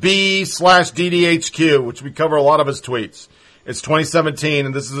 Jeff B/DDHQ, which we cover a lot of his tweets. It's 2017,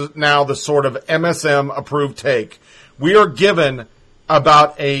 and this is now the sort of MSM-approved take. We are given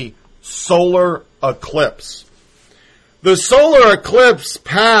about a solar eclipse. The solar eclipse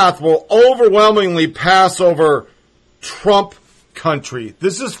path will overwhelmingly pass over Trump country.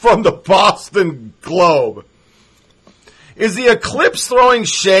 This is from the Boston Globe. Is the eclipse throwing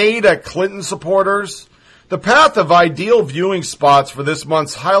shade at Clinton supporters? The path of ideal viewing spots for this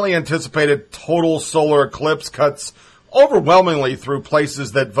month's highly anticipated total solar eclipse cuts overwhelmingly through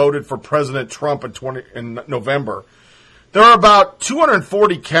places that voted for President Trump in November. There are about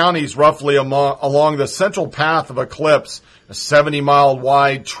 240 counties roughly along the central path of eclipse, a 70-mile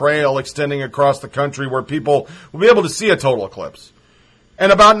wide trail extending across the country where people will be able to see a total eclipse.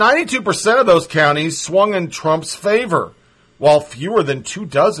 And about 92% of those counties swung in Trump's favor, while fewer than 2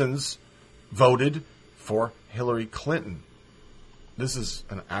 dozens voted for Hillary Clinton. This is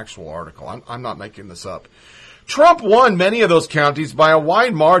an actual article. I'm not making this up. Trump won many of those counties by a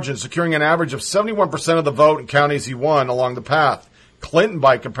wide margin, securing an average of 71% of the vote in counties he won along the path. Clinton,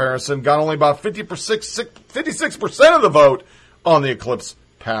 by comparison, got only about 56% of the vote on the eclipse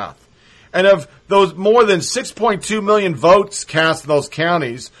path. And of those more than 6.2 million votes cast in those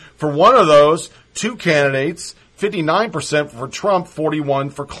counties, for one of those, 2 candidates, 59% for Trump,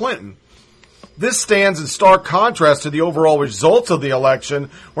 41% for Clinton. This stands in stark contrast to the overall results of the election,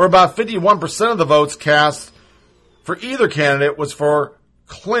 where about 51% of the votes cast for either candidate was for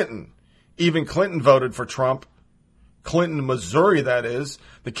Clinton. Even Clinton voted for Trump. Clinton, Missouri, that is.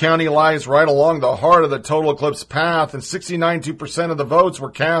 The county lies right along the heart of the total eclipse path, and 69% of the votes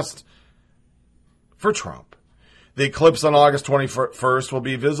were cast for Trump. The eclipse on August 21st will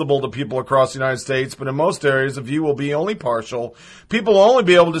be visible to people across the United States, but in most areas the view will be only partial. People will only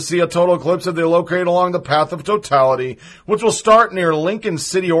be able to see a total eclipse if they're located along the path of totality, which will start near Lincoln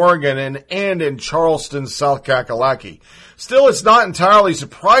City, Oregon, and in Charleston, South Kakalaki. Still, it's not entirely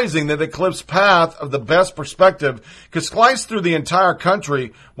surprising that the eclipse path of the best perspective could slice through the entire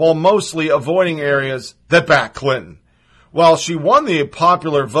country while mostly avoiding areas that back Clinton. While she won the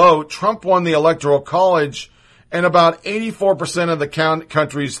popular vote, Trump won the Electoral College and about 84% of the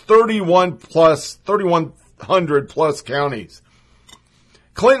country's 3,100 plus counties.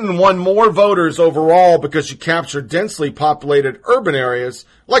 Clinton won more voters overall because she captured densely populated urban areas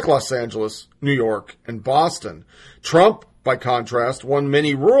like Los Angeles, New York, and Boston. Trump, by contrast, won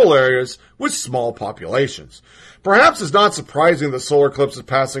many rural areas with small populations. Perhaps it's not surprising the solar eclipse is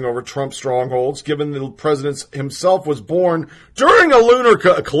passing over Trump's strongholds, given the president himself was born during a lunar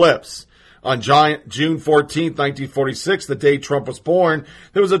eclipse. On June 14, 1946, the day Trump was born,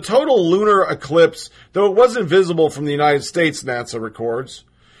 there was a total lunar eclipse, though it wasn't visible from the United States, NASA records.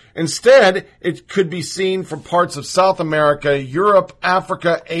 Instead, it could be seen from parts of South America, Europe,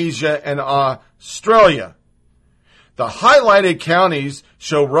 Africa, Asia, and Australia. The highlighted counties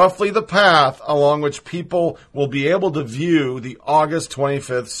show roughly the path along which people will be able to view the August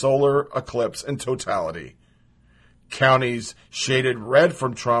 25th solar eclipse in totality. Counties shaded red for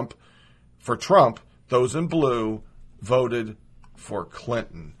Trump, those in blue voted for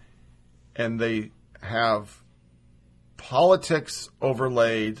Clinton. And they have politics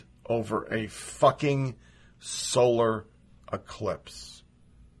overlaid over a fucking solar eclipse.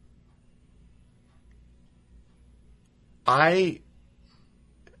 I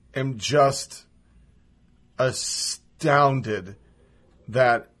am just astounded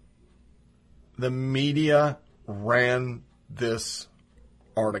that the media ran this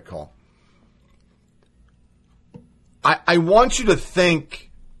article. I want you to think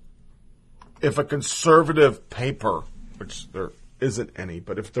if a conservative paper, which there isn't any,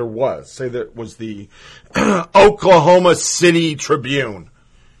 but if there was, say that was the Oklahoma City Tribune,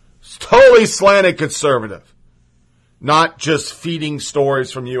 totally slanted conservative, not just feeding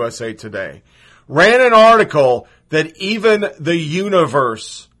stories from USA Today, ran an article that even the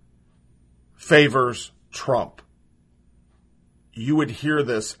universe favors Trump. You would hear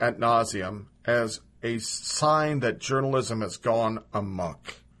this ad nauseum as a sign that journalism has gone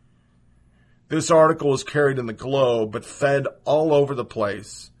amok. This article was carried in the Globe, but fed all over the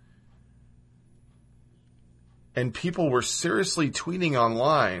place. And people were seriously tweeting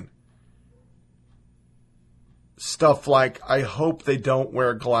online stuff like, I hope they don't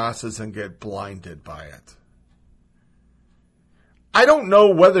wear glasses and get blinded by it. I don't know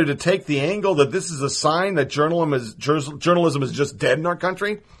whether to take the angle that this is a sign that journalism is just dead in our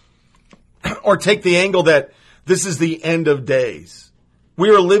country, or take the angle that this is the end of days.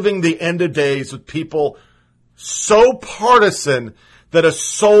 We are living the end of days with people so partisan that a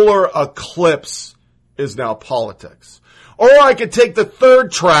solar eclipse is now politics. Or I could take the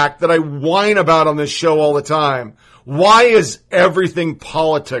third track that I whine about on this show all the time. Why is everything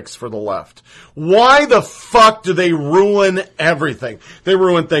politics for the left? Why the fuck do they ruin everything? They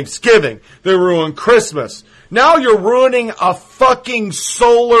ruin Thanksgiving. They ruin Christmas. Now you're ruining a fucking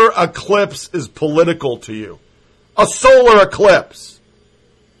solar eclipse is political to you. A solar eclipse.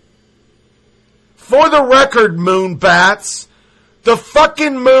 For the record, moon bats, the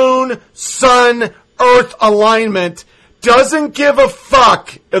fucking moon, sun, earth alignment doesn't give a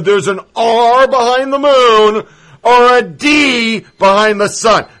fuck if there's an R behind the moon or a D behind the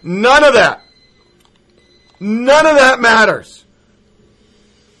sun. None of that. None of that matters.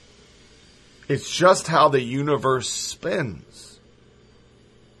 It's just how the universe spins.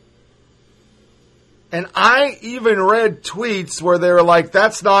 And I even read tweets where they were like,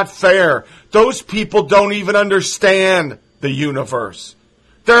 that's not fair. Those people don't even understand the universe.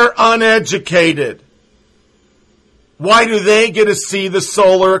 They're uneducated. Why do they get to see the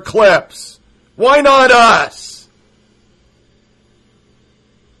solar eclipse? Why not us?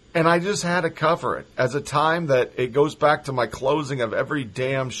 And I just had to cover it as a time that it goes back to my closing of every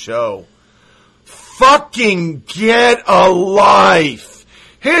damn show. Fucking get a life.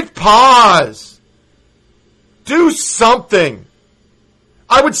 Hit pause. Do something.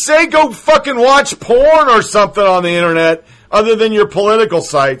 I would say go fucking watch porn or something on the internet other than your political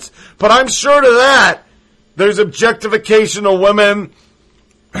sites. But I'm sure to that, there's objectification of women.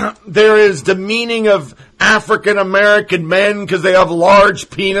 There is demeaning of African American men because they have large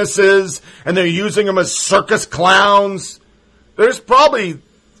penises and they're using them as circus clowns. There's probably,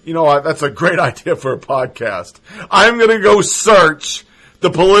 you know, that's a great idea for a podcast. I'm going to go search the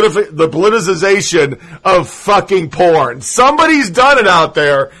politicization of fucking porn. Somebody's done it out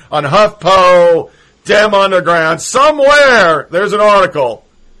there on HuffPo, Dem Underground. Somewhere there's an article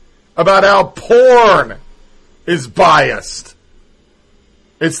about how porn is biased.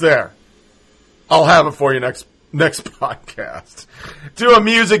 It's there. I'll have it for you next podcast. Do a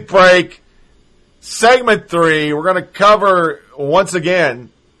music break. Segment 3, we're going to cover, once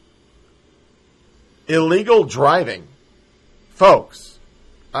again, illegal driving. Folks,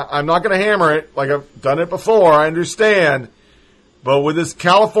 I'm not going to hammer it like I've done it before, I understand. But with this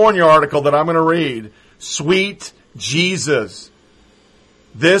California article that I'm going to read, sweet Jesus,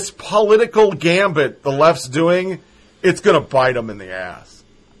 this political gambit the left's doing, it's going to bite them in the ass.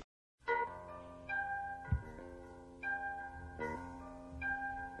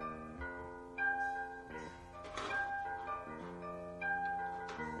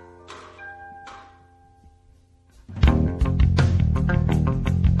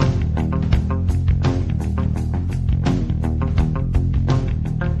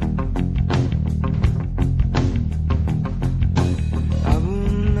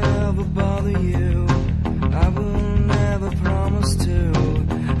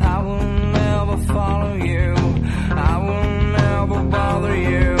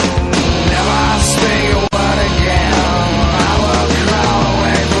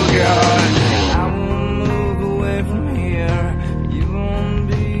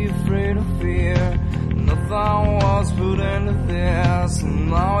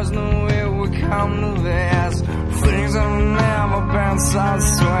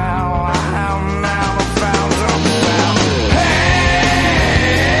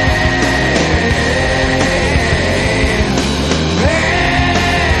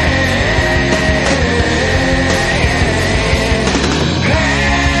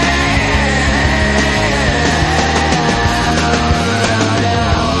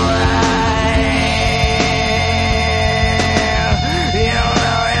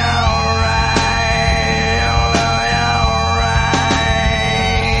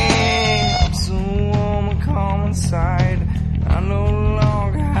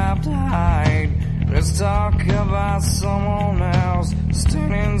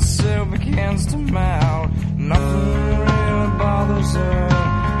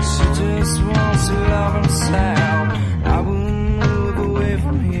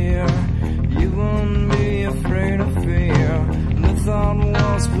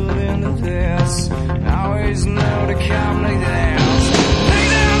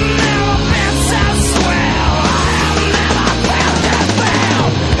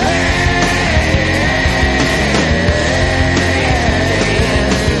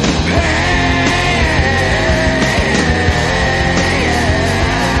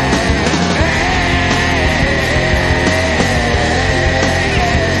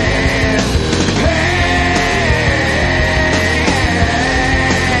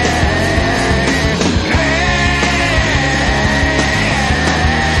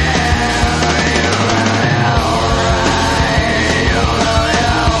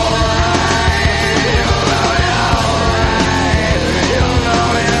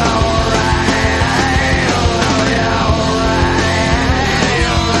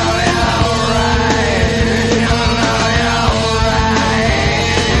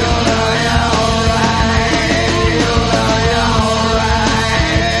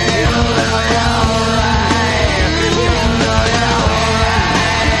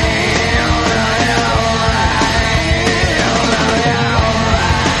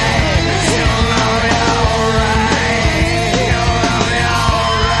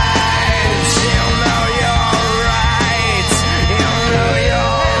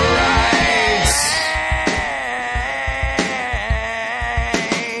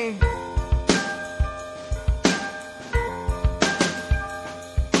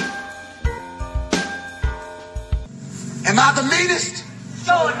 I the meanest?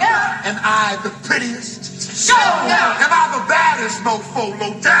 Sure enough. Am I the prettiest? Sure enough. Am I the baddest mofo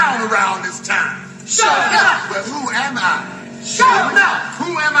low down around this town? Sure enough. Well, who am I? Sure enough.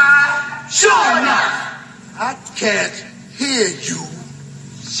 Who am I? Sure enough. I can't hear you.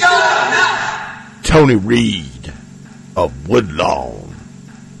 Sure enough. Tony Reed of Woodlawn.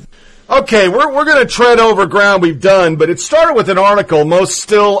 Okay, we're going to tread over ground we've done, but it started with an article, most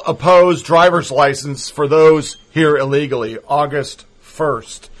still oppose driver's license for those here illegally. August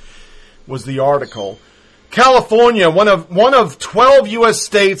 1st was the article. California, one of 12 U.S.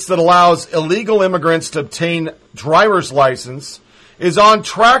 states that allows illegal immigrants to obtain driver's license, is on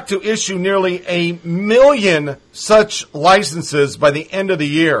track to issue nearly 1 million such licenses by the end of the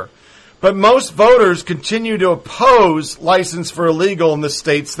year. But most voters continue to oppose license for illegal in the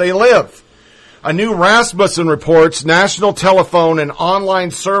states they live. A new Rasmussen Reports national telephone and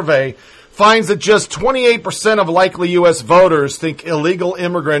online survey finds that just 28% of likely U.S. voters think illegal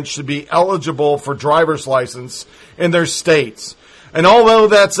immigrants should be eligible for driver's license in their states. And although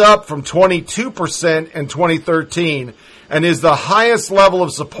that's up from 22% in 2013 and is the highest level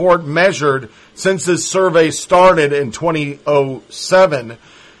of support measured since this survey started in 2007,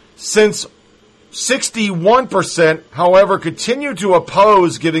 since 61%, however, continue to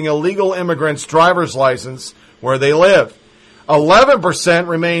oppose giving illegal immigrants driver's license where they live. 11%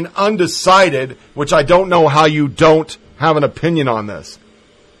 remain undecided, which I don't know how you don't have an opinion on this.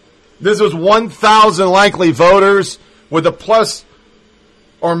 This was 1,000 likely voters with a plus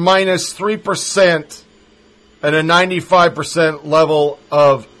or minus 3% and a 95% level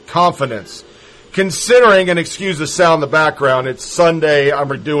of confidence. Considering, and excuse the sound in the background, it's Sunday,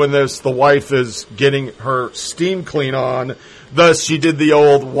 I'm doing this, the wife is getting her steam clean on, thus she did the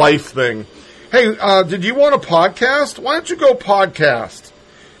old wife thing. Hey, did you want a podcast? Why don't you go podcast?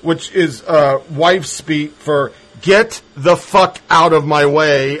 Which is wife speak for get the fuck out of my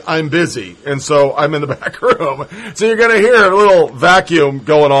way, I'm busy. And so I'm in the back room. So you're going to hear a little vacuum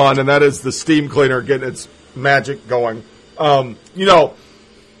going on, and that is the steam cleaner getting its magic going.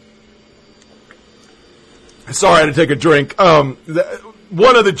 Sorry, I had to take a drink. One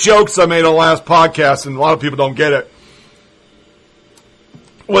of the jokes I made on the last podcast, and a lot of people don't get it,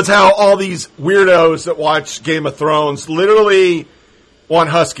 was how all these weirdos that watch Game of Thrones literally want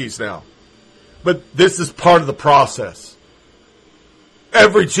huskies now. But this is part of the process.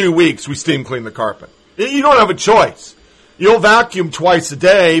 Every 2 weeks, we steam clean the carpet. You don't have a choice. You'll vacuum twice a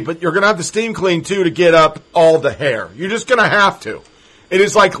day, but you're going to have to steam clean, too, to get up all the hair. You're just going to have to. It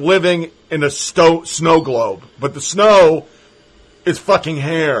is like living in a snow globe. But the snow is fucking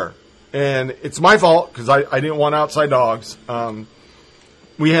hair. And it's my fault, because I didn't want outside dogs.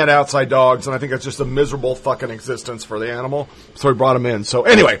 We had outside dogs, and I think it's just a miserable fucking existence for the animal. So we brought them in. So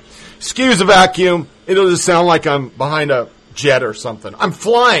anyway, excuse the vacuum. It'll just sound like I'm behind a jet or something. I'm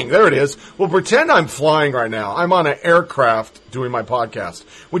flying. There it is. Well, pretend I'm flying right now. I'm on an aircraft doing my podcast,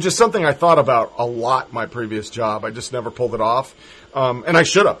 which is something I thought about a lot my previous job. I just never pulled it off. And I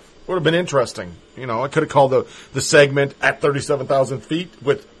should have. Would have been interesting. You know, I could have called the segment At 37,000 Feet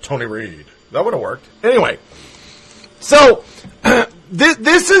with Tony Reed. That would have worked. Anyway, so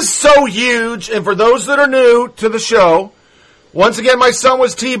this is so huge. And for those that are new to the show, once again, my son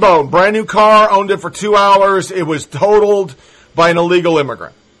was T-boned. Brand new car, owned it for 2 hours. It was totaled by an illegal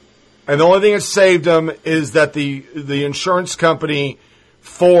immigrant. And the only thing that saved him is that the insurance company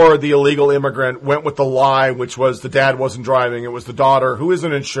for the illegal immigrant went with the lie, which was the dad wasn't driving. It was the daughter, who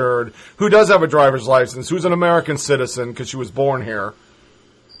isn't insured, who does have a driver's license, who's an American citizen because she was born here.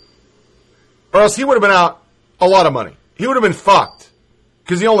 Or else he would have been out a lot of money. He would have been fucked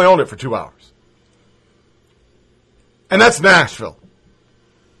because he only owned it for 2 hours. And that's Nashville.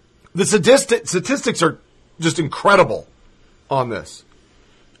 The statistics are just incredible on this.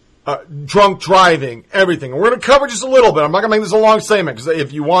 Drunk driving, everything. And we're going to cover just a little bit. I'm not going to make this a long statement because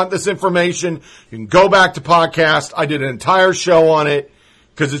if you want this information, you can go back to podcast. I did an entire show on it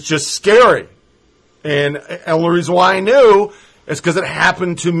because it's just scary. And the only reason why I knew is because it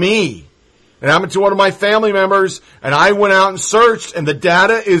happened to me. It happened to one of my family members, and I went out and searched, and the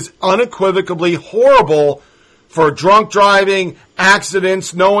data is unequivocally horrible for drunk driving,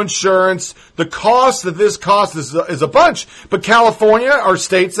 accidents, no insurance. The cost that this costs is a bunch. But California are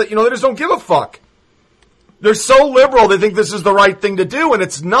states that, they just don't give a fuck. They're so liberal, they think this is the right thing to do, and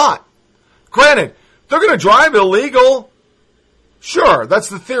it's not. Granted, they're going to drive illegal. Sure, that's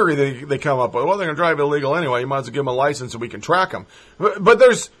the theory they come up with. Well, they're going to drive illegal anyway. You might as well give them a license so we can track them. But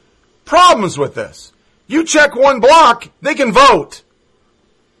there's problems with this. You check one block, they can vote.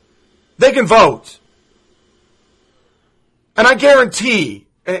 They can vote. And I guarantee,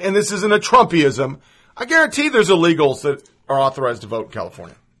 and this isn't a Trumpism, I guarantee there's illegals that are authorized to vote in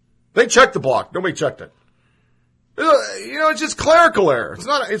California. They checked the block. Nobody checked it. It's just clerical error.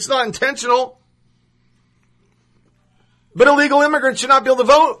 It's not intentional. But illegal immigrants should not be able to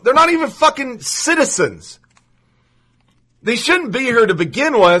vote. They're not even fucking citizens. They shouldn't be here to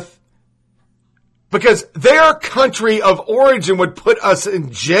begin with because their country of origin would put us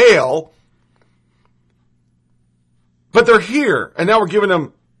in jail. But they're here, and now we're giving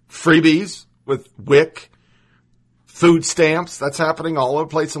them freebies with WIC, food stamps. That's happening all over the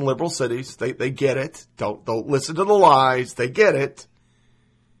place in liberal cities. They get it. Don't listen to the lies. They get it.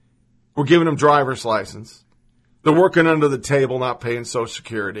 We're giving them driver's license. They're working under the table, not paying Social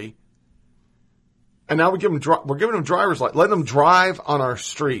Security. And now we're giving them driver's license, letting them drive on our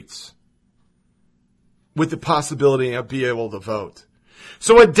streets with the possibility of being able to vote.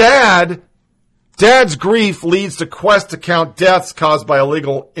 So Dad's grief leads to quest to count deaths caused by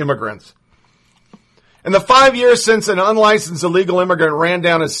illegal immigrants. In the 5 years since an unlicensed illegal immigrant ran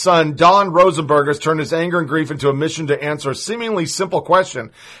down his son, Don Rosenberg has turned his anger and grief into a mission to answer a seemingly simple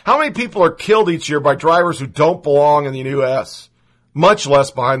question. How many people are killed each year by drivers who don't belong in the U.S., much less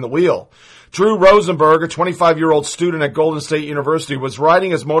behind the wheel? Drew Rosenberg, a 25-year-old student at Golden State University, was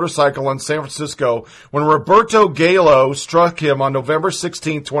riding his motorcycle in San Francisco when Roberto Galo struck him on November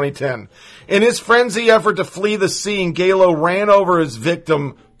 16, 2010. In his frenzy effort to flee the scene, Galo ran over his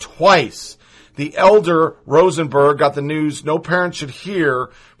victim twice. The elder Rosenberg got the news no parent should hear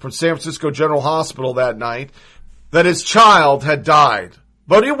from San Francisco General Hospital that night that his child had died.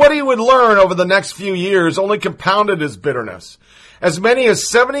 But what he would learn over the next few years only compounded his bitterness. As many as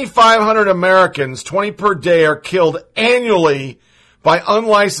 7,500 Americans, 20 per day, are killed annually by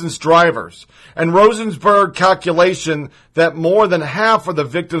unlicensed drivers. And Rosenberg calculation that more than half are the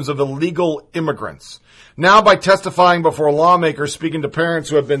victims of illegal immigrants. Now, by testifying before lawmakers, speaking to parents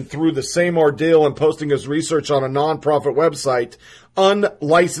who have been through the same ordeal, and posting his research on a nonprofit website,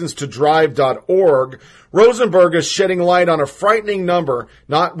 unlicensed2drive.org, Rosenberg is shedding light on a frightening number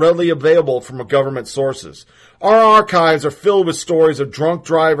not readily available from government sources. Our archives are filled with stories of drunk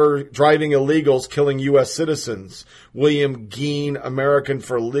driving illegals killing U.S. citizens. William Geen, American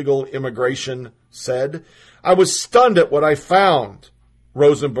for Legal Immigration, said, I was stunned at what I found.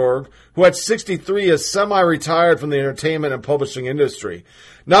 Rosenberg, who at 63 is semi-retired from the entertainment and publishing industry.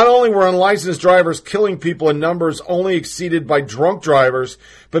 Not only were unlicensed drivers killing people in numbers only exceeded by drunk drivers,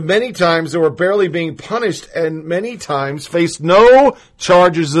 but many times they were barely being punished and many times faced no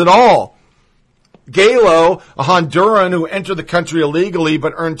charges at all. Galo, a Honduran who entered the country illegally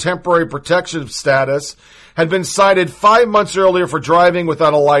but earned temporary protection status, had been cited 5 months earlier for driving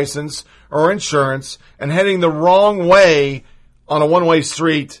without a license or insurance and heading the wrong way on a one-way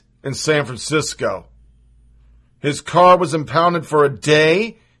street in San Francisco. His car was impounded for a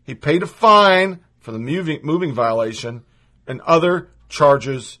day. He paid a fine for the moving violation, and other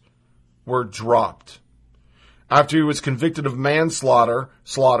charges were dropped. After he was convicted of manslaughter,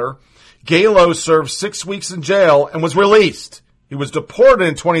 Galo served 6 weeks in jail and was released. He was deported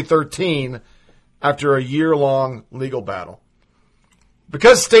in 2013 after a year-long legal battle.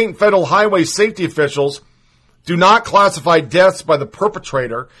 Because state and federal highway safety officials do not classify deaths by the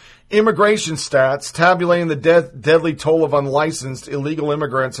perpetrator, immigration stats tabulating the deadly toll of unlicensed illegal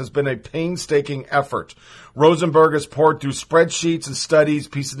immigrants has been a painstaking effort. Rosenberg has poured through spreadsheets and studies,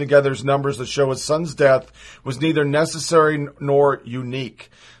 piecing together his numbers that show his son's death was neither necessary nor unique.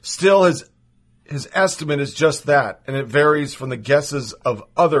 Still, his estimate is just that, and it varies from the guesses of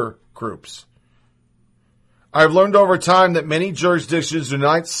other groups. I've learned over time that many jurisdictions do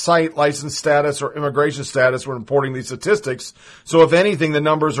not cite license status or immigration status when reporting these statistics, so if anything, the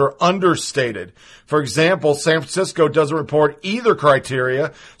numbers are understated. For example, San Francisco doesn't report either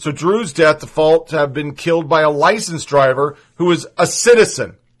criteria, so Drew's death default to have been killed by a licensed driver who is a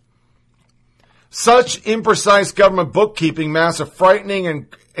citizen. Such imprecise government bookkeeping masks a frightening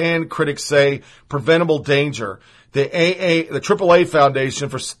and critics say preventable danger. The AAA Foundation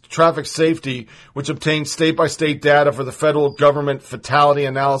for Traffic Safety, which obtains state-by-state data for the Federal Government Fatality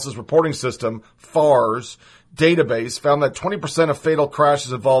Analysis Reporting System, FARS, database, found that 20% of fatal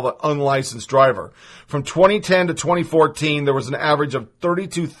crashes involve an unlicensed driver. From 2010 to 2014, there was an average of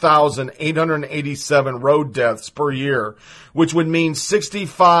 32,887 road deaths per year, which would mean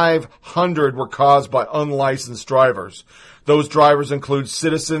 6,500 were caused by unlicensed drivers. Those drivers include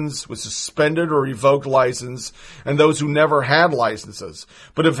citizens with suspended or revoked license and those who never had licenses.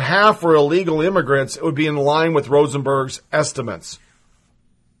 But if half were illegal immigrants, it would be in line with Rosenberg's estimates.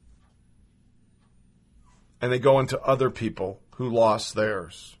 And they go into other people who lost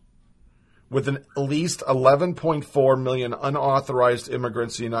theirs. with at least 11.4 million unauthorized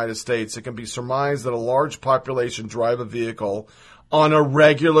immigrants in the United States, it can be surmised that a large population drive a vehicle on a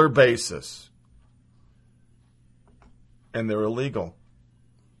regular basis. And they're illegal.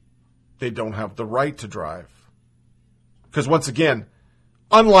 They don't have the right to drive. Because once again,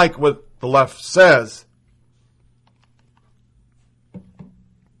 unlike what the left says,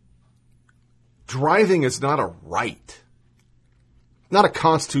 driving is not a right. Not a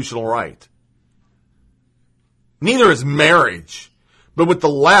constitutional right. Neither is marriage. But with the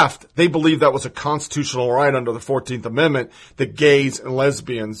left, they believe that was a constitutional right under the 14th Amendment, that gays and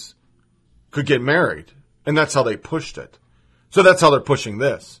lesbians could get married. And that's how they pushed it. So that's how they're pushing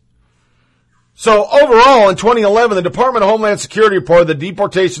this. So overall, in 2011, the Department of Homeland Security reported the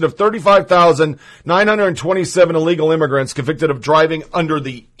deportation of 35,927 illegal immigrants convicted of driving under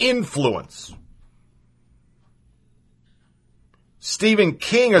the influence. Stephen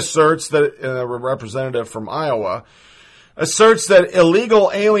King asserts that, a representative from Iowa, asserts that illegal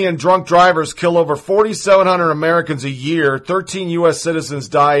alien drunk drivers kill over 4,700 Americans a year. 13 U.S. citizens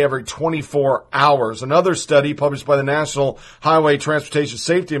die every 24 hours. Another study published by the National Highway Transportation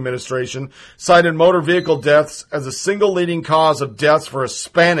Safety Administration cited motor vehicle deaths as a single leading cause of deaths for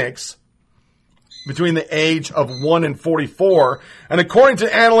Hispanics between the age of 1 and 44. And according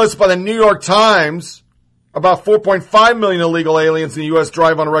to analysts by the New York Times, about 4.5 million illegal aliens in the U.S.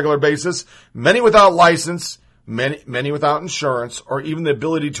 drive on a regular basis, many without license, many without insurance, or even the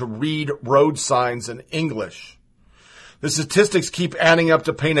ability to read road signs in English. The statistics keep adding up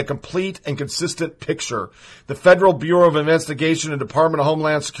to paint a complete and consistent picture. The Federal Bureau of Investigation and Department of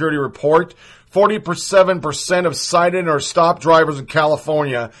Homeland Security report 47% of cited or stopped drivers in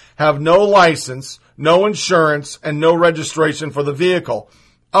California have no license, no insurance, and no registration for the vehicle.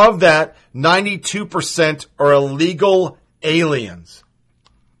 Of that, 92% are illegal aliens.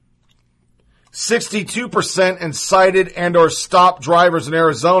 62% in cited and or stopped drivers in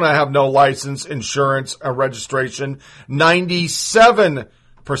Arizona have no license, insurance, or registration.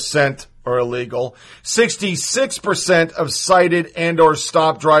 97% are illegal. 66% of cited and or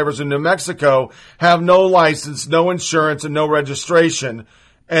stopped drivers in New Mexico have no license, no insurance, and no registration.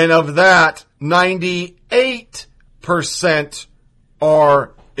 And of that, 98%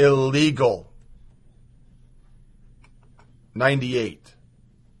 are illegal.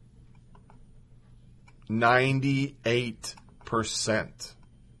 98%.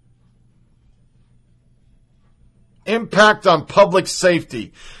 Impact on public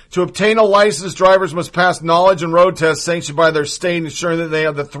safety. To obtain a license, drivers must pass knowledge and road tests sanctioned by their state, ensuring that they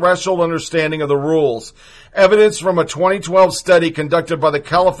have the threshold understanding of the rules. Evidence from a 2012 study conducted by the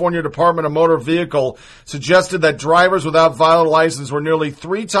California Department of Motor Vehicle suggested that drivers without valid license were nearly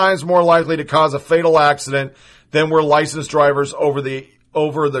 3 times more likely to cause a fatal accident than were licensed drivers over the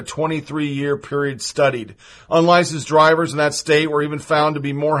 23-year period studied. Unlicensed drivers in that state were even found to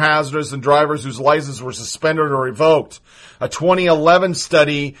be more hazardous than drivers whose licenses were suspended or revoked. A 2011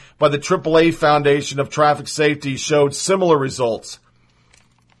 study by the AAA Foundation of Traffic Safety showed similar results.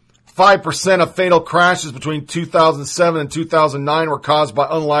 5% of fatal crashes between 2007 and 2009 were caused by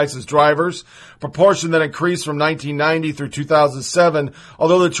unlicensed drivers, a proportion that increased from 1990 through 2007,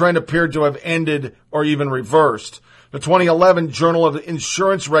 although the trend appeared to have ended or even reversed. The 2011 Journal of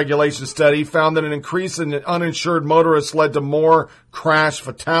Insurance Regulation study found that an increase in uninsured motorists led to more crash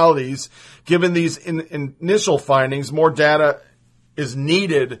fatalities. Given these initial findings, more data is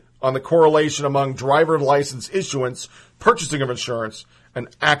needed on the correlation among driver license issuance, purchasing of insurance, and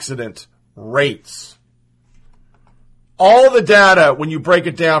accident rates. All the data, when you break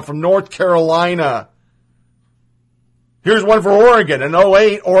it down, from North Carolina. Here's one for Oregon. In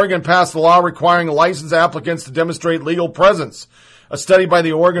 2008, Oregon passed a law requiring licensed applicants to demonstrate legal presence. A study by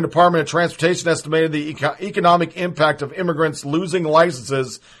the Oregon Department of Transportation estimated the economic impact of immigrants losing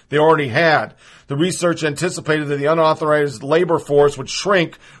licenses they already had. The research anticipated that the unauthorized labor force would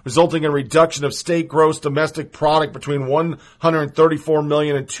shrink, resulting in a reduction of state gross domestic product between 134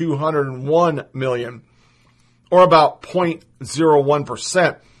 million and 201 million, or about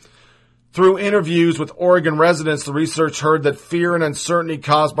 0.01%. Through interviews with Oregon residents, the research heard that fear and uncertainty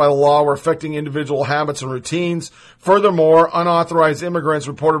caused by the law were affecting individual habits and routines. Furthermore, unauthorized immigrants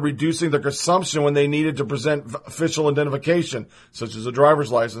reported reducing their consumption when they needed to present official identification, such as a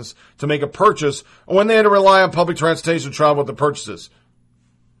driver's license, to make a purchase, or when they had to rely on public transportation to travel with the purchases.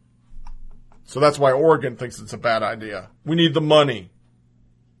 So that's why Oregon thinks it's a bad idea. We need the money.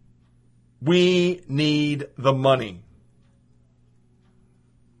 We need the money.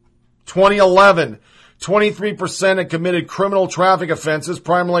 2011, 23% had committed criminal traffic offenses,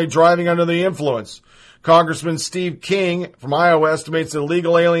 primarily driving under the influence. Congressman Steve King from Iowa estimates that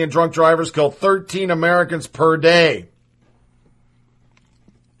illegal alien drunk drivers kill 13 Americans per day.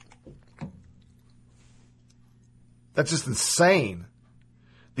 That's just insane.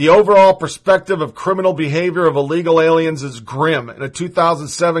 The overall perspective of criminal behavior of illegal aliens is grim. In a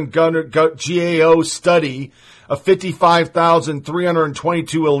 2007 GAO study of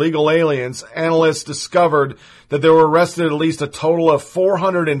 55,322 illegal aliens, analysts discovered that they were arrested at least a total of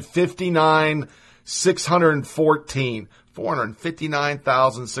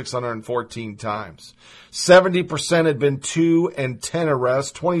 459,614 times. 70% had been 2 and 10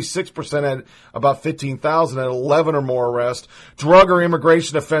 arrests. 26% had about 15,000 at 11 or more arrests. Drug or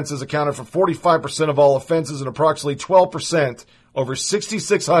immigration offenses accounted for 45% of all offenses, and approximately 12%, over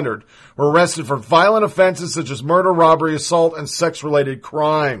 6,600, were arrested for violent offenses such as murder, robbery, assault, and sex-related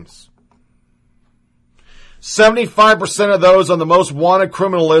crimes. 75% of those on the most wanted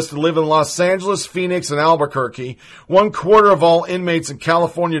criminal list live in Los Angeles, Phoenix, and Albuquerque. 1/4 of all inmates in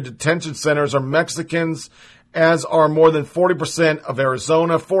California detention centers are Mexicans, as are more than 40% of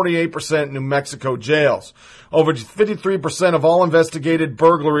Arizona, 48% New Mexico jails. Over 53% of all investigated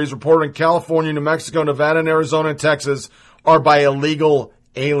burglaries reported in California, New Mexico, Nevada, and Arizona, and Texas are by illegal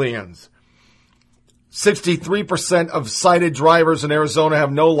aliens. 63% of cited drivers in Arizona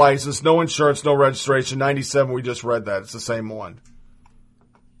have no license, no insurance, no registration. 97, we just read that. It's the same one.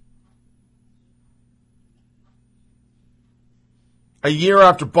 A year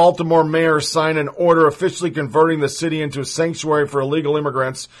after Baltimore mayor signed an order officially converting the city into a sanctuary for illegal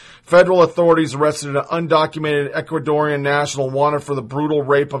immigrants, federal authorities arrested an undocumented Ecuadorian national wanted for the brutal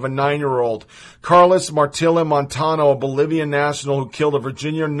rape of a 9-year-old. Carlos Martilla Montano, a Bolivian national who killed a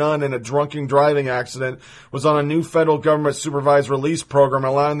Virginia nun in a drunken driving accident, was on a new federal government-supervised release program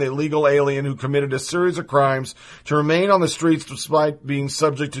allowing the illegal alien who committed a series of crimes to remain on the streets despite being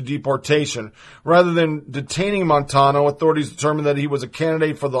subject to deportation. Rather than detaining Montano, authorities determined that he was a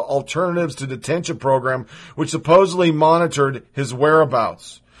candidate for the Alternatives to Detention program, which supposedly monitored his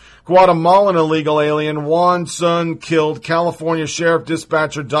whereabouts. Guatemalan illegal alien Juan Zun killed California Sheriff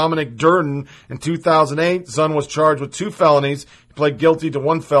Dispatcher Dominic Durden in 2008. Zun was charged with 2 felonies. He pled guilty to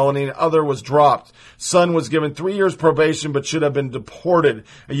 1 felony, and the other was dropped. Zun was given 3 years probation but should have been deported.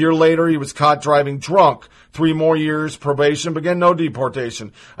 A year later, he was caught driving drunk. 3 more years probation, but again, no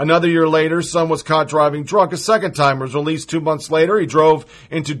deportation. Another year later, Zun was caught driving drunk a second time. He was released 2 months later. He drove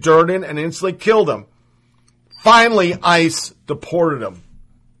into Durden and instantly killed him. Finally, ICE deported him.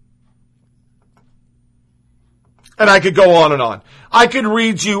 And I could go on and on. I could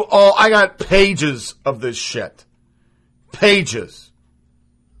read you all. I got pages of this shit. Pages.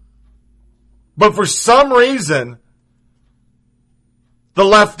 But for some reason, the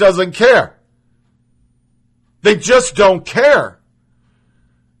left doesn't care. They just don't care.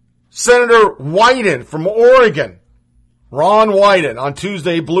 Senator Wyden from Oregon, Ron Wyden, on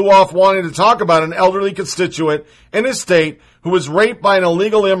Tuesday blew off wanting to talk about an elderly constituent in his state who was raped by an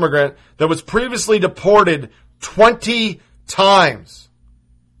illegal immigrant that was previously deported 20 times.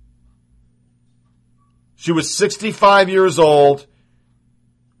 She was 65 years old,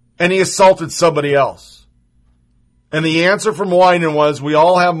 and he assaulted somebody else. And the answer from Wyden was, we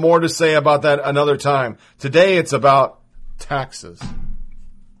all have more to say about that another time. Today it's about taxes.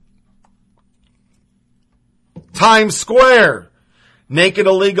 Times Square. Naked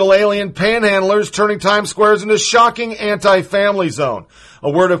illegal alien panhandlers turning Times Squares into shocking anti-family zone. A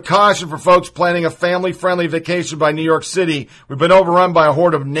word of caution for folks planning a family-friendly vacation by New York City. We've been overrun by a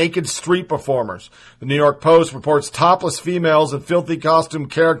horde of naked street performers. The New York Post reports topless females and filthy costumed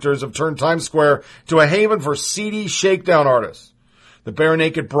characters have turned Times Square to a haven for seedy shakedown artists. The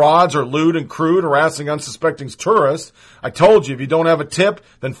bare-naked broads are lewd and crude, harassing unsuspecting tourists. I told you, if you don't have a tip,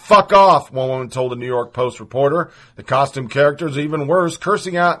 then fuck off, one woman told a New York Post reporter. The costume characters are even worse,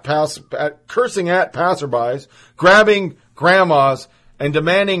 cursing at passerbys, grabbing grandmas, and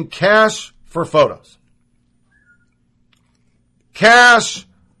demanding cash for photos. Cash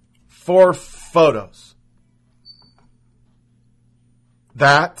for photos.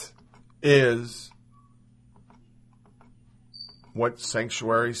 That is what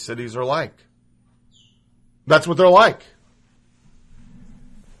sanctuary cities are like. That's what they're like.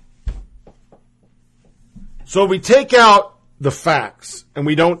 So we take out the facts and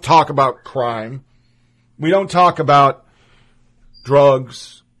we don't talk about crime. We don't talk about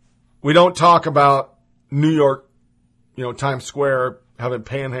drugs. We don't talk about New York, Times Square having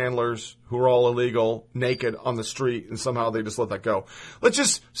panhandlers who are all illegal, naked on the street, and somehow they just let that go. Let's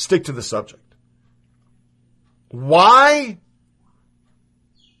just stick to the subject. Why?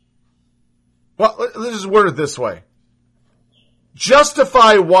 Well, just word it this way.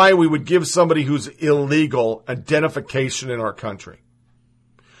 Justify why we would give somebody who's illegal identification in our country.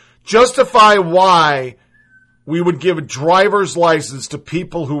 Justify why we would give a driver's license to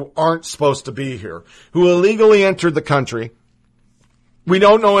people who aren't supposed to be here, who illegally entered the country. We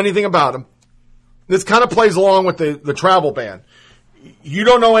don't know anything about them. This kind of plays along with the travel ban. You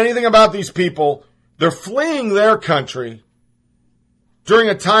don't know anything about these people. They're fleeing their country during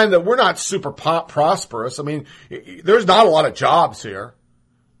a time that we're not super prosperous. I mean, there's not a lot of jobs here.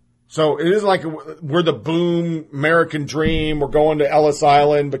 So it isn't like we're the boom American dream. We're going to Ellis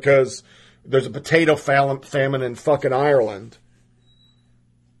Island because there's a potato famine in fucking Ireland.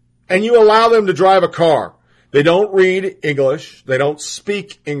 And you allow them to drive a car. They don't read English. They don't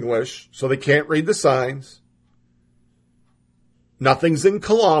speak English, so they can't read the signs. Nothing's in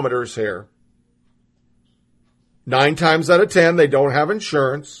kilometers here. 9 times out of 10, they don't have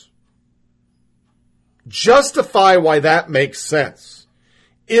insurance. Justify why that makes sense.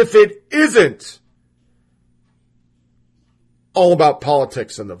 If it isn't all about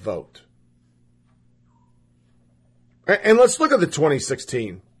politics and the vote. And let's look at the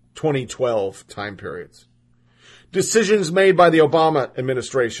 2016, 2012 time periods. Decisions made by the Obama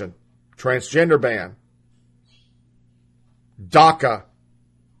administration. Transgender ban. DACA.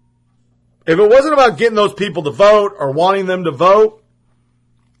 If it wasn't about getting those people to vote or wanting them to vote,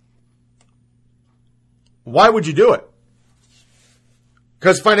 why would you do it?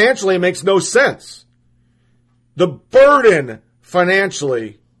 Because financially it makes no sense. The burden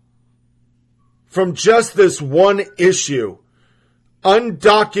financially from just this one issue,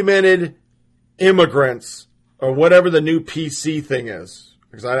 undocumented immigrants, or whatever the new PC thing is,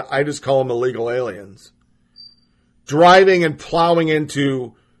 because I just call them illegal aliens, driving and plowing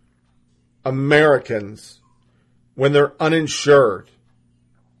into Americans when they're uninsured.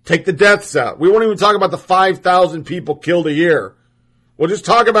 Take the deaths out. We won't even talk about the 5,000 people killed a year. We'll just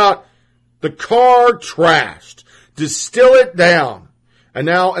talk about the car trashed. Distill it down. And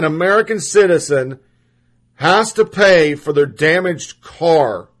now an American citizen has to pay for their damaged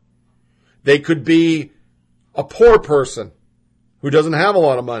car. They could be a poor person who doesn't have a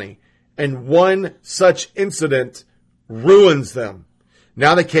lot of money. And one such incident ruins them.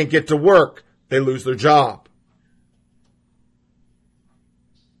 Now they can't get to work. They lose their job.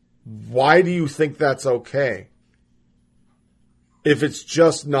 Why do you think that's okay? If it's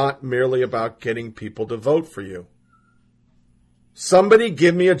just not merely about getting people to vote for you. Somebody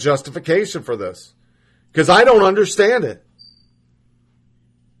give me a justification for this. Because I don't understand it.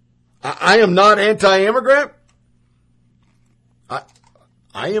 I am not anti-immigrant.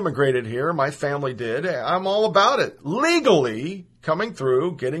 I immigrated here. My family did. I'm all about it. Legally coming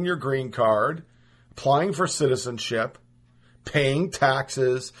through, getting your green card, applying for citizenship, paying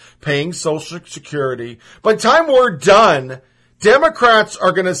taxes, paying Social Security. By the time we're done, Democrats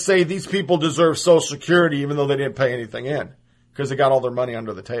are going to say these people deserve Social Security even though they didn't pay anything in because they got all their money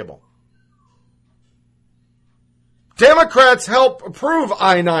under the table. Democrats help approve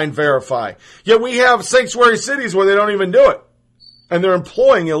I-9 Verify. Yet we have sanctuary cities where they don't even do it. And they're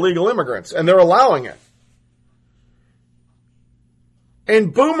employing illegal immigrants. And they're allowing it.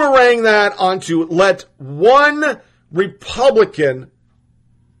 And boomerang that onto let one Republican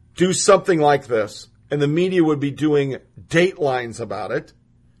do something like this. And the media would be doing datelines about it.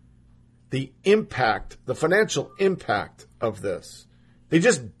 The impact, the financial impact of this. They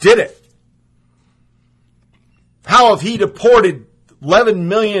just did it. How if he deported 11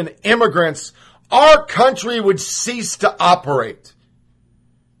 million immigrants, our country would cease to operate.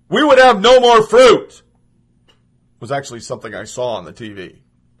 We would have no more fruit. Was actually something I saw on the TV.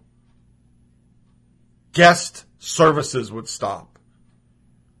 Guest services would stop.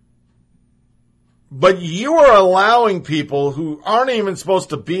 But you are allowing people who aren't even supposed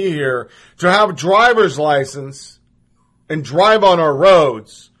to be here to have a driver's license and drive on our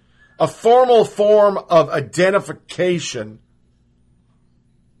roads, a formal form of identification.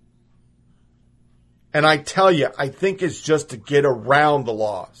 And I tell you, I think it's just to get around the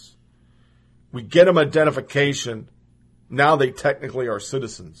laws. We get them identification. Now they technically are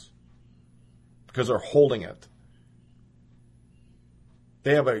citizens because they're holding it.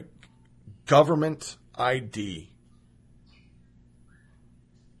 They have a government ID.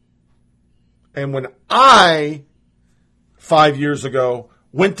 And when I, 5 years ago,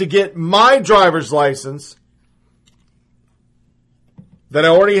 went to get my driver's license that I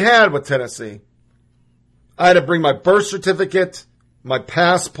already had with Tennessee, I had to bring my birth certificate, my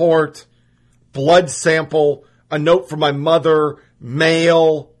passport, blood sample, a note from my mother,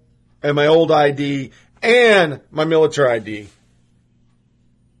 mail, and my old ID, and my military ID.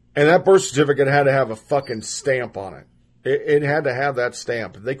 And that birth certificate had to have a fucking stamp on it. It had to have that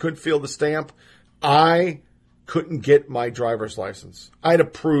stamp. If they couldn't feel the stamp, I couldn't get my driver's license. I had to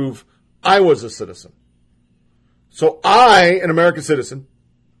prove I was a citizen. So I, an American citizen,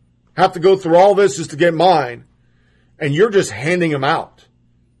 have to go through all this just to get mine, and you're just handing them out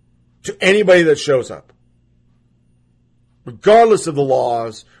to anybody that shows up. Regardless of the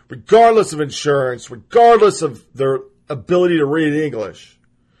laws, regardless of insurance, regardless of their ability to read English,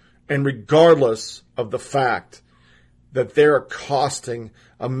 and regardless of the fact that they're costing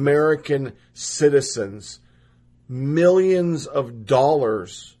American citizens millions of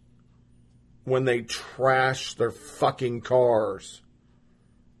dollars when they trash their fucking cars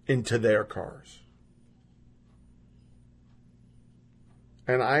into their cars.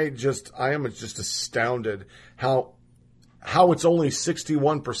 And I am just astounded how it's only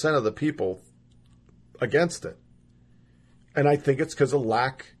 61% of the people against it. And I think it's because of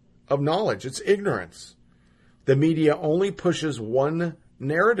lack of knowledge. It's ignorance. The media only pushes one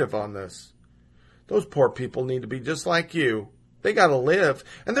narrative on this. Those poor people need to be just like you. They got to live.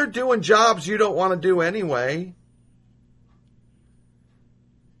 And they're doing jobs you don't want to do anyway.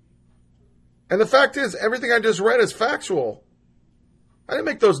 And the fact is, everything I just read is factual. I didn't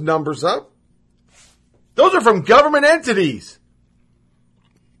make those numbers up. Those are from government entities.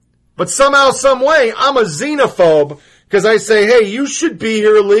 But somehow, some way, I'm a xenophobe because I say, hey, you should be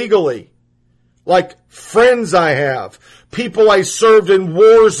here legally. Like friends I have, people I served in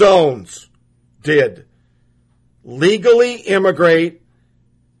war zones did. Legally immigrate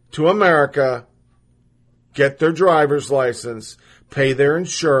to America, get their driver's license, pay their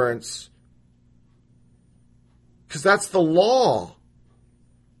insurance, because that's the law.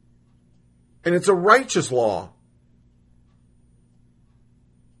 And it's a righteous law.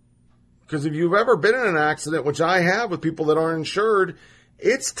 Because if you've ever been in an accident, which I have with people that aren't insured,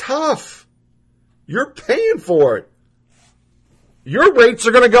 it's tough. You're paying for it. Your rates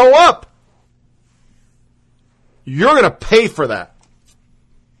are going to go up. You're going to pay for that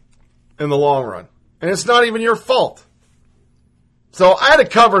in the long run. And it's not even your fault. So I had to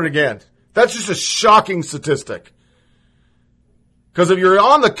cover it again. That's just a shocking statistic. Because if you're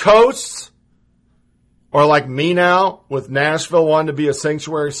on the coast, or like me now, with Nashville wanting to be a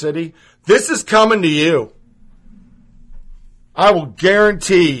sanctuary city, this is coming to you. I will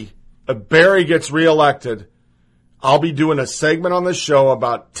guarantee if Barry gets reelected, I'll be doing a segment on the show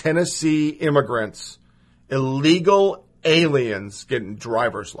about Tennessee immigrants, illegal aliens getting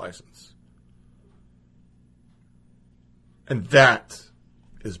driver's license. And that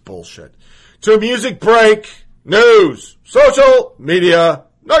is bullshit. To a music break, news, social media,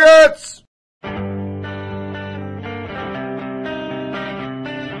 nuggets.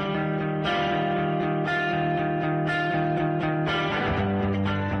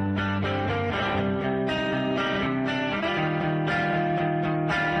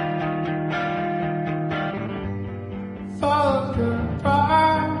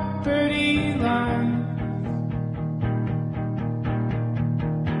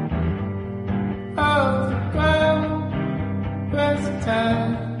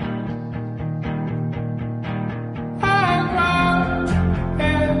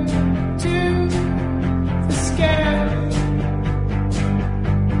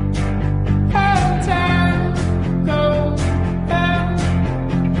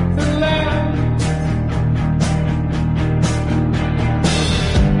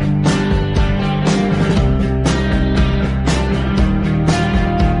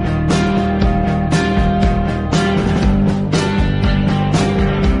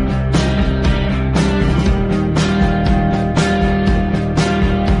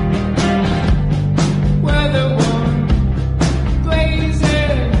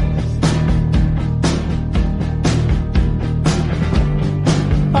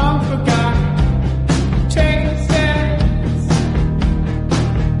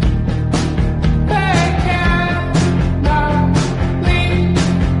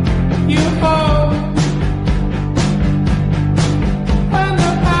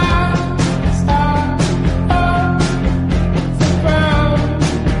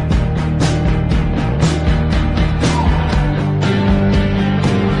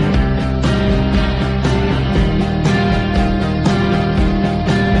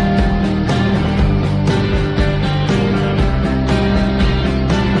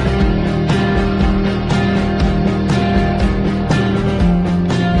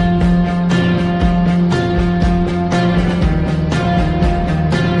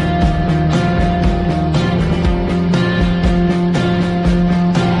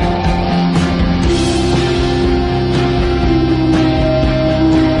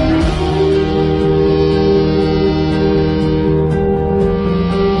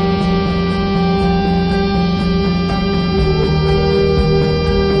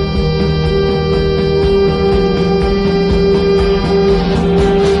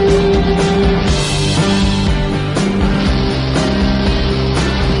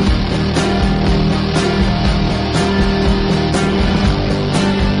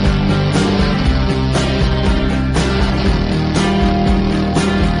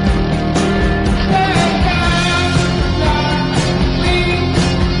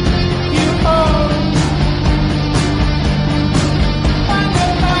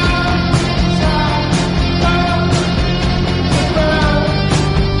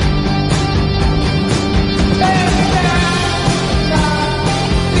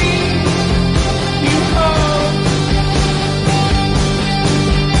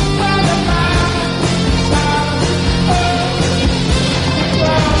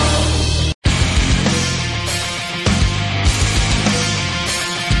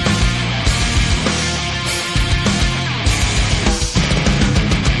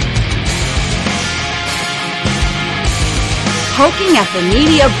 poking at the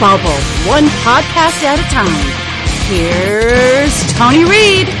media bubble, one podcast at a time. Here's Tony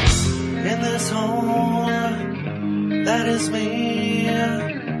Reed. In this hole, that is me.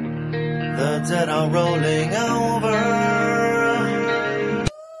 The dead are rolling over.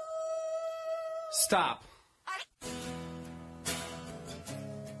 Stop.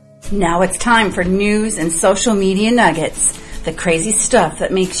 Now it's time for news and social media nuggets. The crazy stuff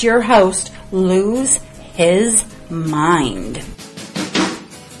that makes your host lose his mind.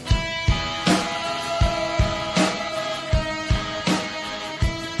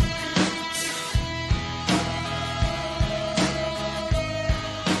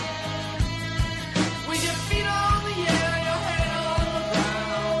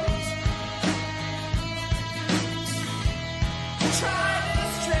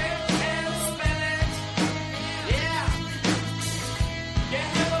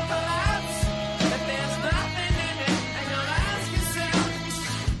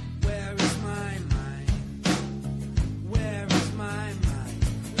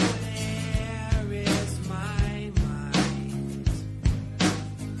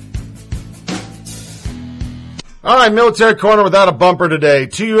 All right, Military Corner without a bumper today.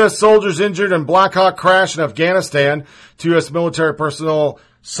 2 U.S. soldiers injured in Black Hawk crash in Afghanistan. 2 U.S. military personnel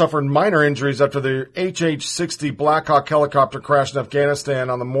suffered minor injuries after the HH-60 Black Hawk helicopter crashed in Afghanistan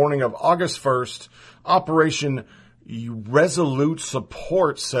on the morning of August 1st. Operation Resolute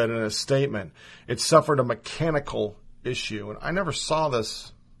Support said in a statement. It suffered a mechanical issue. And I never saw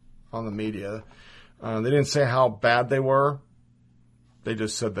this on the media. They didn't say how bad they were. They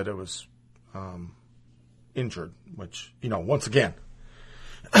just said that it was injured, which, you know, once again,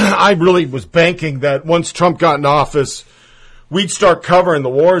 I really was banking that once Trump got in office, we'd start covering the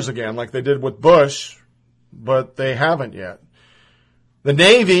wars again like they did with Bush, but they haven't yet. The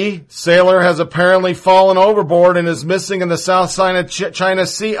Navy sailor has apparently fallen overboard and is missing in the South China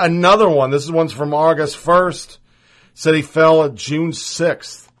Sea. Another one. This is one's from August 1st. Said he fell at June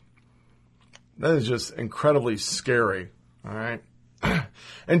 6th. That is just incredibly scary. All right.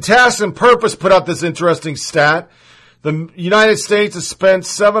 And Task and Purpose put out this interesting stat. The United States has spent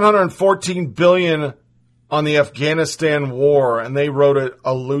 $714 billion on the Afghanistan war, and they wrote it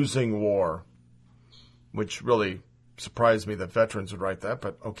a losing war, which really surprised me that veterans would write that,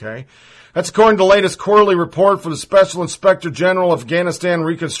 but okay. That's according to the latest quarterly report for the Special Inspector General of Afghanistan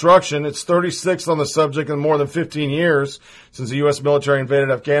Reconstruction. It's 36th on the subject in more than 15 years since the U.S. military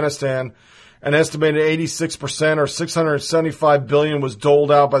invaded Afghanistan. An estimated 86% or $675 billion was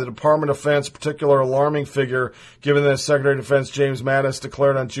doled out by the Department of Defense, a particular alarming figure given that Secretary of Defense James Mattis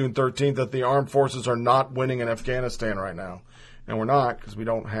declared on June 13th that the armed forces are not winning in Afghanistan right now. And we're not because we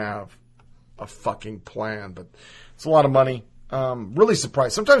don't have a fucking plan. But it's a lot of money. Really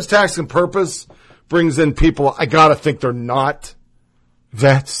surprised. Sometimes Task and Purpose brings in people I gotta think they're not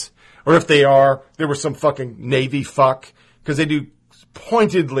vets. Or if they are, they were some fucking Navy fuck. Because they do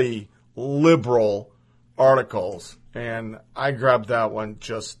pointedly liberal articles, and I grabbed that one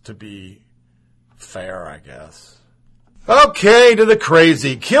just to be fair, I guess. Okay, to the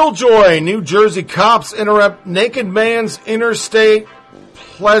crazy. Killjoy, New Jersey cops interrupt naked man's interstate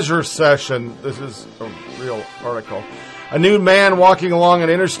pleasure session. This is a real article. A nude man walking along an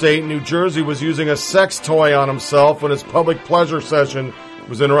interstate in New Jersey was using a sex toy on himself when his public pleasure session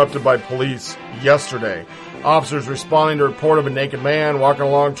was interrupted by police yesterday. Officers responding to a report of a naked man walking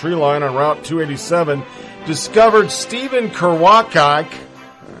along tree line on Route 287 discovered Stephen Kerwakak,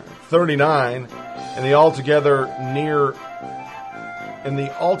 39, in the altogether near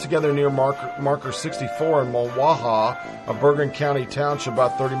marker 64 in Mulwaha, a Bergen County township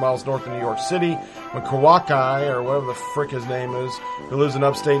about 30 miles north of New York City, when Kerwakai, or whatever the frick his name is, who lives in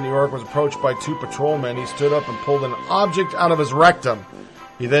upstate New York, was approached by two patrolmen. He stood up and pulled an object out of his rectum.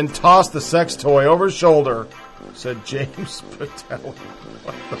 He then tossed the sex toy over his shoulder, said James Patel.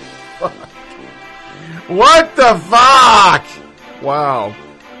 What the fuck? What the fuck? Wow.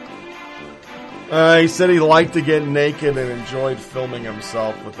 He said he liked to get naked and enjoyed filming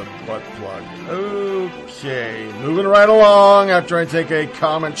himself with a butt plug. Okay, moving right along after I take a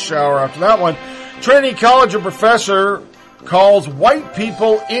comment shower after that one. Trinity College professor calls white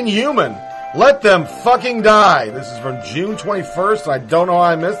people inhuman. Let them fucking die. This is from June 21st. I don't know how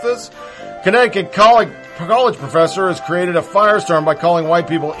I missed this. Connecticut college professor has created a firestorm by calling white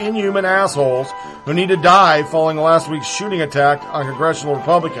people inhuman assholes who need to die following last week's shooting attack on congressional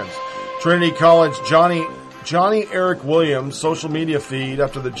Republicans. Trinity College Johnny Eric Williams' social media feed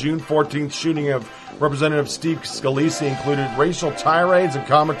after the June 14th shooting of Representative Steve Scalise included racial tirades and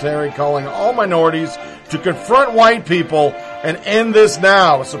commentary calling all minorities to confront white people and end this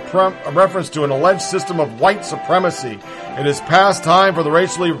now, a reference to an alleged system of white supremacy. It is past time for the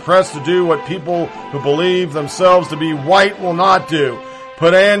racially repressed to do what people who believe themselves to be white will not do.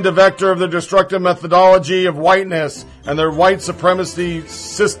 Put an end to vector of the destructive methodology of whiteness and their white supremacy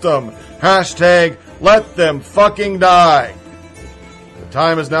system. Hashtag let them fucking die. The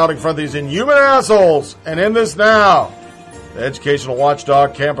time is now to confront these inhuman assholes, and in this now. The educational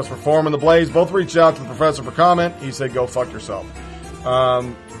watchdog, Campus Reform, and The Blaze both reached out to the professor for comment. He said, go fuck yourself.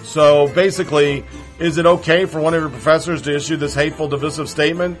 So basically, is it okay for one of your professors to issue this hateful, divisive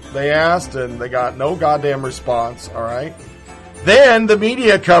statement? They asked, and they got no goddamn response, all right? Then the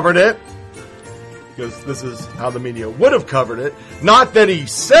media covered it, because this is how the media would have covered it. Not that he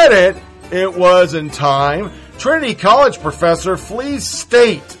said it, it was in time. Trinity College professor flees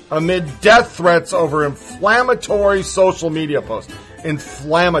state amid death threats over inflammatory social media posts.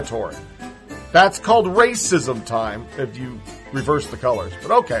 Inflammatory. That's called racism time if you reverse the colors.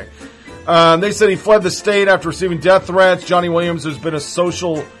 But okay. They said he fled the state after receiving death threats. Johnny Williams, who's been a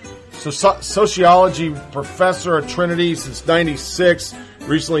sociology professor at Trinity since '96,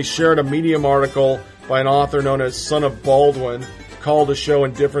 recently shared a Medium article by an author known as Son of Baldwin called to show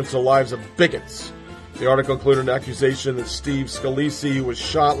indifference to the lives of bigots. The article included an accusation that Steve Scalise was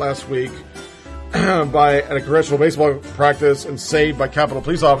shot last week at a congressional baseball practice and saved by Capitol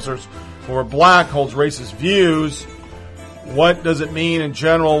Police officers who were black, holds racist views. What does it mean in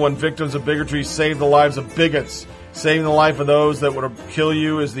general when victims of bigotry save the lives of bigots? Saving the life of those that would kill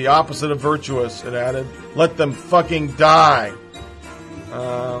you is the opposite of virtuous, it added. Let them fucking die.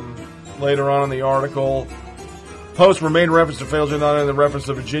 Later on in the article, post remained reference to failure, not in the reference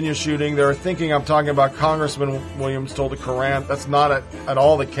to Virginia shooting. They're thinking I'm talking about Congressman Williams told the Courant. That's not at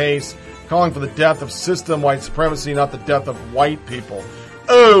all the case. Calling for the death of system white supremacy, not the death of white people.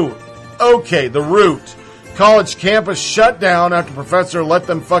 Oh, okay, the root. College campus shut down after professor let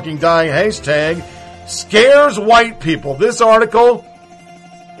them fucking die hashtag scares white people. This article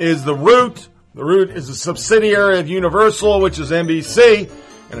is the root. The root is a subsidiary of Universal, which is NBC,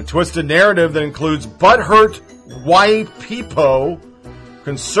 and a twisted narrative that includes butthurt white people,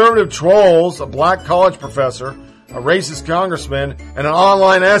 conservative trolls, a black college professor, a racist congressman, and an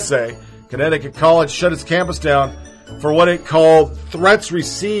online essay. Connecticut College shut its campus down for what it called threats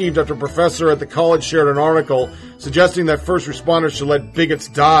received after a professor at the college shared an article suggesting that first responders should let bigots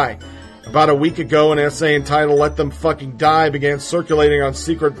die. About a week ago, an essay entitled Let Them Fucking Die began circulating on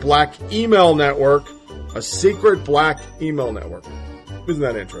secret black email network. A secret black email network. Isn't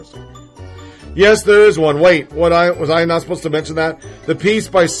that interesting? Yes, there is one. Wait, was I not supposed to mention that? The piece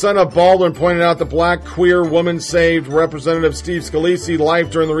by Son of Baldwin pointed out the black queer woman saved Representative Steve Scalise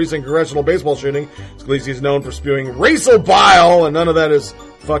life during the recent congressional baseball shooting. Scalise is known for spewing racial bile, and none of that is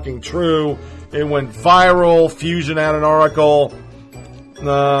fucking true. It went viral. Fusion had an article.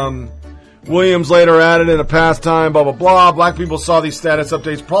 Williams later added in a pastime, blah, blah, blah. Black people saw these status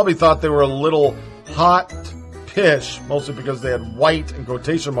updates, probably thought they were a little hot pish, mostly because they had white in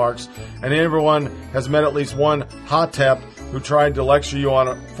quotation marks, and everyone has met at least one hotep who tried to lecture you on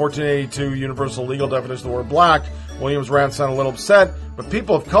a 1482 universal legal definition of the word black. Williams ran sounded a little upset, but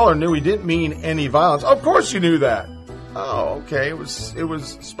people of color knew he didn't mean any violence. Of course you knew that. Oh, okay. It was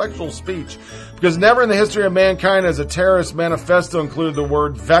spectral speech. Because never in the history of mankind has a terrorist manifesto included the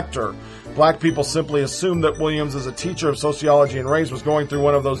word vector. Black people simply assumed that Williams, as a teacher of sociology and race, was going through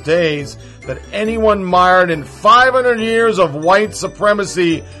one of those days that anyone mired in 500 years of white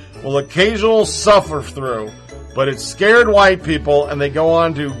supremacy will occasionally suffer through. But it scared white people, and they go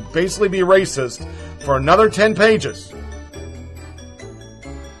on to basically be racist for another 10 pages.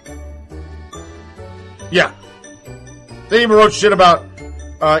 Yeah. They even wrote shit about,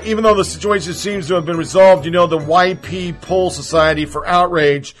 even though the situation seems to have been resolved, the YP Poll Society for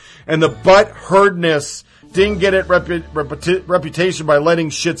Outrage and the butt-herdness didn't get its reputation by letting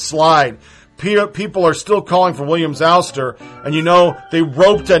shit slide. People are still calling for Williams' ouster, and they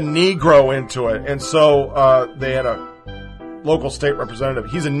roped a Negro into it, and so they had a local state representative.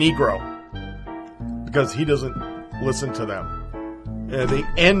 He's a Negro because he doesn't listen to them. They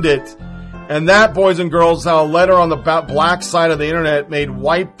end it. And that, boys and girls, is how a letter on the black side of the internet made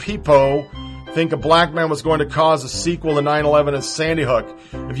white people think a black man was going to cause a sequel to 9/11 and Sandy Hook.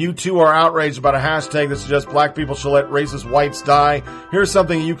 If you too are outraged about a hashtag that suggests black people should let racist whites die, here's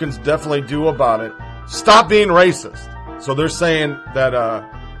something you can definitely do about it. Stop being racist. So they're saying that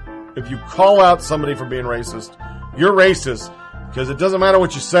if you call out somebody for being racist, you're racist because it doesn't matter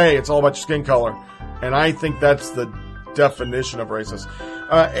what you say, it's all about your skin color. And I think that's the definition of racist.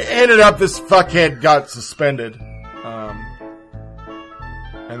 Ended up, this fuckhead got suspended.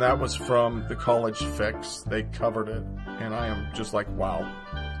 And that was from the College Fix. They covered it. And I am just like, wow.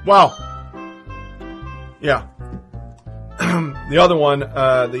 Wow. Yeah. The other one,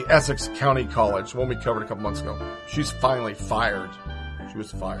 the Essex County College, one we covered a couple months ago. She's finally fired. She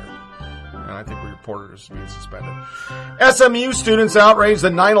was fired. And I think we reported her as being suspended. SMU students outraged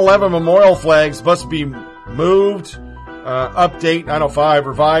that 9/11 memorial flags must be moved. Update 905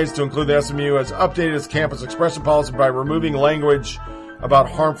 revised to include the SMU has updated its campus expression policy by removing language about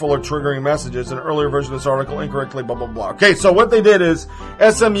harmful or triggering messages. An earlier version of this article incorrectly, blah, blah, blah. Okay, so what they did is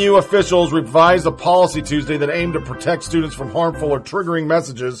SMU officials revised a policy Tuesday that aimed to protect students from harmful or triggering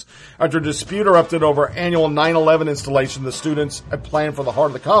messages after a dispute erupted over annual 9/11 installation the students had planned for the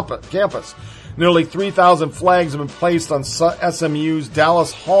heart of the campus. Nearly 3,000 flags have been placed on SMU's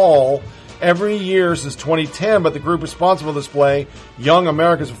Dallas Hall every year since 2010, but the group responsible for the display, Young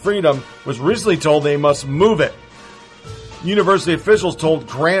Americans for Freedom, was recently told they must move it. University officials told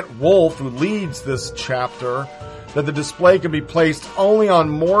Grant Wolf, who leads this chapter, that the display can be placed only on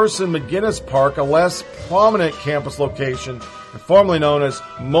Morrison McGinnis Park, a less prominent campus location, formerly known as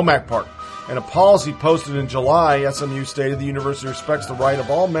Momac Park. In a policy posted in July, SMU stated the university respects the right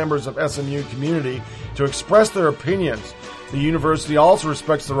of all members of SMU community to express their opinions. The university also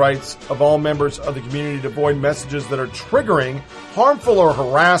respects the rights of all members of the community to avoid messages that are triggering, harmful, or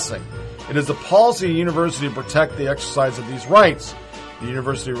harassing. It is the policy of the university to protect the exercise of these rights. The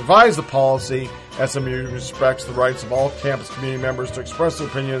university revised the policy. SMU respects the rights of all campus community members to express their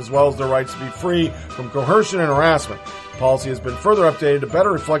opinion as well as their rights to be free from coercion and harassment. The policy has been further updated to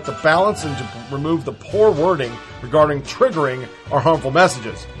better reflect the balance and to remove the poor wording regarding triggering or harmful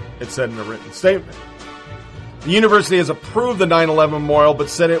messages, it said in a written statement. The university has approved the 9/11 memorial, but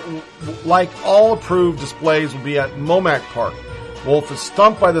said it, like all approved displays, will be at Momac Park. Wolf is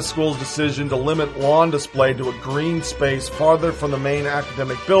stumped by the school's decision to limit lawn display to a green space farther from the main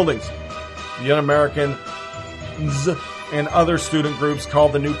academic buildings. The Young Americans and other student groups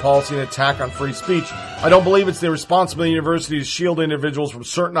called the new policy an attack on free speech. I don't believe it's the responsibility of the university to shield individuals from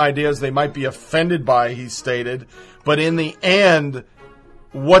certain ideas they might be offended by, he stated. But in the end,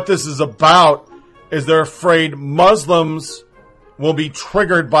 what this is about is they're afraid Muslims will be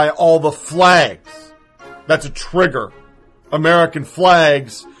triggered by all the flags. That's a trigger. American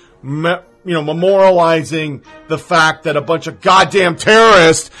flags, memorializing the fact that a bunch of goddamn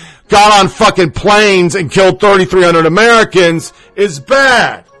terrorists got on fucking planes and killed 3,300 Americans is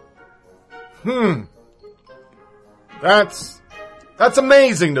bad. That's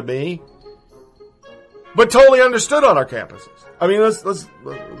amazing to me, but totally understood on our campuses. I mean, let's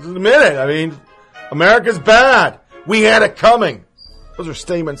admit it. I mean, America's bad. We had it coming. Those are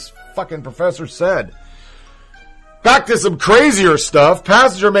statements fucking professor said. Back to some crazier stuff.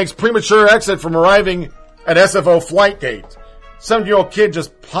 Passenger makes premature exit from arriving at SFO flight gate. 7-year-old kid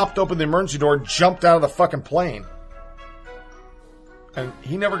just popped open the emergency door and jumped out of the fucking plane. And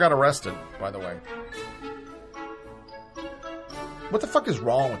he never got arrested, by the way. What the fuck is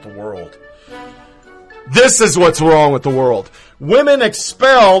wrong with the world? This is what's wrong with the world. Woman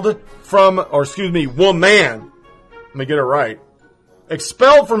expelled from, woman, let me get it right,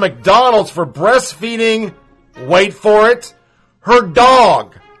 expelled from McDonald's for breastfeeding, wait for it, her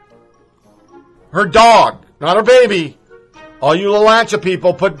dog. Her dog, not her baby. All you Lalancha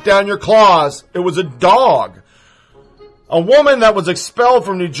people, put down your claws. It was a dog. A woman that was expelled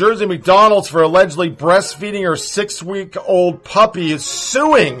from New Jersey McDonald's for allegedly breastfeeding her 6-week-old puppy is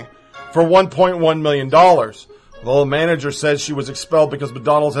suing for $1.1 million. Although the manager says she was expelled because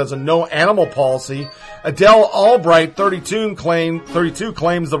McDonald's has a no animal policy, Adele Albright, 32,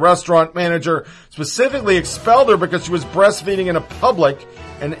 claims the restaurant manager specifically expelled her because she was breastfeeding in a public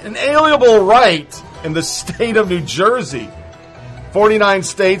and inalienable right in the state of New Jersey. 49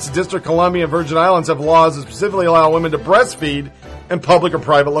 states, District of Columbia, and Virgin Islands have laws that specifically allow women to breastfeed in public or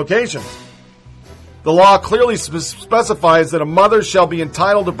private locations. The law clearly specifies that a mother shall be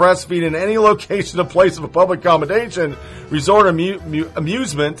entitled to breastfeed in any location or place of a public accommodation, resort, or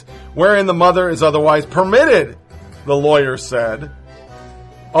amusement, wherein the mother is otherwise permitted, the lawyer said.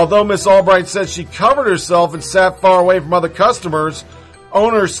 Although Miss Albright said she covered herself and sat far away from other customers,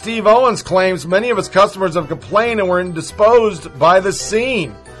 owner Steve Owens claims many of his customers have complained and were indisposed by the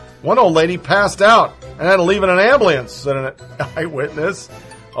scene. One old lady passed out and had to leave in an ambulance, said an eyewitness.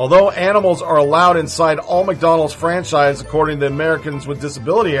 Although animals are allowed inside all McDonald's franchises according to the Americans with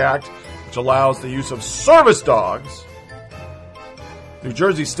Disability Act, which allows the use of service dogs, New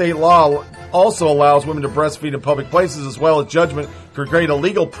Jersey state law also allows women to breastfeed in public places as well as judgment could create a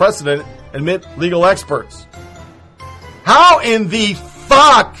legal precedent, admit legal experts. How in the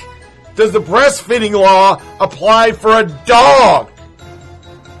fuck does the breastfeeding law apply for a dog?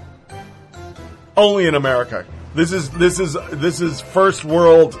 Only in America. This is first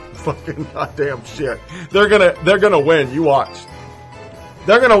world fucking goddamn shit. They're gonna win. You watch.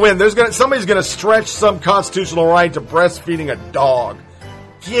 They're gonna win. Somebody's gonna stretch some constitutional right to breastfeeding a dog.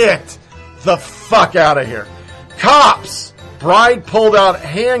 Get the fuck out of here. Cops. Bride pulled out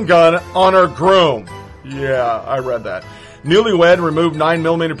handgun on her groom. Yeah, I read that. Newlywed removed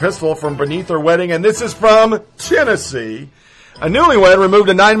 9mm pistol from beneath her wedding, and this is from Tennessee. A newlywed removed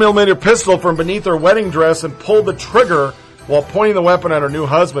a 9mm pistol from beneath her wedding dress and pulled the trigger while pointing the weapon at her new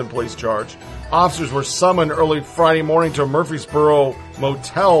husband, police charge. Officers were summoned early Friday morning to a Murfreesboro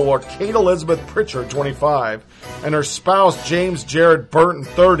motel where Kate Elizabeth Pritchard, 25, and her spouse, James Jared Burton,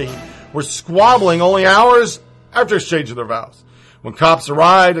 30, were squabbling only hours after exchanging their vows. When cops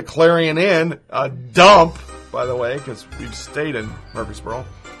arrived at Clarion Inn, a dump, by the way, because we've stayed in Murfreesboro,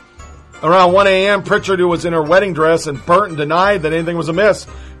 around 1 a.m., Pritchard, who was in her wedding dress, and Burton denied that anything was amiss.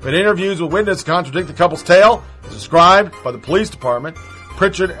 But interviews with witnesses contradict the couple's tale, as described by the police department.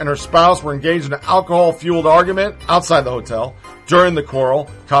 Pritchard and her spouse were engaged in an alcohol-fueled argument outside the hotel. During the quarrel,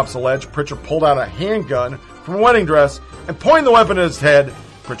 cops allege Pritchard pulled out a handgun from a wedding dress and pointed the weapon at his head.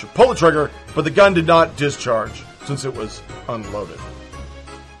 Pritchard pulled the trigger, but the gun did not discharge since it was unloaded.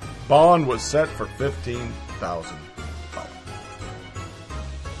 Bond was set for $15,000.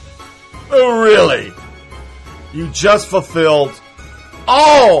 Oh, really? You just fulfilled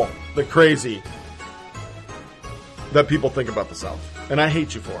all the crazy that people think about the South. And I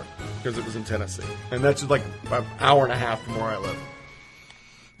hate you for it, because it was in Tennessee. And that's just like an hour and a half from where I live.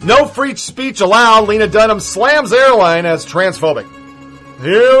 No free speech allowed. Lena Dunham slams airline as transphobic.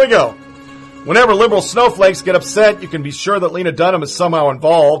 Here we go. Whenever liberal snowflakes get upset, you can be sure that Lena Dunham is somehow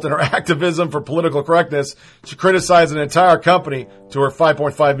involved in her activism for political correctness. She criticized an entire company to her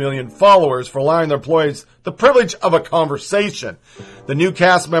 5.5 million followers for allowing their employees the privilege of a conversation. The new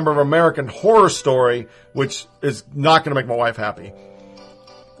cast member of American Horror Story, which is not going to make my wife happy,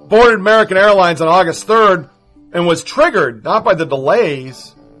 boarded American Airlines on August 3rd and was triggered not by the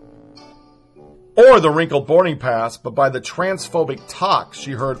delays or the wrinkled boarding pass, but by the transphobic talk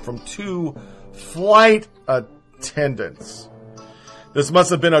she heard from two flight attendants. This must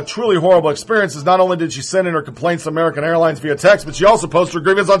have been a truly horrible experience, as not only did she send in her complaints to American Airlines via text, but she also posted her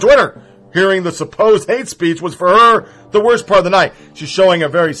grievance on Twitter. Hearing the supposed hate speech was for her the worst part of the night. She's showing a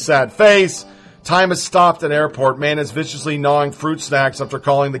very sad face. Time is stopped at airport. Man is viciously gnawing fruit snacks after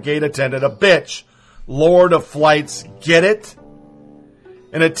calling the gate attendant a bitch. Lord of flights, get it?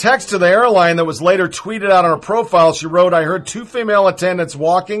 In a text to the airline that was later tweeted out on her profile, she wrote, I heard two female attendants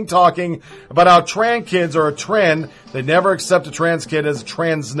talking about how trans kids are a trend. They never accept a trans kid as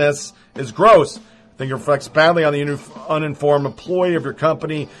transness is gross. I think it reflects badly on the uninformed employee of your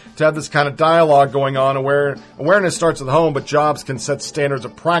company to have this kind of dialogue going on. Awareness starts at home, but jobs can set standards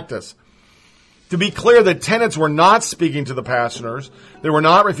of practice. To be clear, the attendants were not speaking to the passengers, they were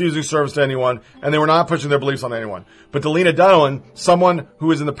not refusing service to anyone, and they were not pushing their beliefs on anyone. But to Lena Dunham, someone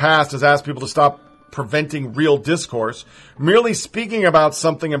who in the past has asked people to stop preventing real discourse, merely speaking about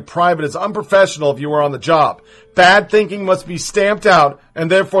something in private is unprofessional if you were on the job. Bad thinking must be stamped out,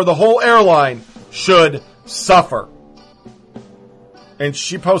 and therefore the whole airline should suffer. And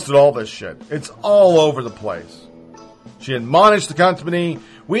she posted all this shit. It's all over the place. She admonished the company,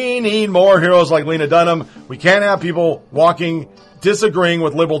 we need more heroes like Lena Dunham. We can't have people disagreeing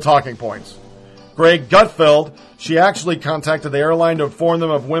with liberal talking points. Greg Gutfeld, she actually contacted the airline to inform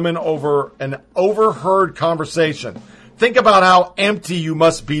them of women over an overheard conversation. Think about how empty you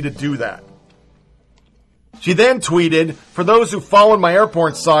must be to do that. She then tweeted, for those who followed my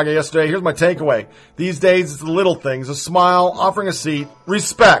airport saga yesterday, here's my takeaway. These days, it's the little things, a smile, offering a seat,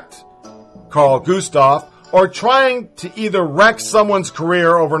 respect. Carl Gustav, or trying to either wreck someone's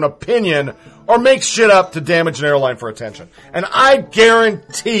career over an opinion or make shit up to damage an airline for attention. And I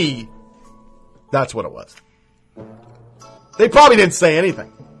guarantee that's what it was. They probably didn't say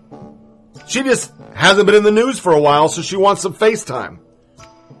anything. She just hasn't been in the news for a while, so she wants some FaceTime.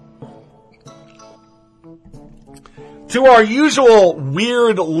 To our usual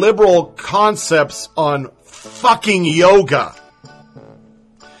weird liberal concepts on fucking yoga.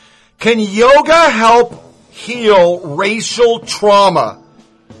 Can yoga help heal racial trauma?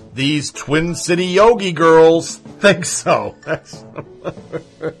 These Twin City yogi girls think so.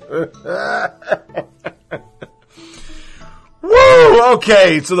 Woo!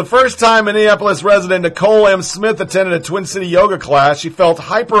 Okay, so the first time Minneapolis resident Nicole M. Smith attended a Twin City yoga class, she felt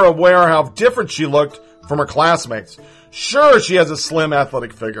hyper aware how different she looked from her classmates. Sure, she has a slim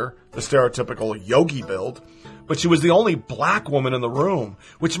athletic figure, the stereotypical yogi build, but she was the only black woman in the room,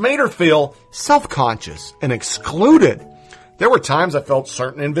 which made her feel self-conscious and excluded. There were times I felt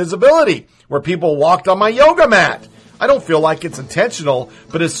certain invisibility, where people walked on my yoga mat. I don't feel like it's intentional,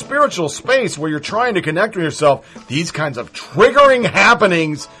 but a spiritual space where you're trying to connect with yourself, these kinds of triggering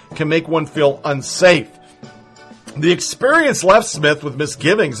happenings can make one feel unsafe. The experience left Smith with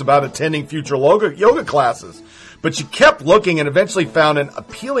misgivings about attending future yoga classes, but she kept looking and eventually found an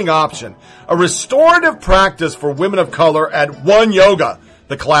appealing option, a restorative practice for women of color at One Yoga.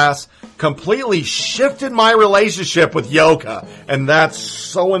 The class completely shifted my relationship with yoga, and that's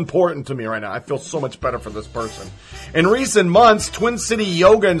so important to me right now. I feel so much better for this person. In recent months, Twin City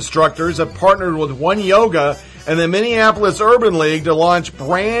yoga instructors have partnered with One Yoga and the Minneapolis Urban League to launch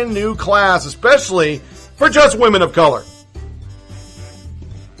brand new class, especially for just women of color.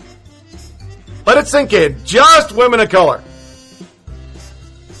 Let it sink in. Just women of color.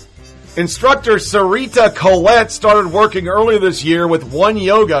 Instructor Sarita Collette started working earlier this year with One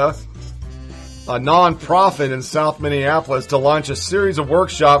Yoga, a non-profit in South Minneapolis, to launch a series of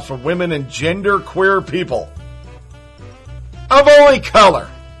workshops for women and gender-queer people of only color.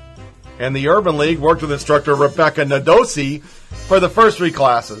 And the Urban League worked with instructor Rebecca Nadosi for the first 3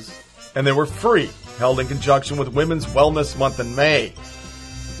 classes, and they were free, held in conjunction with Women's Wellness Month in May.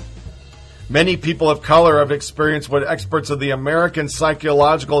 Many people of color have experienced what experts of the American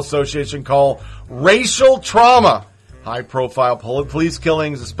Psychological Association call racial trauma. High-profile police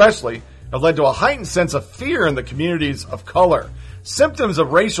killings especially have led to a heightened sense of fear in the communities of color. Symptoms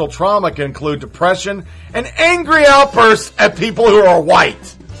of racial trauma can include depression and angry outbursts at people who are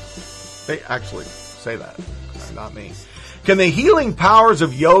white. They actually say that, not me. Can the healing powers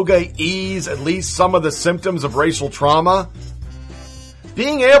of yoga ease at least some of the symptoms of racial trauma?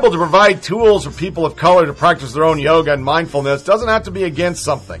 Being able to provide tools for people of color to practice their own yoga and mindfulness doesn't have to be against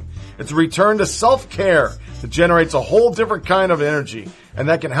something. It's a return to self-care that generates a whole different kind of energy, and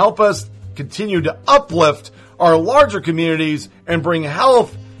that can help us continue to uplift our larger communities and bring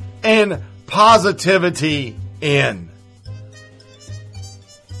health and positivity in.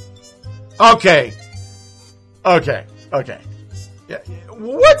 Okay. Yeah.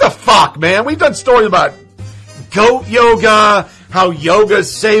 What the fuck, man? We've done stories about goat yoga, how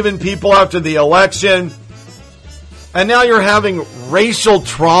yoga's saving people after the election, and now you're having racial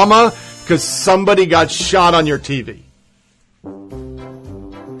trauma because somebody got shot on your TV.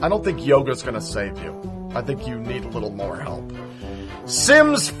 I don't think yoga's going to save you. I think you need a little more help.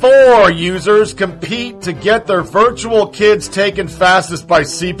 Sims 4 users compete to get their virtual kids taken fastest by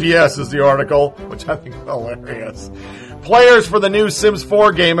CPS, is the article, which I think is hilarious. Players for the new Sims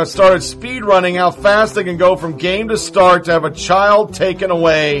 4 game have started speedrunning how fast they can go from game to start to have a child taken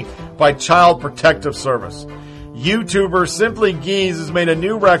away by Child Protective Service. YouTuber Simply Geese has made a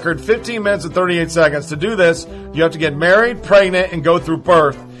new record, 15 minutes and 38 seconds. To do this, you have to get married, pregnant, and go through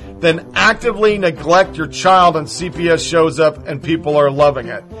birth. Then actively neglect your child and CPS shows up and people are loving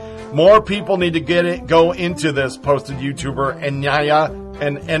it. More people need to go into this, posted YouTuber Enyaya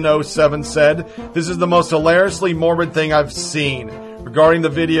and NO7 said. This is the most hilariously morbid thing I've seen. Regarding the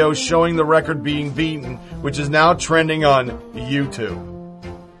video showing the record being beaten, which is now trending on YouTube.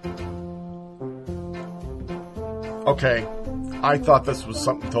 Okay, I thought this was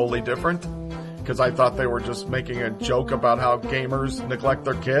something totally different, because I thought they were just making a joke about how gamers neglect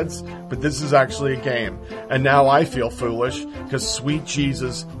their kids, but this is actually a game. And now I feel foolish, because sweet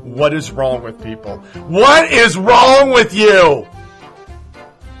Jesus, what is wrong with people? What is wrong with you?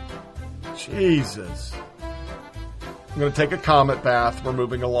 Jesus. I'm going to take a comment bath. We're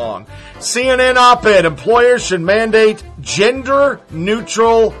moving along. CNN op-ed, employers should mandate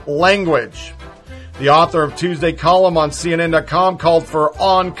gender-neutral language. The author of Tuesday column on CNN.com called for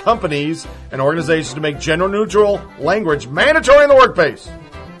on companies and organizations to make gender-neutral language mandatory in the workplace,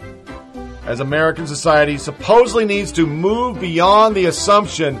 as American society supposedly needs to move beyond the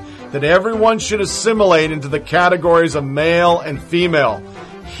assumption that everyone should assimilate into the categories of male and female.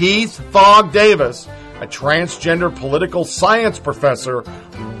 Heath Fogg Davis, a transgender political science professor,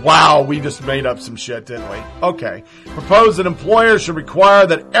 wow, we just made up some shit, didn't we? Okay. Proposed that employers should require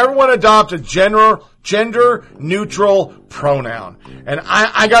that everyone adopt a gender-neutral pronoun. And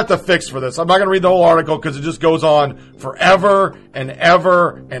I got the fix for this. I'm not going to read the whole article because it just goes on forever and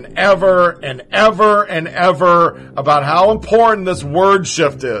ever and ever and ever and ever about how important this word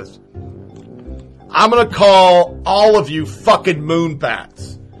shift is. I'm going to call all of you fucking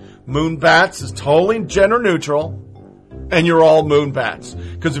moonbats. Moonbats is totally gender neutral, and you're all moonbats.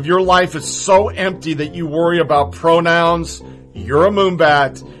 Because if your life is so empty that you worry about pronouns, you're a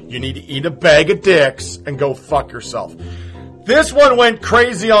moonbat. You need to eat a bag of dicks and go fuck yourself. This one went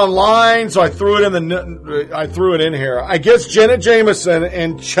crazy online, so I threw it in here. I guess Jenna Jameson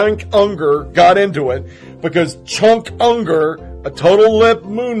and Chunk Unger got into it because Chunk Unger, a total lip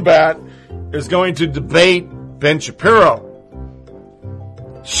moonbat, is going to debate Ben Shapiro.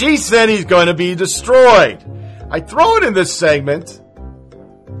 She said he's going to be destroyed. I throw it in this segment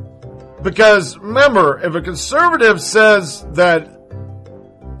because, remember, if a conservative says that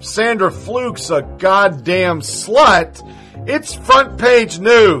Sandra Fluke's a goddamn slut, it's front page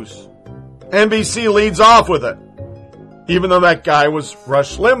news. NBC leads off with it. Even though that guy was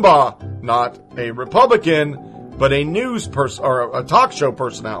Rush Limbaugh, not a Republican, but a news person or a talk show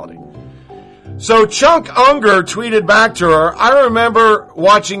personality. So Chunk Unger tweeted back to her, I remember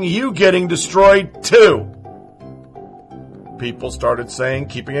watching you getting destroyed too. People started saying,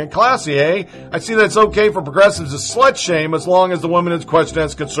 keeping it classy, eh? I see that it's okay for progressives to slut shame as long as the woman is questioned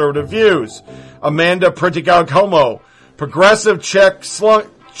as conservative views. Amanda Pritigagomo, progressive Chink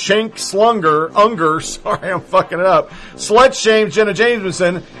Unger, sorry I'm fucking it up, slut shames Jenna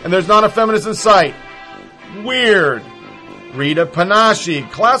Jameson and there's not a feminist in sight. Weird. Rita Panache,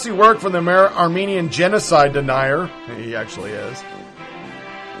 classy work from the Armenian genocide denier. He actually is.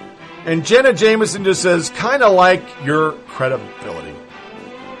 And Jenna Jameson just says, kind of like your credibility.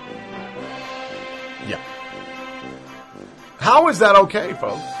 Yeah. How is that okay,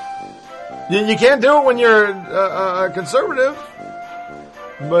 folks? You can't do it when you're a conservative,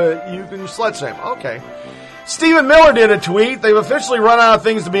 but you can slut shame. Okay. Stephen Miller did a tweet. They've officially run out of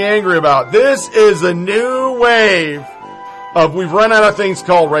things to be angry about. This is a new wave of we've run out of things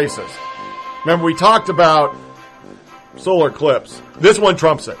called racist. Remember, we talked about solar eclipse. This one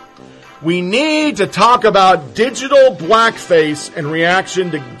trumps it. We need to talk about digital blackface and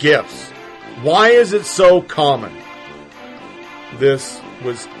reaction to GIFs. Why is it so common? This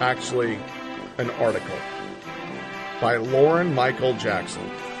was actually an article by Lauren Michael Jackson.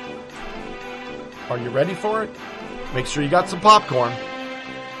 Are you ready for it? Make sure you got some popcorn.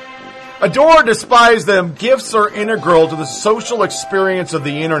 Adore or despise them, GIFs are integral to the social experience of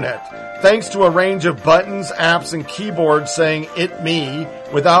the internet. Thanks to a range of buttons, apps, and keyboards saying "it me"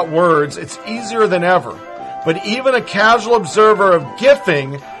 without words, it's easier than ever. But even a casual observer of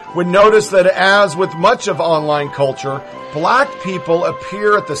GIFing would notice that, as with much of online culture, black people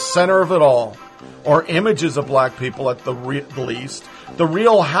appear at the center of it all. Or images of black people at the least. The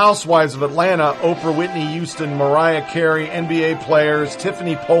Real Housewives of Atlanta, Oprah, Whitney Houston, Mariah Carey, NBA players,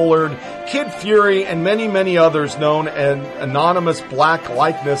 Tiffany Pollard, Kid Fury, and many, many others known as anonymous black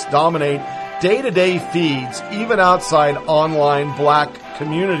likeness dominate day-to-day feeds, even outside online black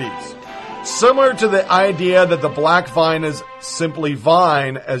communities. Similar to the idea that the black vine is simply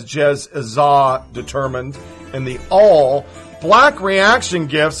vine, as Jez Izzah determined in the All, black reaction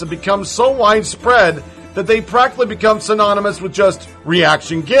GIFs have become so widespread that they practically become synonymous with just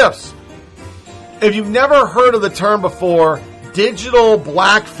reaction GIFs. If you've never heard of the term before, digital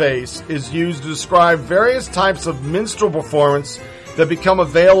blackface is used to describe various types of minstrel performance that become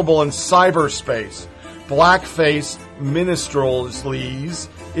available in cyberspace. Blackface minstrelsy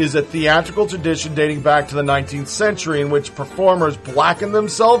is a theatrical tradition dating back to the 19th century in which performers blacken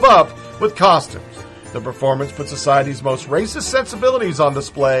themselves up with costumes. The performance puts society's most racist sensibilities on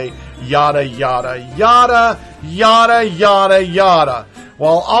display, yada, yada, yada, yada, yada, yada.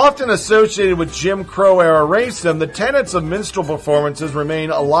 While often associated with Jim Crow-era racism, the tenets of minstrel performances remain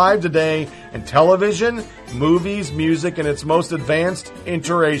alive today in television, movies, music, and its most advanced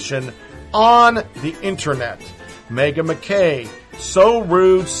iteration on the internet. Meghan McKay, so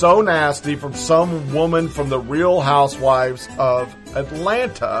rude, so nasty, from some woman from the Real Housewives of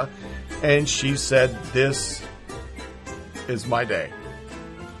Atlanta. And she said, this is my day.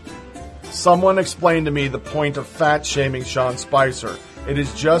 Someone explained to me the point of fat-shaming Sean Spicer. It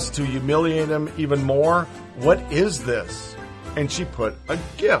is just to humiliate him even more. What is this? And she put a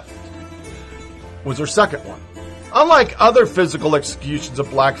gift. Was her second one. Unlike other physical executions of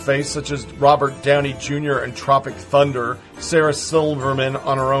blackface, such as Robert Downey Jr. in Tropic Thunder, Sarah Silverman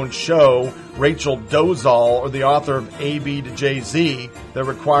on her own show, Rachel Dolezal, or the author of A.B. to Jay-Z, that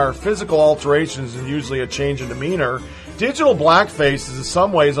require physical alterations and usually a change in demeanor, digital blackface is in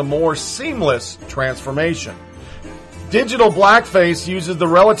some ways a more seamless transformation. Digital blackface uses the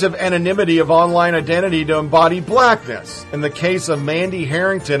relative anonymity of online identity to embody blackness. In the case of Mandy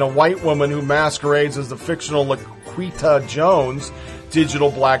Harrington, a white woman who masquerades as the fictional Laquita Jones,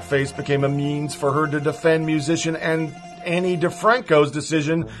 digital blackface became a means for her to defend musician Annie DeFranco's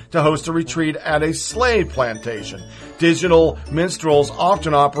decision to host a retreat at a slave plantation. Digital minstrels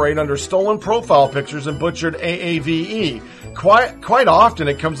often operate under stolen profile pictures and butchered AAVE. Quite often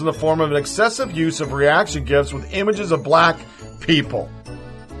it comes in the form of an excessive use of reaction GIFs with images of black people.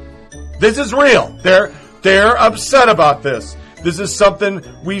 This is real. They're upset about this. This is something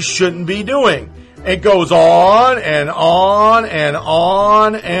we shouldn't be doing. It goes on and on and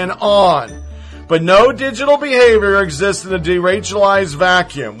on and on. But no digital behavior exists in a deracialized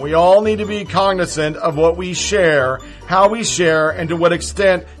vacuum. We all need to be cognizant of what we share, how we share, and to what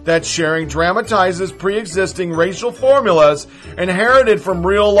extent that sharing dramatizes pre-existing racial formulas inherited from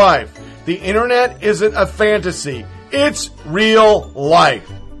real life. The internet isn't a fantasy. It's real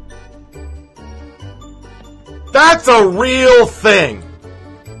life. That's a real thing.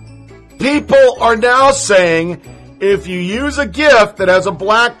 People are now saying if you use a GIF that has a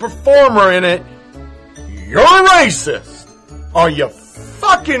black performer in it, you're racist. Are you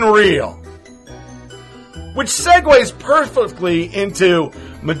fucking real? Which segues perfectly into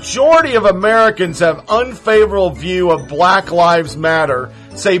majority of Americans have unfavorable view of Black Lives Matter,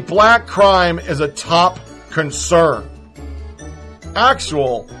 say black crime is a top concern.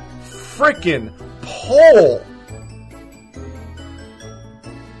 Actual freaking poll.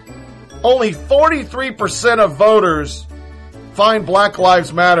 Only 43% of voters find Black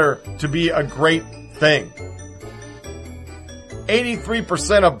Lives Matter to be a great thing.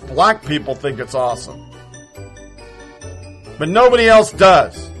 83% of black people think it's awesome. But nobody else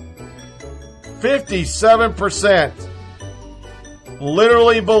does. 57%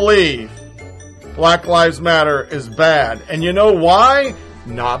 literally believe Black Lives Matter is bad. And you know why?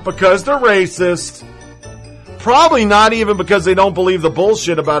 Not because they're racist. Probably not even because they don't believe the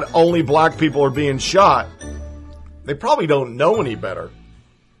bullshit about only black people are being shot. They probably don't know any better.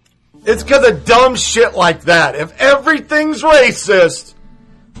 It's because of dumb shit like that. If everything's racist,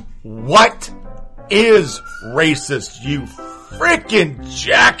 what is racist, you freaking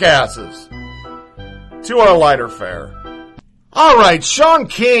jackasses? To our lighter fare. All right, Sean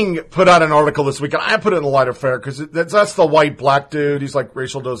King put out an article this week, and I put it in the lighter fare because that's the white black dude. He's like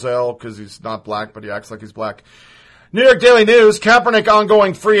Rachel Dolezal because he's not black, but he acts like he's black. New York Daily News, Kaepernick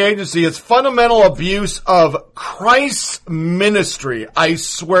ongoing free agency is fundamental abuse of Christ's ministry. I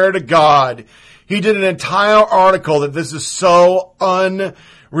swear to God, he did an entire article that this is so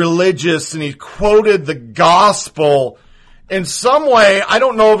unreligious, and he quoted the gospel in some way. I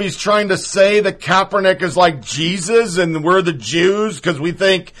don't know if he's trying to say that Kaepernick is like Jesus and we're the Jews because we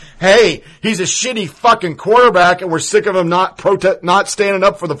think, hey, he's a shitty fucking quarterback and we're sick of him not standing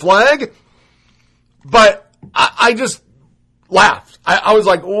up for the flag. But I just laughed. I was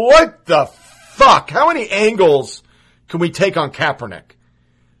like, what the fuck? How many angles can we take on Kaepernick?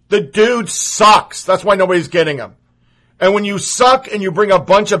 The dude sucks. That's why nobody's getting him. And when you suck and you bring a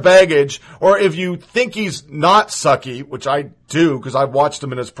bunch of baggage, or if you think he's not sucky, which I do because I've watched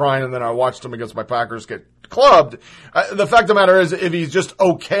him in his prime and then I watched him against my Packers get clubbed, the fact of the matter is if he's just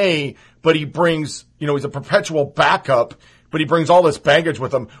okay, but he brings, he's a perpetual backup, but he brings all this baggage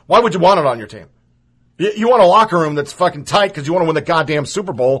with him, why would you want it on your team? You want a locker room that's fucking tight because you want to win the goddamn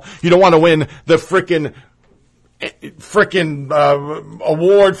Super Bowl. You don't want to win the frickin'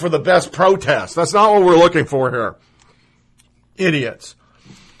 award for the best protest. That's not what we're looking for here. Idiots.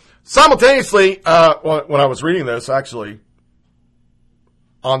 Simultaneously, when I was reading this, actually,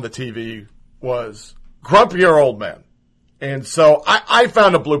 on the TV was Grumpier Old Men. And so I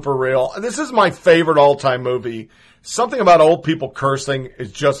found a blooper reel. This is my favorite all-time movie. Something about old people cursing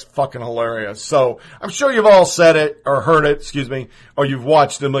is just fucking hilarious. So I'm sure you've all said it or heard it, or you've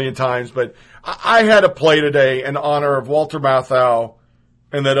watched it a million times. But I had to play today in honor of Walter Matthau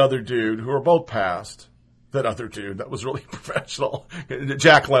and that other dude who are both passed. That other dude that was really professional.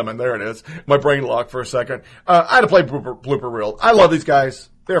 Jack Lemmon, there it is. My brain locked for a second. I had to play blooper reel. I love these guys.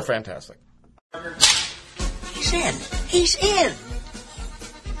 They're fantastic. He's in. He's in.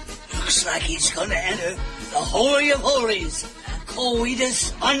 Looks like he's going to enter the Holy of Holies.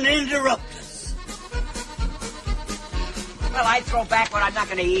 Coitus uninterruptus. Well, I throw back what I'm not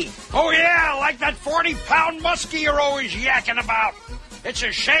going to eat. Oh, yeah, like that 40-pound muskie you're always yakking about. It's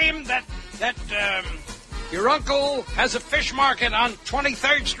a shame that your uncle has a fish market on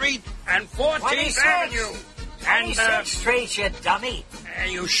 23rd Street and 14th Avenue. 26th Street, you dummy.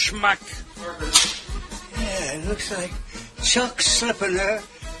 You schmuck. Yeah, it looks like Chuck's slipping her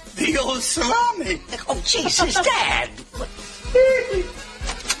the old salami. Oh, Jesus, Dad.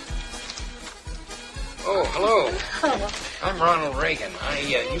 Oh, hello. Hello. I'm Ronald Reagan. I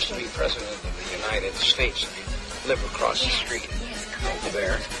used to be president of the United States. I live across the street over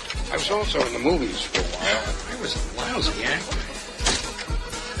there. I was also in the movies for a while. I was a lousy actor.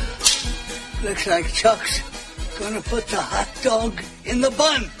 Looks like Chuck's gonna put the hot dog in the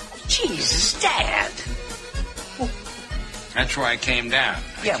bun. Jesus, Dad. That's why I came down.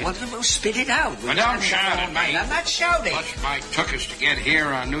 We'll spit it out. Well, don't shout at me. I'm not shouting. Much might took us to get here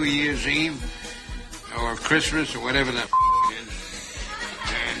on New Year's Eve or Christmas or whatever that is.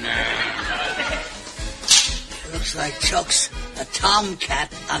 And, Looks like Chuck's a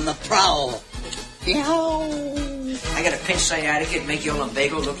tomcat on the prowl. Meow. I got a pinch sciatica and make your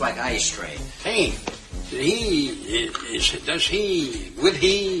lumbago look like ice tray. Hey, is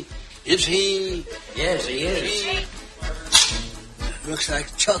he? Yes, he is. Looks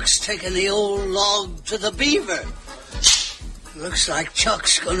like Chuck's taking the old log to the beaver. Looks like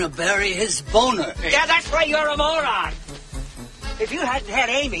Chuck's gonna bury his boner. Yeah, that's why you're a moron. If you hadn't had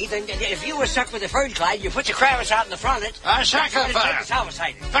Amy, then if you were stuck with the fern Clyde, you put your crowers out in the front of it. I sacrifice.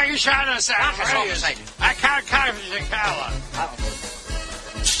 Thank you, Shadow. I can't carry the collar.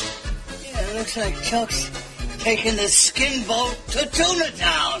 Yeah, it looks like Chuck's taking the skin boat to Tuna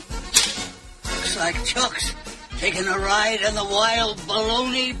Town. Looks like Chuck's taking a ride on the wild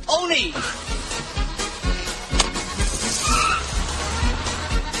baloney pony.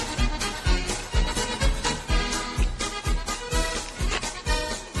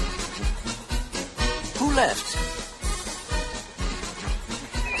 Who left?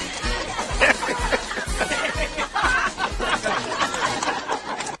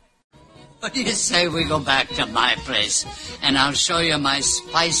 What do you say we go back to my place, and I'll show you my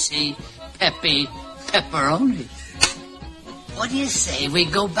spicy, peppy pepperoni? What do you say we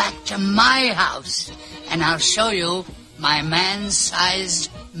go back to my house, and I'll show you my man-sized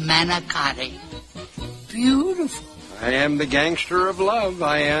manicotti? Beautiful. I am the gangster of love.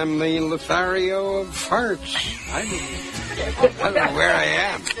 I am the Lothario of farts. I don't know where I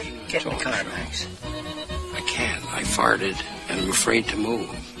am. Get in the car, Max. I can't. I farted, and I'm afraid to move.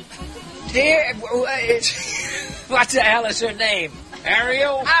 Dear, what the hell is her name?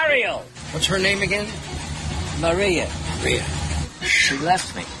 Ariel? Ariel. What's her name again? Maria. Maria. She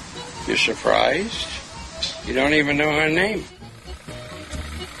left me. You're surprised? You don't even know her name.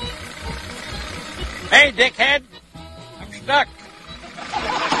 Hey, dickhead. I'm stuck.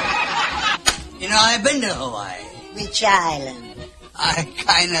 You know, I've been to Hawaii. Which island? I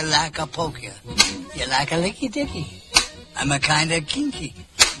kinda like a poke you. You like a licky dicky? I'm a kinda kinky.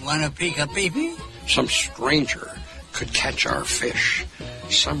 Wanna peek a pee-pee? Some stranger could catch our fish.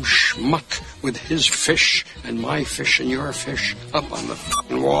 Some schmuck with his fish and my fish and your fish up on the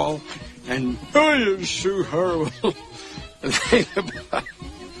f***ing wall. And you Sue Harwell.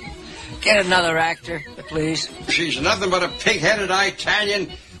 Get another actor, please. She's nothing but a pig-headed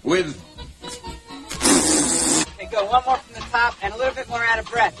Italian with... Hey, go one more from the top and a little bit more out of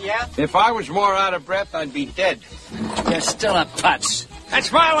breath, yeah? If I was more out of breath, I'd be dead. You're still a putz.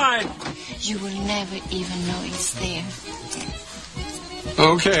 That's my line. You will never even know it's there.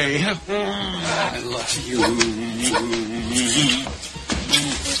 Okay. I love you.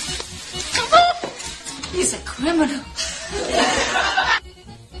 He's a criminal.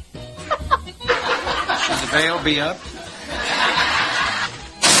 Should the veil be up?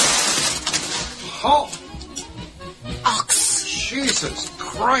 Oh! Ox. Jesus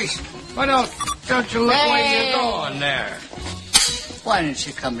Christ. Why don't you look where you're going there? Why don't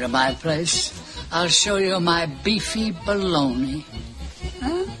you come to my place? I'll show you my beefy bologna.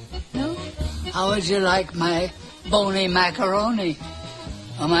 Huh? No? How would you like my bony macaroni?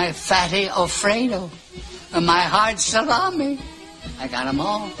 Or my fatty Alfredo? Or my hard salami? I got them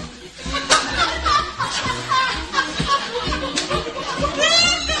all.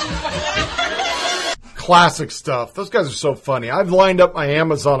 Classic stuff. Those guys are so funny. I've lined up my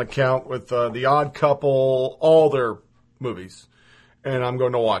Amazon account with The Odd Couple, all their movies. And I'm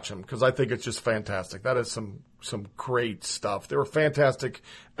going to watch them because I think it's just fantastic. That is some great stuff. They were fantastic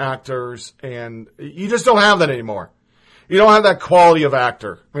actors, and you just don't have that anymore. You don't have that quality of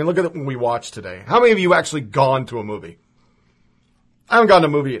actor. I mean, look at it when we watch today. How many of you actually gone to a movie? I haven't gone to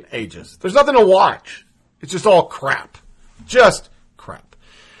a movie in ages. There's nothing to watch. It's just all crap. Just crap.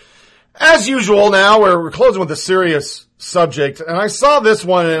 As usual now, we're closing with a serious subject, and I saw this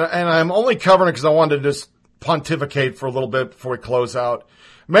one, and I'm only covering it because I wanted to just pontificate for a little bit before we close out.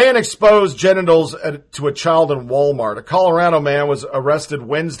 Man exposed genitals to a child in Walmart. A Colorado man was arrested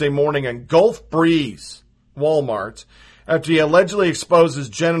Wednesday morning in Gulf Breeze Walmart after he allegedly exposed his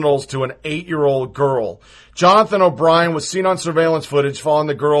genitals to an 8-year-old girl. Jonathan O'Brien was seen on surveillance footage following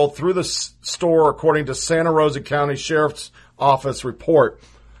the girl through the store, according to Santa Rosa County Sheriff's Office report.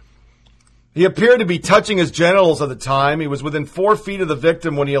 He appeared to be touching his genitals at the time. He was within 4 feet of the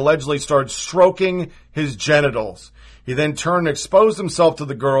victim when he allegedly started stroking his genitals. He then turned and exposed himself to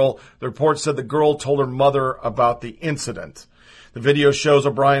the girl. The report said the girl told her mother about the incident. The video shows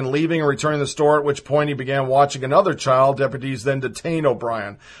O'Brien leaving and returning to the store, at which point he began watching another child. Deputies then detained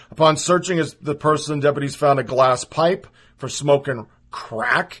O'Brien. Upon searching the person, deputies found a glass pipe for smoking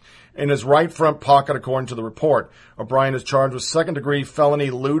crack in his right front pocket, according to the report. O'Brien is charged with second-degree felony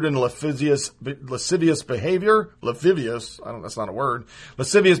lewd and lascivious behavior. That's not a word.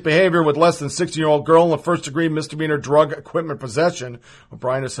 Lascivious behavior with less than 16-year-old girl and a first-degree misdemeanor drug equipment possession.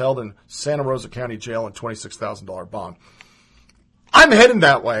 O'Brien is held in Santa Rosa County Jail on $26,000 bond. I'm heading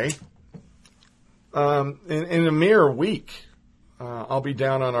that way. In a mere week, I'll be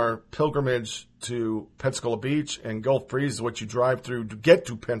down on our pilgrimage to Pensacola Beach, and Gulf Breeze is what you drive through to get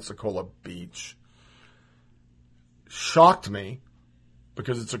to Pensacola Beach. Shocked me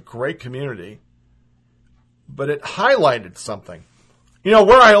because it's a great community, but it highlighted something. You know,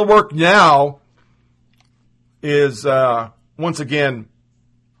 where I work now is, once again,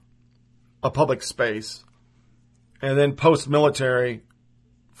 a public space, and then post-military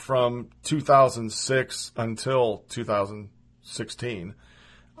from 2006 until 2016,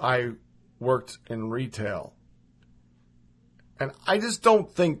 I worked in retail. And I just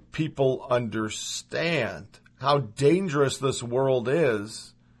don't think people understand how dangerous this world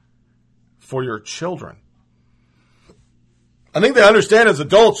is for your children. I think they understand as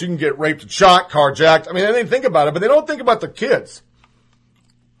adults you can get raped and shot, carjacked. I mean, they think about it, but they don't think about the kids.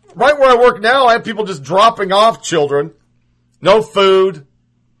 Right where I work now, I have people just dropping off children. No food.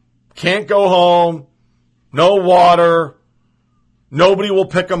 Can't go home. No water. Nobody will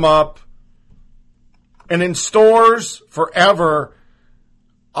pick them up. And in stores, forever,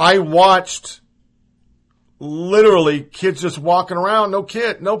 I watched literally kids just walking around, no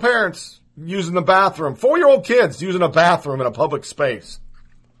parents, using the bathroom. 4-year-old kids using a bathroom in a public space.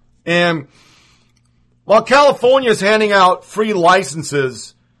 And while California is handing out free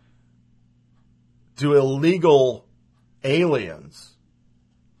licenses to illegal aliens,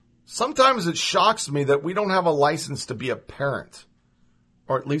 sometimes it shocks me that we don't have a license to be a parent,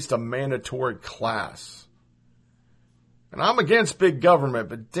 or at least a mandatory class. And I'm against big government,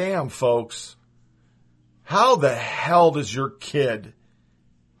 but damn, folks, how the hell does your kid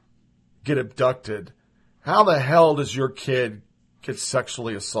get abducted? How the hell does your kid get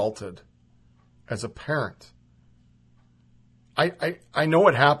sexually assaulted as a parent? I know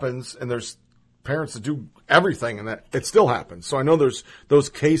it happens, and there's parents that do everything, and that it still happens. So I know there's those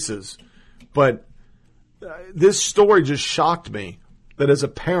cases, but this story just shocked me that as a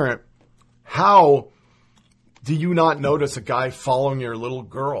parent, how do you not notice a guy following your little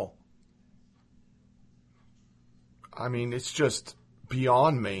girl? I mean, it's just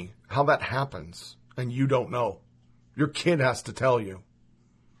beyond me how that happens, and you don't know. Your kid has to tell you.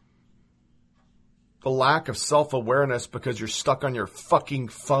 The lack of self-awareness because you're stuck on your fucking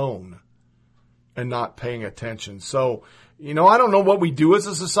phone and not paying attention. So, you know, I don't know what we do as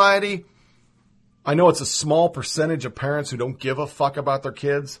a society. I know it's a small percentage of parents who don't give a fuck about their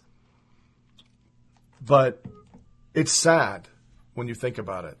kids. But it's sad when you think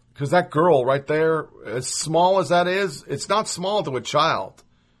about it. Because that girl right there, as small as that is, it's not small to a child.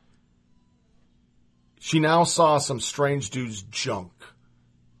 She now saw some strange dude's junk.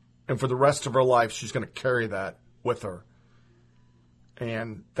 And for the rest of her life, she's going to carry that with her.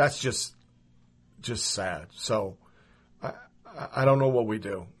 And that's just sad. So I don't know what we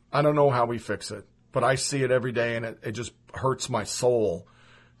do. I don't know how we fix it. But I see it every day, and it just hurts my soul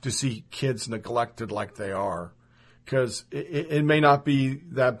to see kids neglected like they are. Because it may not be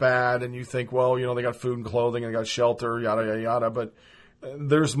that bad, and you think, well, you know, they got food and clothing and they got shelter, yada, yada, yada. But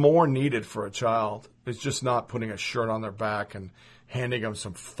there's more needed for a child. It's just not putting a shirt on their back and handing them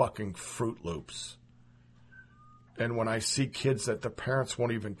some fucking Fruit Loops. And when I see kids that the parents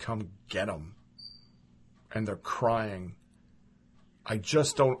won't even come get them, and they're crying, I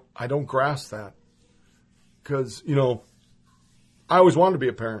don't grasp that. Because, you know, I always wanted to be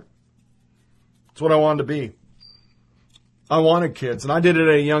a parent. It's what I wanted to be. I wanted kids, and I did it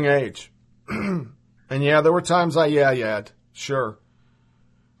at a young age. And yeah, there were times sure.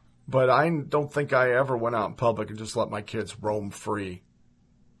 But I don't think I ever went out in public and just let my kids roam free.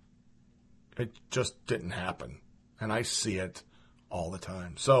 It just didn't happen. And I see it all the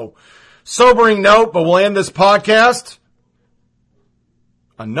time. So, sobering note, but we'll end this podcast.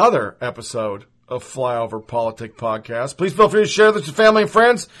 Another episode of Flyover Politic Podcast. Please feel free to share this with family and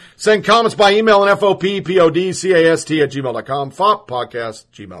friends. Send comments by email at foppodcast@gmail.com,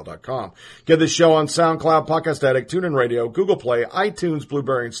 foppodcast@gmail.com. Get this show on SoundCloud, Podcast Addict, TuneIn Radio, Google Play, iTunes,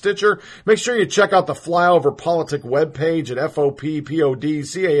 Blueberry, and Stitcher. Make sure you check out the Flyover Politic webpage at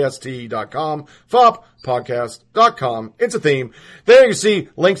foppodcast.com, foppodcast.com. It's a theme. There you see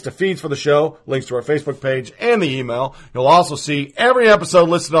links to feeds for the show, links to our Facebook page, and the email. You'll also see every episode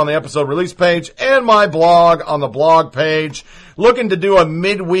listed on the episode release page and my blog on the blog page. looking to do a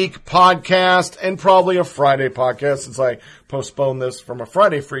midweek podcast and probably a Friday podcast since I postponed this from a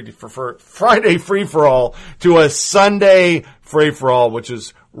Friday free-for-all to a Sunday free-for-all, which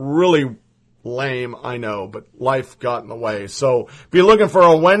is really lame, I know, but life got in the way. So be looking for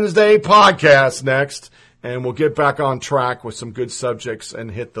a Wednesday podcast next, and we'll get back on track with some good subjects and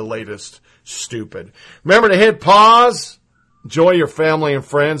hit the latest stupid. Remember to hit pause. Enjoy your family and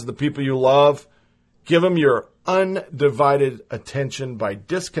friends, the people you love. Give them your undivided attention by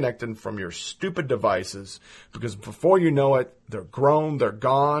disconnecting from your stupid devices, because before you know it, they're grown, they're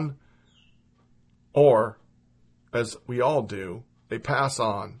gone, or, as we all do, they pass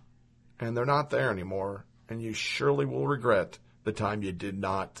on, and they're not there anymore, and you surely will regret the time you did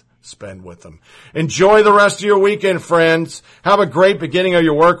not spend with them. Enjoy the rest of your weekend, friends. Have a great beginning of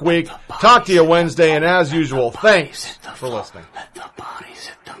your work week. Talk to you Wednesday, and as usual, thanks for listening. Let the bodies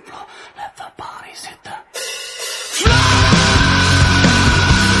hit the floor. Let the bodies hit the floor.